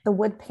The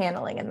wood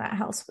paneling in that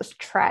house was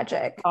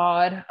tragic.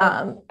 God,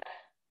 Um,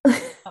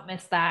 don't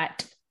miss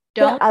that.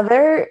 the Don't.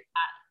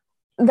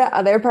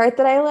 other part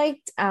that I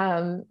liked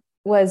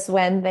was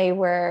when they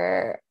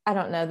were, I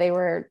don't know, they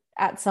were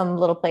at some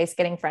little place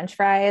getting French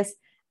fries,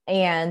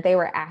 and they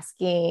were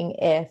asking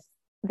if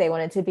they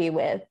wanted to be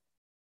with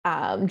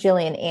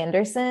Gillian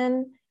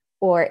Anderson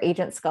or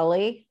Agent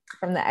Scully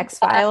from the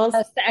X-Files.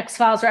 Yes, the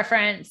X-Files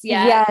reference.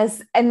 Yeah.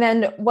 Yes. And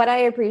then what I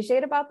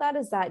appreciate about that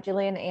is that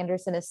Gillian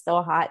Anderson is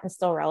still hot and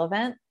still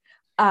relevant.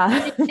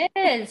 It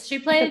is. She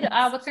played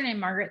what's her name?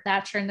 Margaret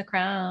Thatcher in The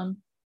Crown.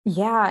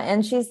 Yeah,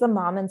 and she's the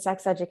mom in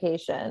Sex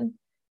Education.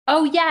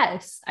 Oh,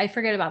 yes. I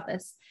forget about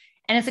this.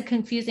 And it's a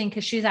confusing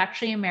because she's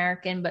actually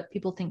American, but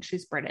people think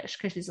she's British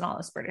because she's in all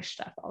this British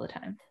stuff all the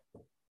time.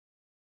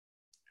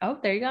 Oh,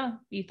 there you go.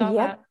 You thought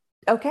that.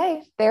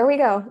 Okay, there we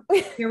go.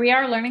 Here we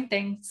are learning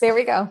things. There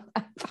we go.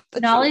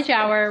 Knowledge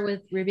hour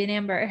with Ruby and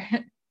Amber.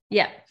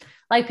 Yeah.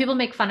 Like people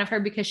make fun of her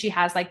because she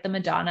has like the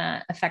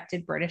Madonna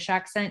affected British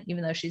accent,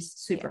 even though she's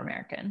super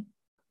American.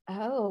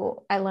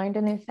 Oh, I learned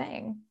a new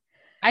thing.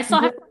 I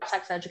still have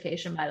Sex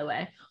Education, by the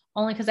way,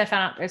 only because I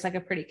found out there's like a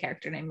pretty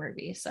character named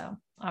Ruby. So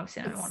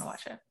obviously I want to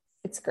watch it.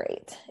 It's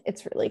great.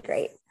 It's really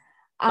great.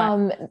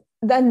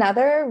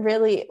 Another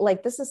really,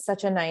 like, this is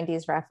such a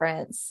 90s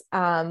reference.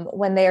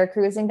 When they are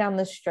cruising down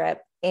the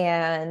strip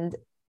and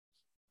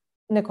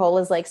Nicole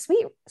is like,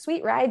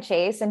 sweet ride,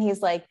 Chase. And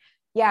he's like,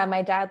 yeah,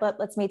 my dad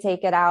lets me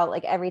take it out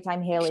like every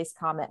time Halley's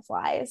Comet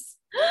flies.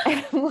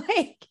 And I'm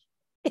like,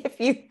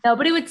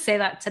 nobody would say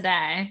that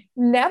today.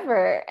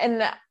 Never.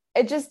 And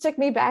it just took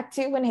me back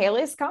to when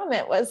Halley's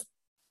Comet was.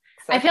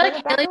 I feel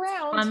like Halley's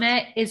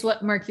Comet is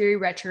what Mercury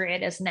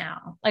retrograde is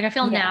now. Like I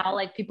feel now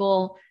like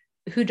people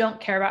who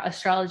don't care about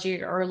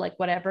astrology or like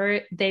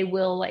whatever, they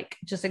will like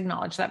just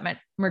acknowledge that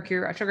Mercury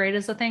retrograde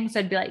is a thing. So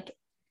I'd be like,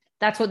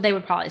 that's what they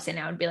would probably say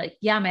now. Would be like,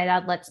 yeah, my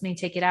dad lets me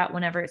take it out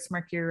whenever it's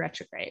Mercury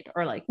retrograde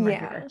or like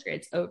Mercury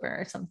retrograde's over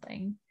or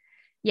something.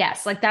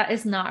 Yes, like that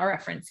is not a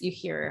reference you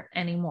hear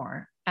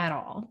anymore at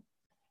all.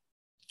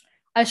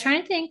 I was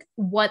trying to think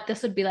what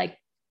this would be like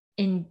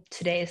in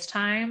today's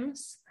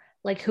times.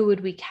 Like who would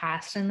we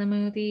cast in the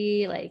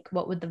movie? Like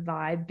what would the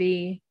vibe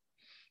be?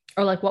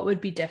 Or like what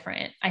would be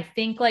different? I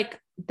think like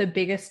the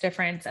biggest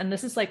difference, and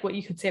this is like what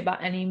you could say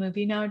about any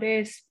movie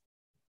nowadays,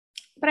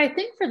 but I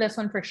think for this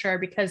one for sure,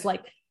 because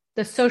like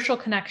the social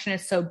connection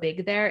is so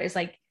big there, is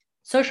like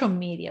social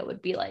media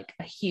would be like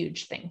a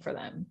huge thing for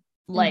them.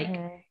 Like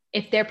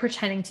if they're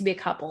pretending to be a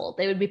couple,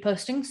 they would be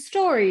posting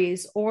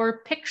stories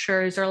or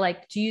pictures or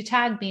like, do you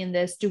tag me in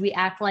this? Do we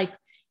act like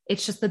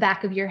it's just the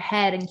back of your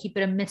head and keep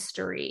it a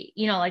mystery?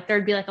 You know, like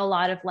there'd be like a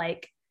lot of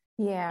like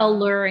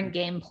alluring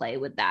gameplay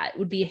with that. It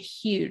would be a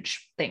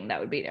huge thing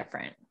that would be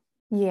different.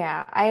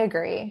 Yeah, I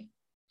agree.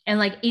 And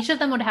like each of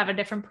them would have a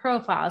different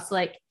profile. So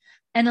like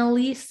an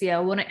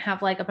Alicia wouldn't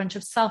have like a bunch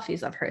of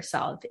selfies of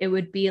herself. It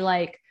would be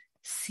like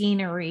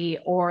scenery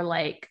or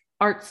like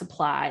art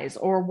supplies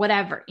or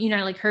whatever, you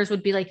know, like hers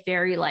would be like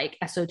very like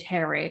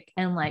esoteric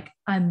and like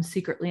I'm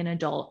secretly an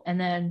adult. And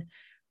then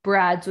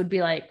Brad's would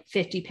be like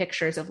 50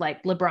 pictures of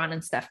like LeBron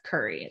and Steph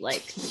Curry.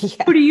 Like,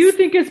 who do you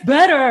think is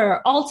better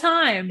all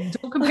time?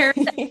 Don't compare it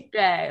to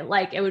AJ.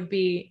 Like it would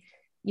be,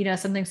 you know,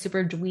 something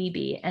super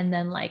dweeby. And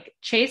then like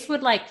Chase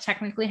would like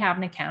technically have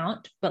an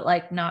account, but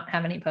like not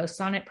have any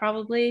posts on it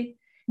probably.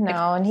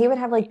 No, and he would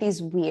have like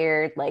these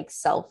weird like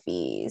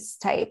selfies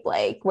type,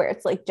 like where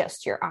it's like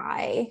just your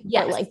eye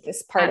or like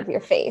this part of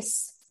your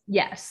face.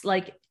 Yes.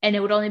 Like, and it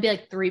would only be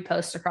like 3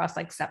 posts across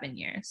like 7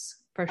 years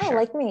for sure.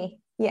 Like me.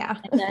 Yeah.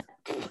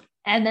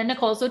 And then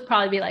Nicole's would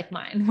probably be like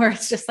mine, where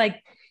it's just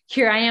like,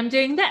 here I am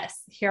doing this.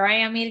 Here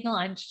I am eating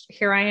lunch.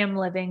 Here I am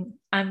living.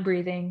 I'm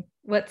breathing.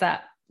 What's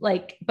up?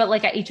 Like, but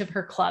like at each of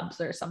her clubs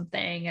or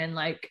something. And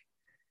like,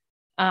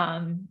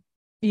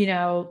 you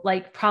know,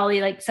 like probably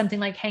like something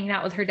like hanging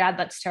out with her dad.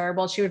 That's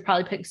terrible. She would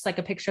probably pick like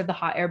a picture of the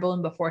hot air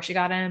balloon before she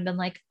got in and been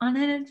like on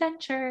an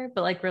adventure,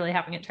 but like really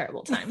having a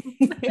terrible time.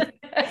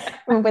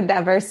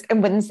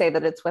 Wouldn't say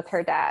that it's with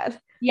her dad.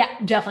 Yeah,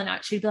 definitely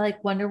not. She'd be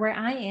like, wonder where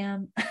I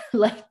am.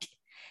 Like,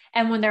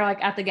 and when they're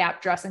like at the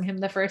Gap dressing him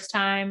the first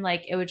time,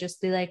 like it would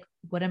just be like,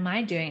 what am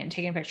I doing? And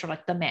taking a picture of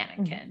like the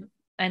mannequin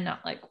and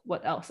not like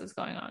what else is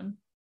going on.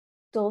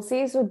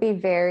 Dulce's would be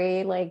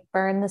very like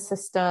burn the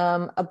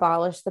system,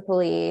 abolish the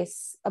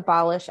police,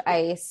 abolish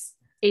ICE.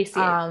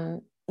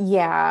 ACA.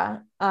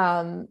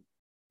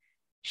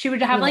 She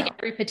would have like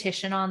every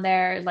petition on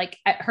there. Like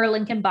her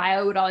link in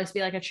bio would always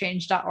be like a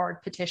change.org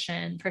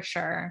petition for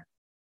sure.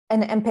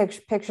 And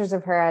pictures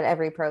of her at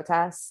every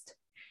protest.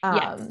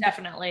 Yes,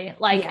 definitely.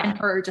 Like, and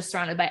her just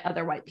surrounded by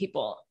other white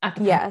people at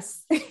the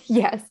yes.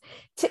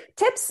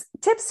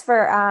 Tips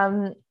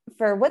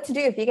for what to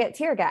do if you get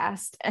tear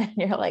gassed. And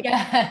you're like,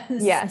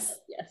 yes.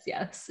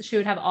 She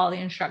would have all the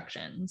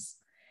instructions,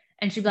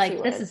 and she'd be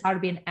like, "This is how to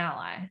be an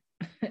ally."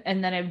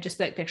 And then it would just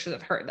be like pictures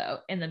of her though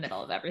in the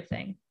middle of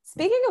everything.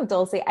 Speaking of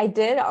Dulce, I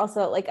did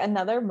also like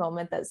another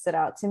moment that stood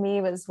out to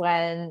me was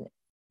when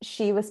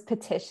she was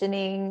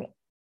petitioning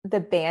the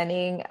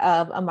banning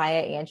of a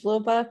Maya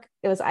Angelou book.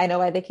 It was I Know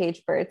Why the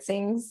Caged Bird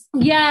Sings.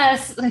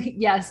 Yes.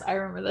 Yes, I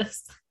remember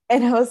this.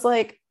 And I was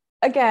like,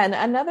 again,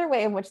 another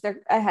way in which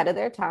they're ahead of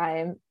their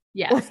time.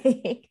 Yes.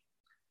 Like,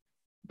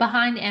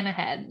 behind and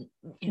ahead.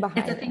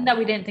 It's a thing that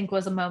we didn't think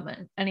was a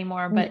moment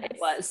anymore, but yes. It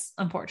was,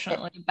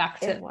 unfortunately. Back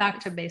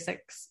to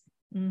basics.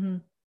 Mm-hmm.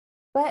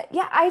 But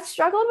yeah, I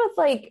struggled with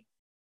like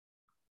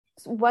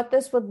what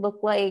this would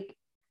look like.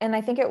 And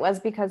I think it was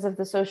because of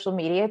the social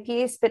media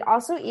piece, but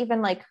also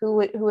even like who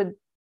would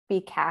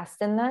be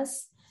cast in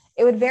this.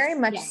 It would very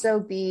much so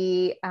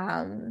be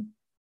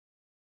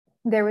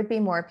there would be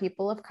more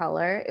people of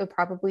color. It would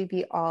probably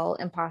be all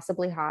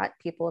impossibly hot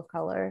people of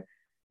color.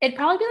 It'd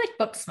probably be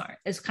like Booksmart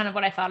is kind of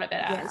what I thought of it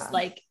as.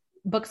 Like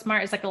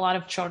Booksmart is like a lot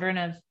of children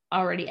of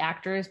already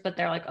actors, but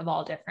they're like of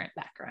all different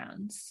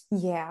backgrounds.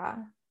 Yeah.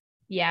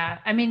 Yeah.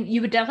 I mean,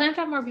 you would definitely have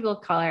to have more people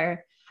of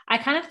color. I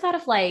kind of thought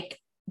of like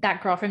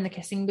that girl from The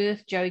Kissing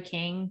Booth, Joey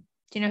King.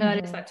 Do you know who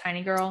that is? That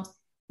tiny girl?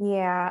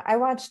 Yeah. I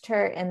watched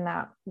her in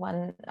that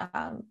one.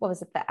 What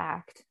was it? The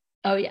Act.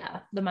 Oh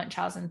yeah. The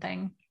Munchausen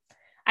thing.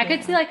 I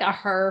could see like a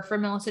her for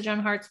Melissa Joan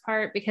Hart's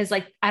part, because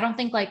like I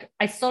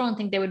still don't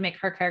think they would make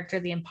her character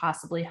the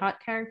impossibly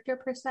hot character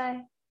per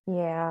se.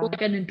 Yeah.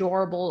 Like an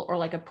adorable or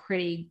like a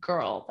pretty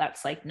girl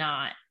that's like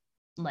not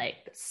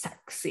like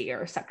sexy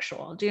or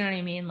sexual. Do you know what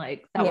I mean?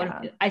 Like that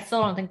would, I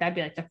still don't think that'd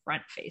be like the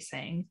front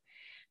facing,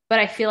 but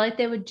I feel like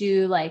they would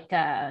do like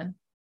that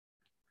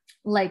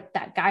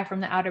guy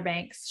from the Outer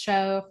Banks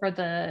show for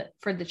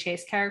the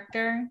Chase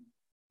character.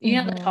 You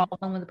know, the tall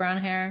one with the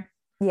brown hair.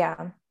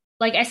 Yeah.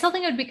 Like, I still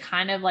think it would be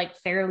kind of like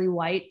fairly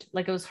white.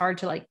 Like, it was hard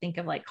to like think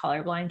of like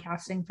colorblind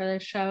casting for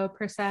this show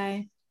per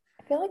se.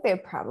 I feel like they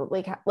would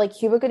probably like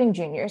Cuba Gooding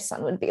Jr.'s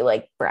son would be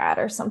like Brad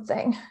or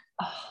something.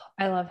 Oh,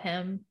 I love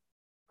him.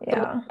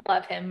 Yeah. I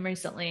love him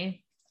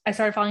recently. I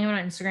started following him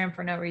on Instagram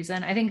for no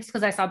reason. I think it's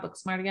because I saw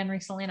Booksmart again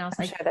recently, and I was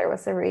I'm sure there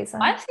was a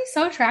reason. Why is he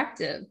so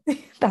attractive?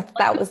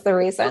 that was the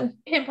reason.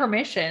 Him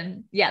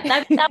permission. Yeah,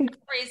 that was the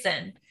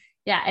reason.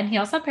 Yeah, and he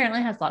also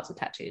apparently has lots of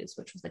tattoos,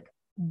 which was like,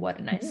 what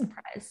a nice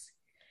surprise.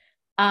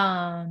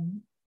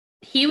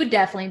 He would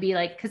definitely be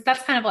like, because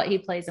that's kind of what he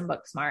plays in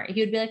Booksmart.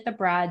 He would be like the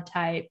Brad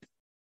type.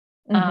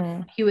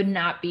 He would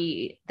not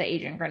be the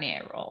Adrian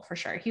Grenier role for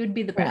sure. He would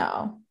be the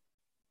Brad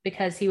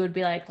because he would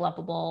be like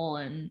lovable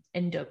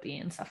and dopey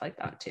and stuff like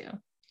that too.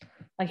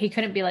 Like he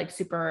couldn't be like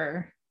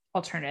super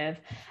alternative.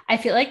 I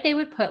feel like they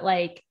would put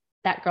like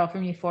that girl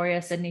from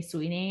Euphoria, Sydney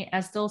Sweeney,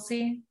 as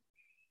Dulcie.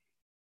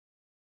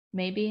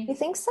 Maybe. You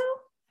think so?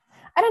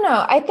 I don't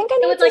know. I think I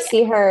need to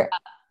see her.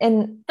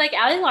 And like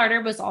Ali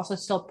Larter was also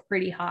still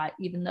pretty hot,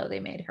 even though they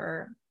made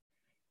her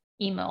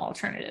emo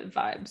alternative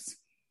vibes.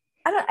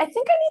 I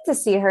think I need to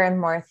see her in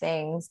more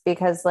things,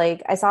 because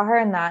like I saw her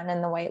in that and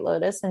in The White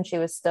Lotus, and she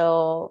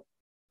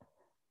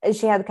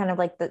had kind of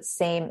like the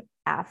same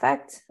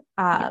affect.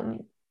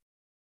 So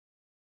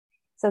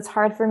it's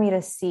hard for me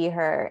to see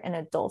her in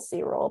a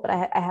Dulcie role, but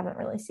I haven't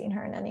really seen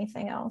her in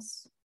anything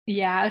else.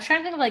 Yeah, I was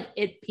trying to think of like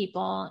it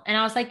people, and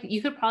I was like,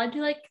 you could probably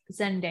do like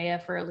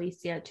Zendaya for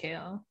Alicia too.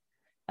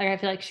 Like I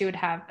feel like she would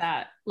have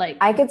that. Like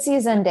I could see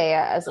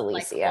Zendaya as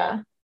Alicia.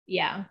 Like,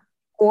 yeah.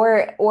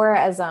 Or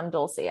as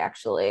Dulcie,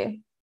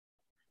 actually.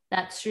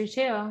 That's true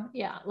too.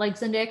 Yeah. Like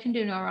Zendaya can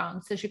do no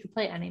wrong. So she could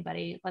play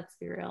anybody. Let's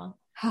be real.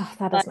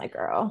 That is my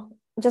girl.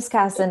 Just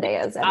cast Zendaya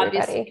as everybody.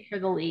 Obviously for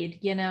the lead,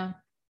 you know?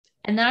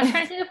 And then I was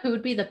trying to think of who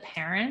would be the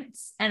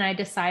parents. And I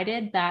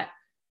decided that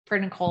for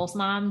Nicole's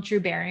mom, Drew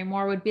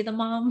Barrymore would be the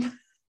mom.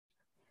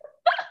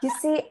 You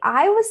see,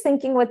 I was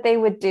thinking what they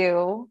would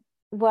do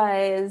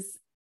was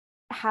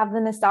have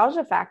the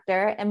nostalgia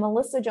factor, and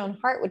Melissa Joan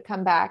Hart would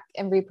come back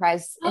and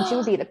reprise, and she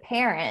would be the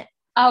parent.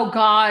 Oh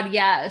God,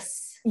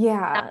 yes.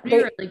 Yeah. That would be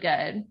really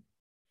good.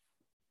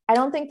 I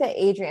don't think that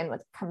Adrian would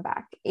come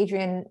back.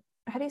 Adrian,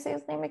 how do you say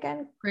his name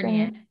again?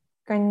 Grenier.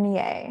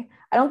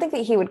 I don't think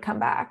that he would come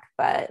back,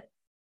 but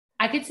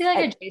I could see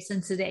like a Jason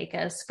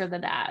Sudeikis for the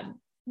dad.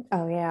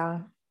 Oh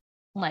yeah.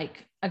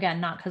 Like, again,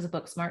 not because of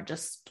Booksmart,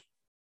 just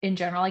in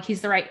general, like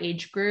he's the right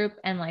age group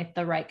and like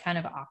the right kind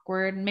of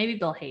awkward. Maybe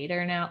Bill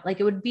Hader now,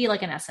 like it would be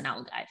like an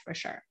SNL guy for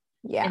sure.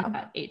 Yeah, in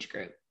that age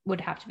group would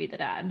have to be the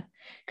dad,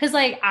 because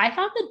like I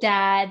thought the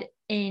dad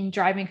in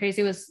Drive Me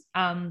Crazy was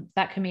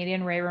that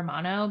comedian Ray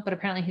Romano, but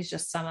apparently he's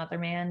just some other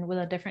man with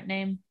a different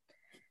name.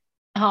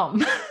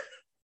 Like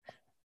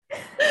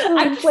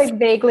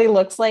vaguely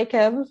looks like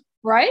him.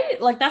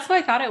 Right? Like that's what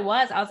I thought it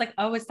was. I was like,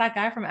 oh, it's that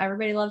guy from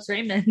Everybody Loves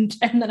Raymond.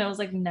 And then I was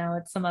like, no,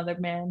 it's some other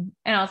man.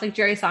 And I was like,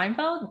 Jerry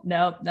Seinfeld?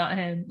 Nope, not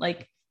him.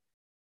 Like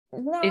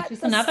it's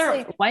just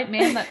another white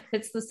man that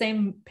fits the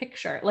same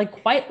picture.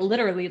 Like quite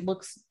literally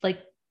looks like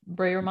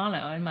Ray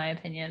Romano in my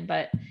opinion,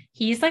 but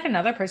he's like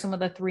another person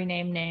with a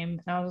 3-name name.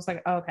 And I was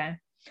like, oh, okay.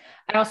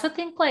 I also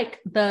think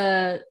like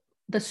the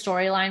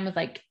storyline with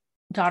like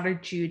daughter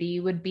Judy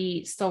would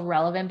be still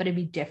relevant, but it'd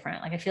be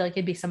different. Like I feel like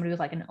it'd be somebody with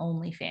like an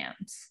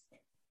OnlyFans.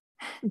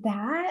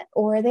 That,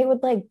 or they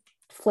would like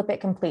flip it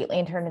completely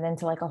and turn it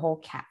into like a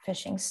whole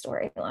catfishing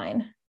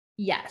storyline.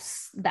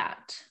 Yes,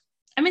 that.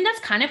 I mean, that's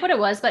kind of what it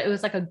was, but it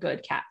was like a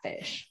good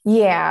catfish.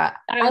 Yeah,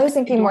 I I was was like,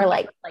 thinking more Dorothy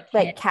like was,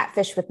 like hit.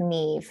 Catfish with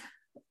Neve,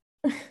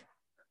 the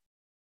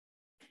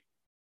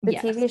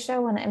Yes. TV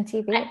show on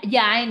MTV.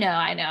 Yeah, I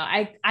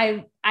know.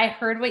 I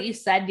heard what you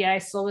said, yet I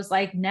still was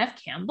like, Nev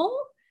Campbell?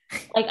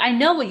 Like, I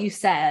know what you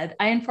said.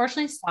 I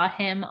unfortunately saw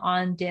him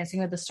on Dancing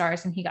with the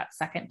Stars and he got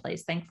second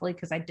place, thankfully,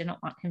 because I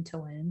didn't want him to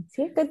win. Is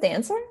he a good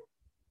dancer?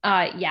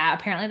 Yeah,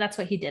 apparently that's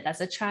what he did as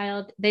a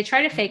child. They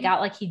try to fake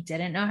out like he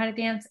didn't know how to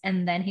dance,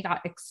 and then he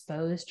got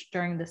exposed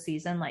during the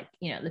season. Like,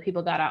 the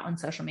people got out on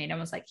social media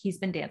and was like, he's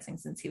been dancing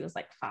since he was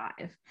like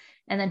 5.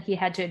 And then he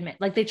had to admit,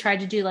 like, they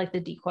tried to do like the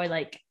decoy,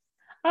 like,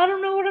 I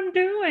don't know what I'm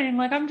doing.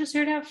 Like, I'm just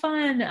here to have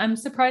fun. I'm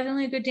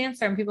surprisingly a good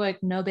dancer. And people are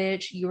like, no,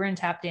 bitch, you were in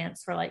tap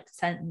dance for like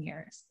 10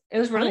 years. It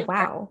was really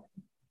wow.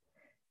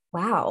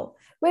 Wow.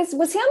 Was he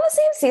on the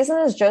same season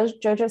as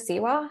Jojo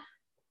Siwa?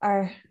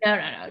 Or no.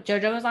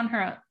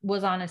 JoJo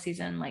was on a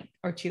season like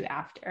or two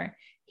after.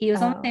 He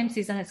was on the same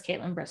season as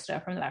Caitlin Bristow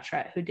from The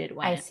Bachelorette, who did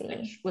win. I see.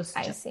 Which was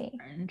just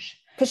orange.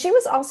 Because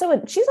she's also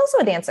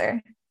a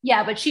dancer.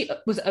 Yeah, but she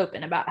was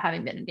open about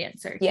having been a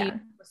dancer. Yeah. He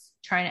was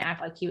trying to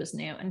act like he was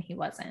new, and he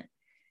wasn't.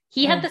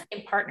 He had the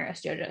same partner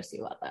as JoJo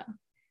Siwa, though.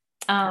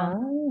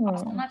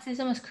 Also on that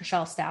season was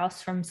Chriselle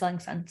Staus from Selling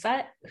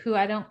Sunset, who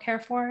I don't care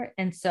for,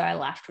 and so I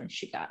laughed when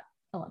she got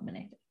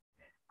eliminated.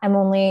 I'm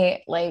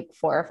only like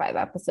 4 or 5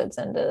 episodes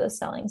into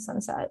Selling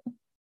Sunset.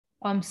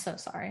 Oh, I'm so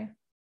sorry.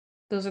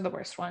 Those are the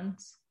worst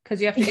ones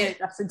because you have to get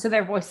adjusted to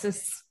their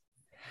voices.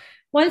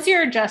 Once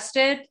you're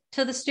adjusted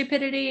to the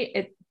stupidity,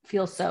 it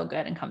feels so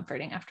good and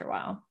comforting after a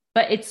while.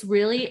 But it's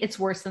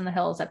worse than The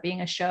Hills at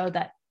being a show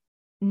that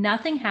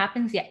nothing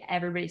happens yet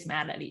everybody's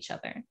mad at each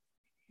other.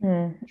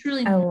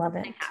 Truly, I love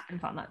nothing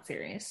happens on that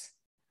series.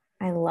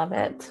 I love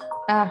it.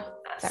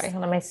 Sorry,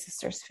 hold on, my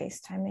sister's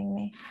FaceTiming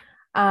me.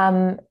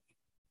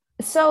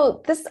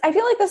 So I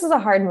feel like this is a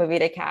hard movie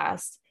to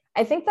cast.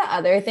 I think the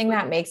other thing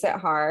that makes it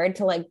hard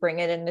to like bring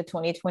it into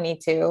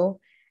 2022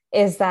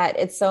 is that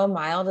it's so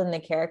mild and the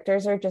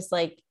characters are just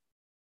like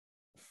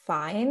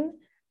fine.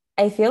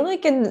 I feel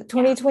like in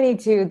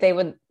 2022 they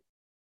would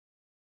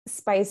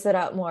spice it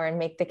up more and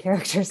make the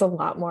characters a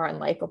lot more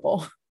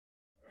unlikable.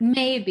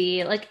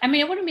 Maybe like, I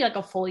mean, it wouldn't be like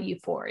a full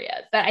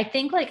Euphoria, but I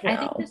think I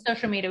think the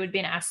social media would be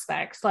an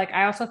aspect. Like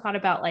I also thought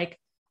about like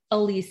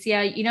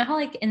Alicia, you know how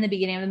like in the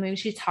beginning of the movie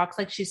she talks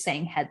like she's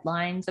saying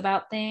headlines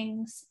about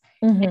things.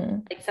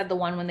 Like said the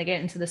one when they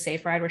get into the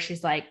safe ride where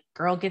she's like,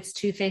 girl gets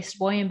two-faced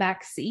boy in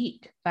back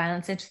seat,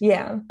 violence.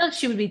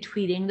 She would be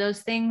tweeting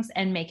those things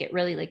and make it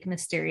really like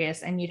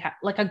mysterious, and you'd have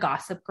like a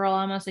Gossip Girl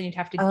almost, and you'd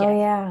have to guess what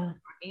they're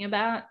talking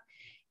about.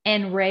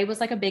 And Ray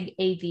was like a big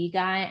AV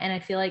guy, and I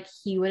feel like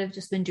he would have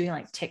just been doing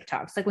like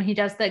TikToks, like when he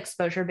does the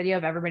exposure video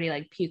of everybody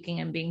like puking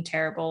and being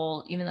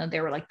terrible, even though they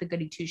were like the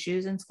goody two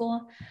shoes in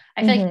school.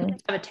 I feel like he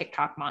would have a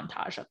TikTok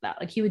montage of that.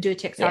 Like he would do a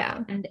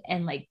TikTok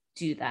and like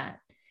do that.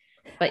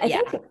 But I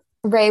think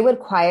Ray would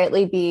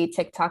quietly be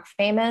TikTok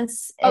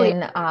famous in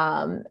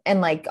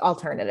like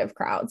alternative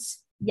crowds.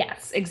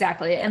 Yes,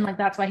 exactly. And like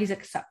that's why he's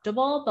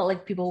acceptable, but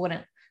like people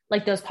wouldn't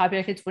like those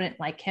popular kids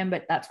wouldn't like him,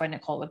 but that's why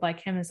Nicole would like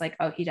him, is like,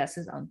 oh, he does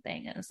his own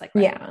thing. And it's like,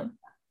 right. Yeah.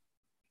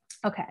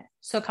 Okay.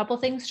 So a couple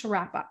things to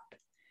wrap up.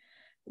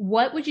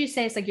 What would you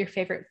say is like your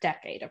favorite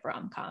decade of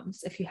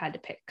rom-coms if you had to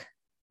pick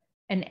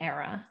an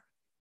era?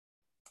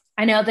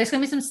 I know there's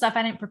going to be some stuff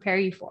I didn't prepare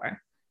you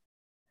for,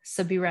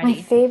 so be ready.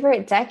 My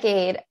favorite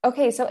decade.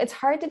 Okay. So it's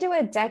hard to do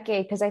a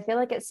decade because I feel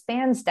like it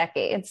spans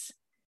decades.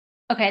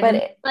 Okay.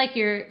 But like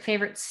your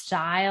favorite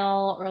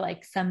style or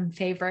like some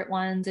favorite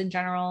ones in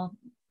general.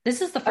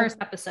 This is the first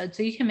episode,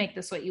 so you can make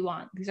this what you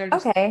want. These are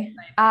just okay.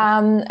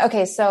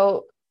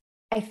 So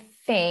I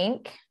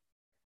think,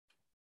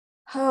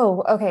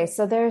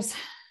 so there's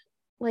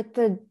like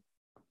the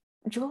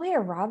Julia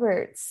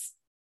Roberts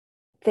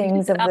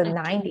things of the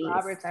 90s.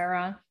 Roberts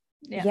era.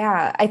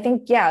 Yeah. I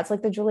think, it's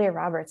like the Julia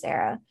Roberts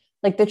era,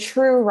 like the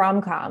true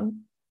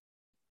rom-com.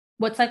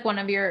 What's like one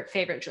of your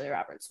favorite Julia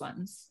Roberts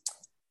ones?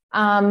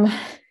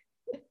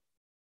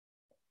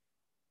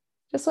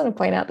 Just want to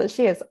point out that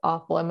she is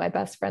awful in My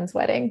Best Friend's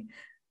Wedding.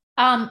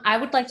 I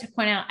would like to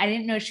point out, I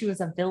didn't know she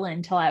was a villain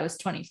until I was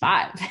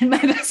 25 in My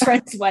Best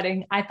Friend's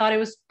Wedding. I thought it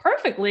was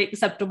perfectly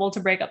acceptable to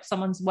break up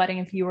someone's wedding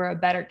if you were a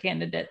better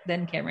candidate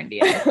than Cameron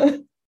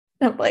Diaz.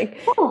 I'm like,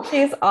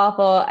 she's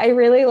awful. I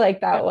really like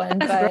that one.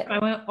 But I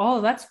went,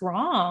 oh, that's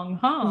wrong,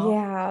 huh?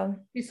 Yeah.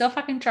 She's so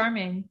fucking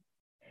charming.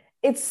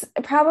 It's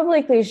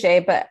probably cliche,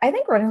 but I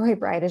think Runaway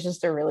Bride is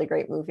just a really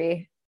great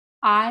movie.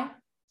 I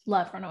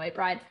love Runaway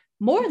Bride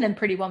more than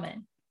Pretty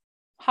Woman.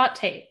 Hot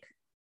take.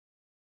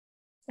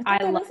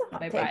 I love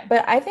Runaway Bride.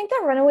 But I think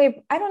that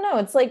Runaway, I don't know.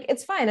 It's like,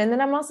 it's fine. And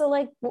then I'm also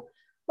like, what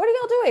are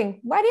y'all doing?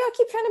 Why do y'all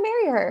keep trying to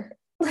marry her?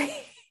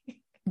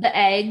 The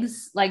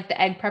eggs, like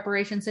the egg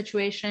preparation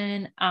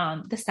situation.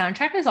 The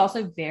soundtrack is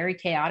also very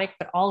chaotic,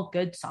 but all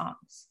good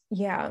songs.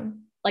 Yeah.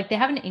 Like they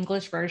have an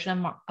English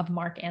version of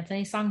Mark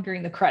Anthony's song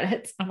during the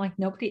credits. I'm like,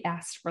 nobody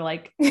asked for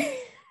like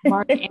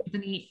Mark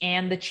Anthony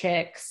and the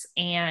Chicks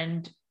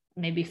and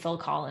maybe Phil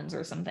Collins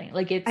or something.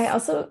 Like it's, I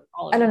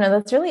don't know.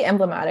 That's really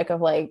emblematic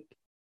of like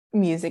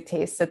music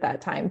tastes at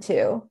that time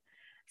too.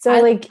 So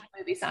I like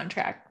movie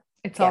soundtrack.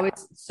 It's yeah.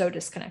 always so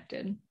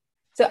disconnected.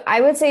 So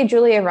I would say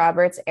Julia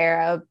Roberts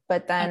era,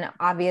 but then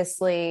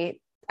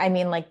obviously, I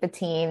mean, like the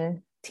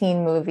teen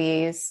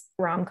movies,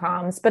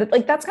 rom-coms, but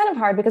like that's kind of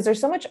hard because there's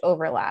so much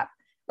overlap.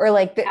 Or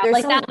like there's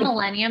like some that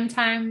millennium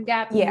time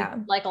gap. yeah,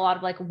 Like a lot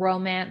of like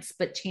romance,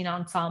 but teen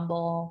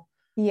ensemble,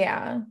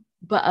 yeah,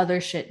 but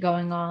other shit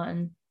going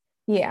on.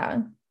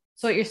 yeah.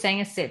 So what you're saying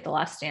is Save the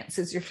Last Dance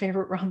is your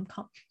favorite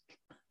rom-com.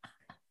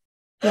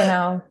 You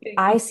know,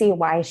 I see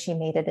why she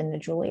made it into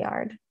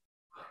Juilliard.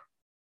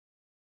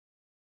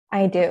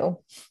 I do.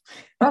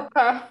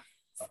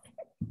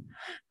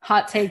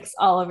 Hot takes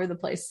all over the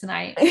place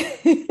tonight.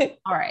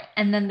 All right.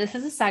 And then this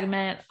is a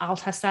segment I'll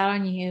test out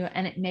on you,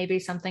 and it may be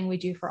something we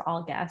do for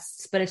all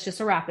guests, but it's just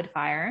a rapid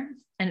fire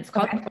and it's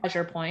called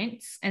Pleasure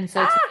Points. And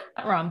so it's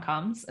not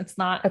rom-coms. It's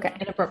not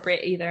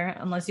inappropriate either,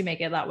 unless you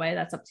make it that way.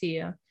 That's up to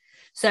you.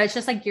 So it's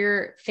just like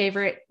your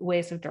favorite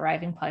ways of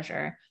deriving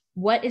pleasure.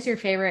 What is your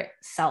favorite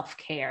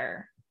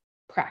self-care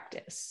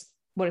practice?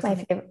 What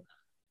is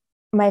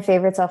my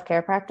favorite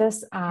self-care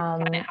practice?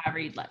 However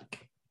you'd like.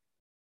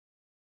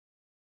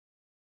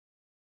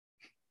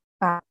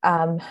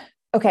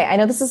 Okay, I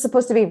know this is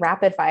supposed to be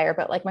rapid fire,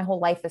 but like my whole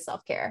life is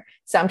self-care.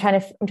 So I'm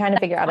trying to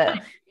figure out it.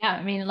 Yeah,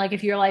 I mean, like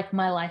if you're like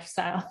my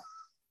lifestyle.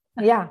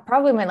 Yeah,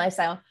 probably my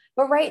lifestyle.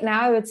 But right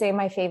now, I would say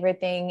my favorite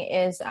thing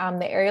is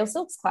the aerial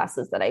silks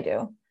classes that I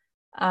do.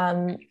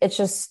 It's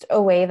just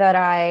a way that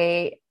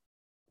I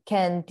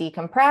can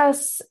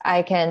decompress.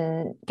 I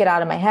can get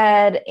out of my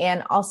head,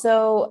 and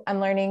also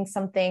I'm learning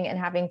something and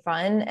having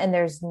fun. And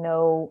there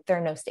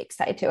are no stakes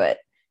tied to it.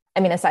 I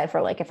mean, aside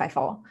for like if I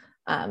fall.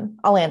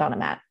 I'll land on a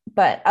mat,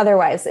 but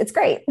otherwise it's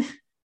great.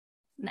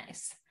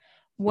 Nice.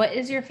 What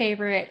is your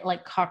favorite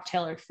like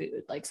cocktail or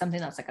food? Like something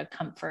that's like a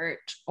comfort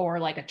or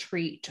like a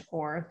treat,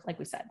 or like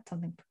we said,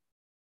 something.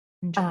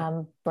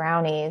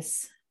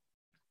 Brownies.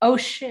 Oh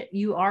shit.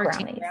 You are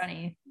brownies. Team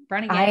brownie.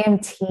 Brownie. I am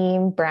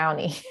team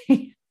brownie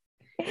in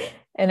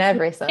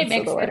every sense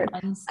of the word.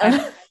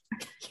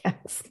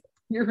 Yes.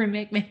 Your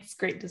roommate makes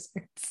great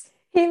desserts.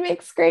 He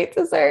makes great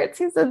desserts.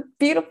 He's a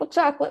beautiful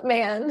chocolate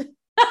man.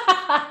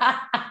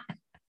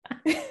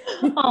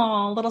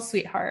 Oh, little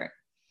sweetheart.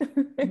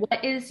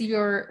 What is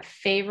your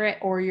favorite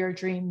or your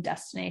dream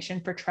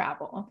destination for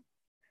travel?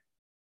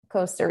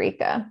 Costa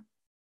Rica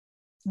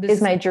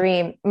is my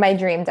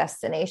dream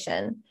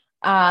destination.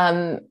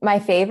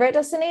 My favorite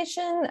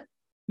destination,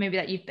 maybe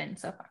that you've been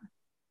so far.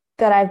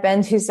 That I've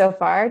been to so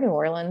far, New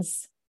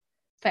Orleans.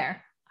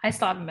 Fair. I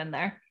still haven't been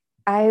there.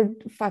 I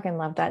fucking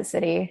love that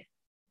city.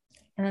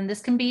 And then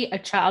this can be a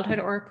childhood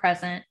or a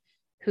present.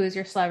 Who is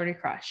your celebrity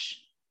crush?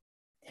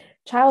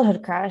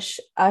 Childhood crush,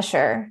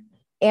 Usher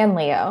and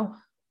Leo.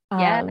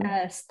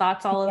 Yes,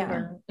 thoughts all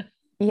over.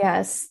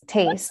 Yes,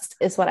 taste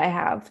is what I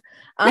have.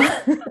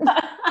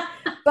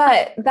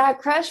 But that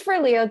crush for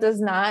Leo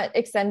does not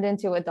extend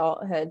into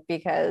adulthood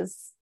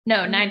because... No,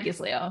 90s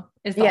Leo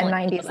is the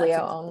 90s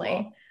Leo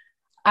only.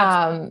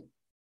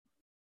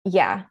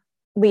 Yeah,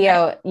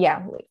 Leo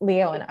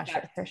and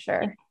Usher for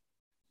sure.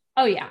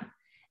 Oh, yeah.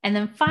 And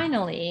then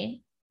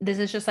finally, this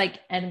is just like,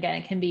 and again,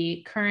 it can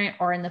be current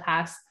or in the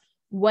past.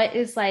 What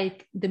is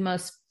like the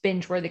most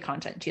binge-worthy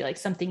content to you? Like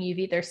something you've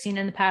either seen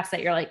in the past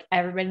that you're like,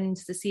 everybody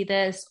needs to see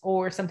this,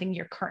 or something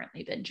you're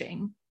currently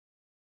binging?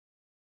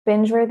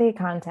 Binge-worthy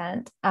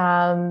content.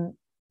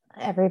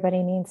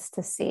 Everybody needs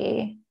to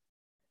see.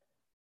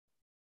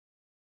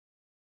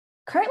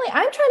 Currently,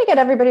 I'm trying to get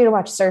everybody to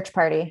watch Search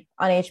Party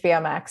on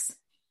HBO Max.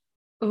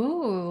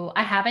 Ooh,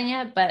 I haven't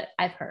yet, but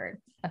I've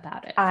heard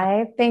about it.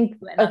 I think,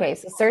 okay,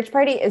 so Search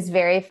Party is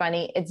very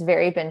funny. It's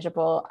very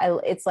bingeable.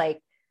 It's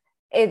like,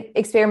 it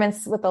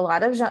experiments with a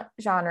lot of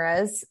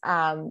genres.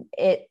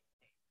 It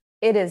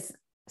is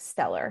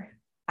stellar,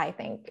 I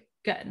think.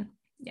 Good.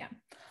 Yeah.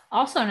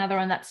 Also another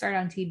one that started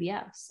on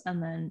TBS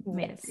and then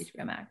made it to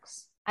HBO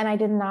Max. And I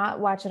did not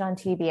watch it on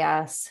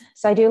TBS.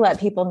 So I do let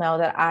people know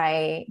that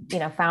I,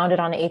 found it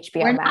on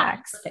HBO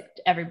Max. Not perfect,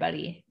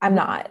 everybody. I'm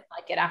not.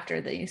 Like it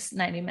after these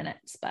 90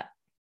 minutes, but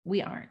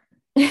we aren't.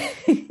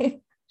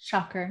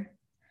 Shocker.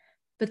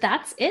 But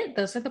that's it.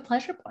 Those are the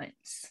pleasure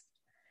points.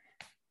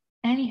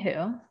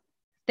 Anywho,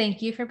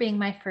 thank you for being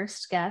my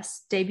first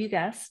guest, debut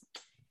guest.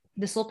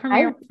 This will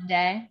premiere one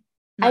day.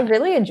 I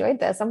really enjoyed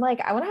this. I'm like,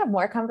 I want to have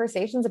more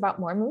conversations about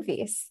more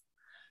movies.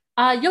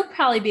 You'll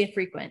probably be a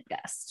frequent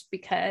guest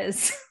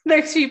because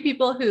there's few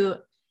people who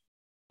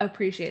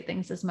appreciate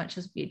things as much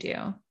as we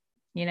do.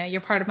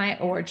 You're part of my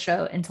award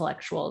show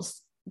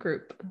intellectuals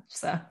group.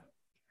 So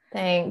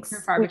thanks.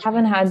 We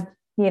haven't had,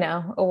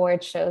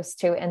 award shows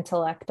to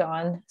intellect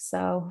on.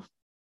 So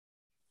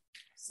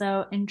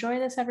enjoy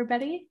this,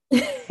 everybody.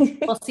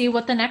 We'll see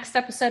what the next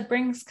episode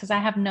brings because I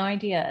have no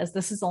idea, as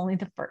this is only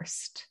the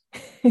first.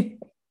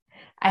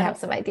 I have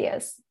some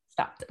ideas.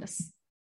 Stop this.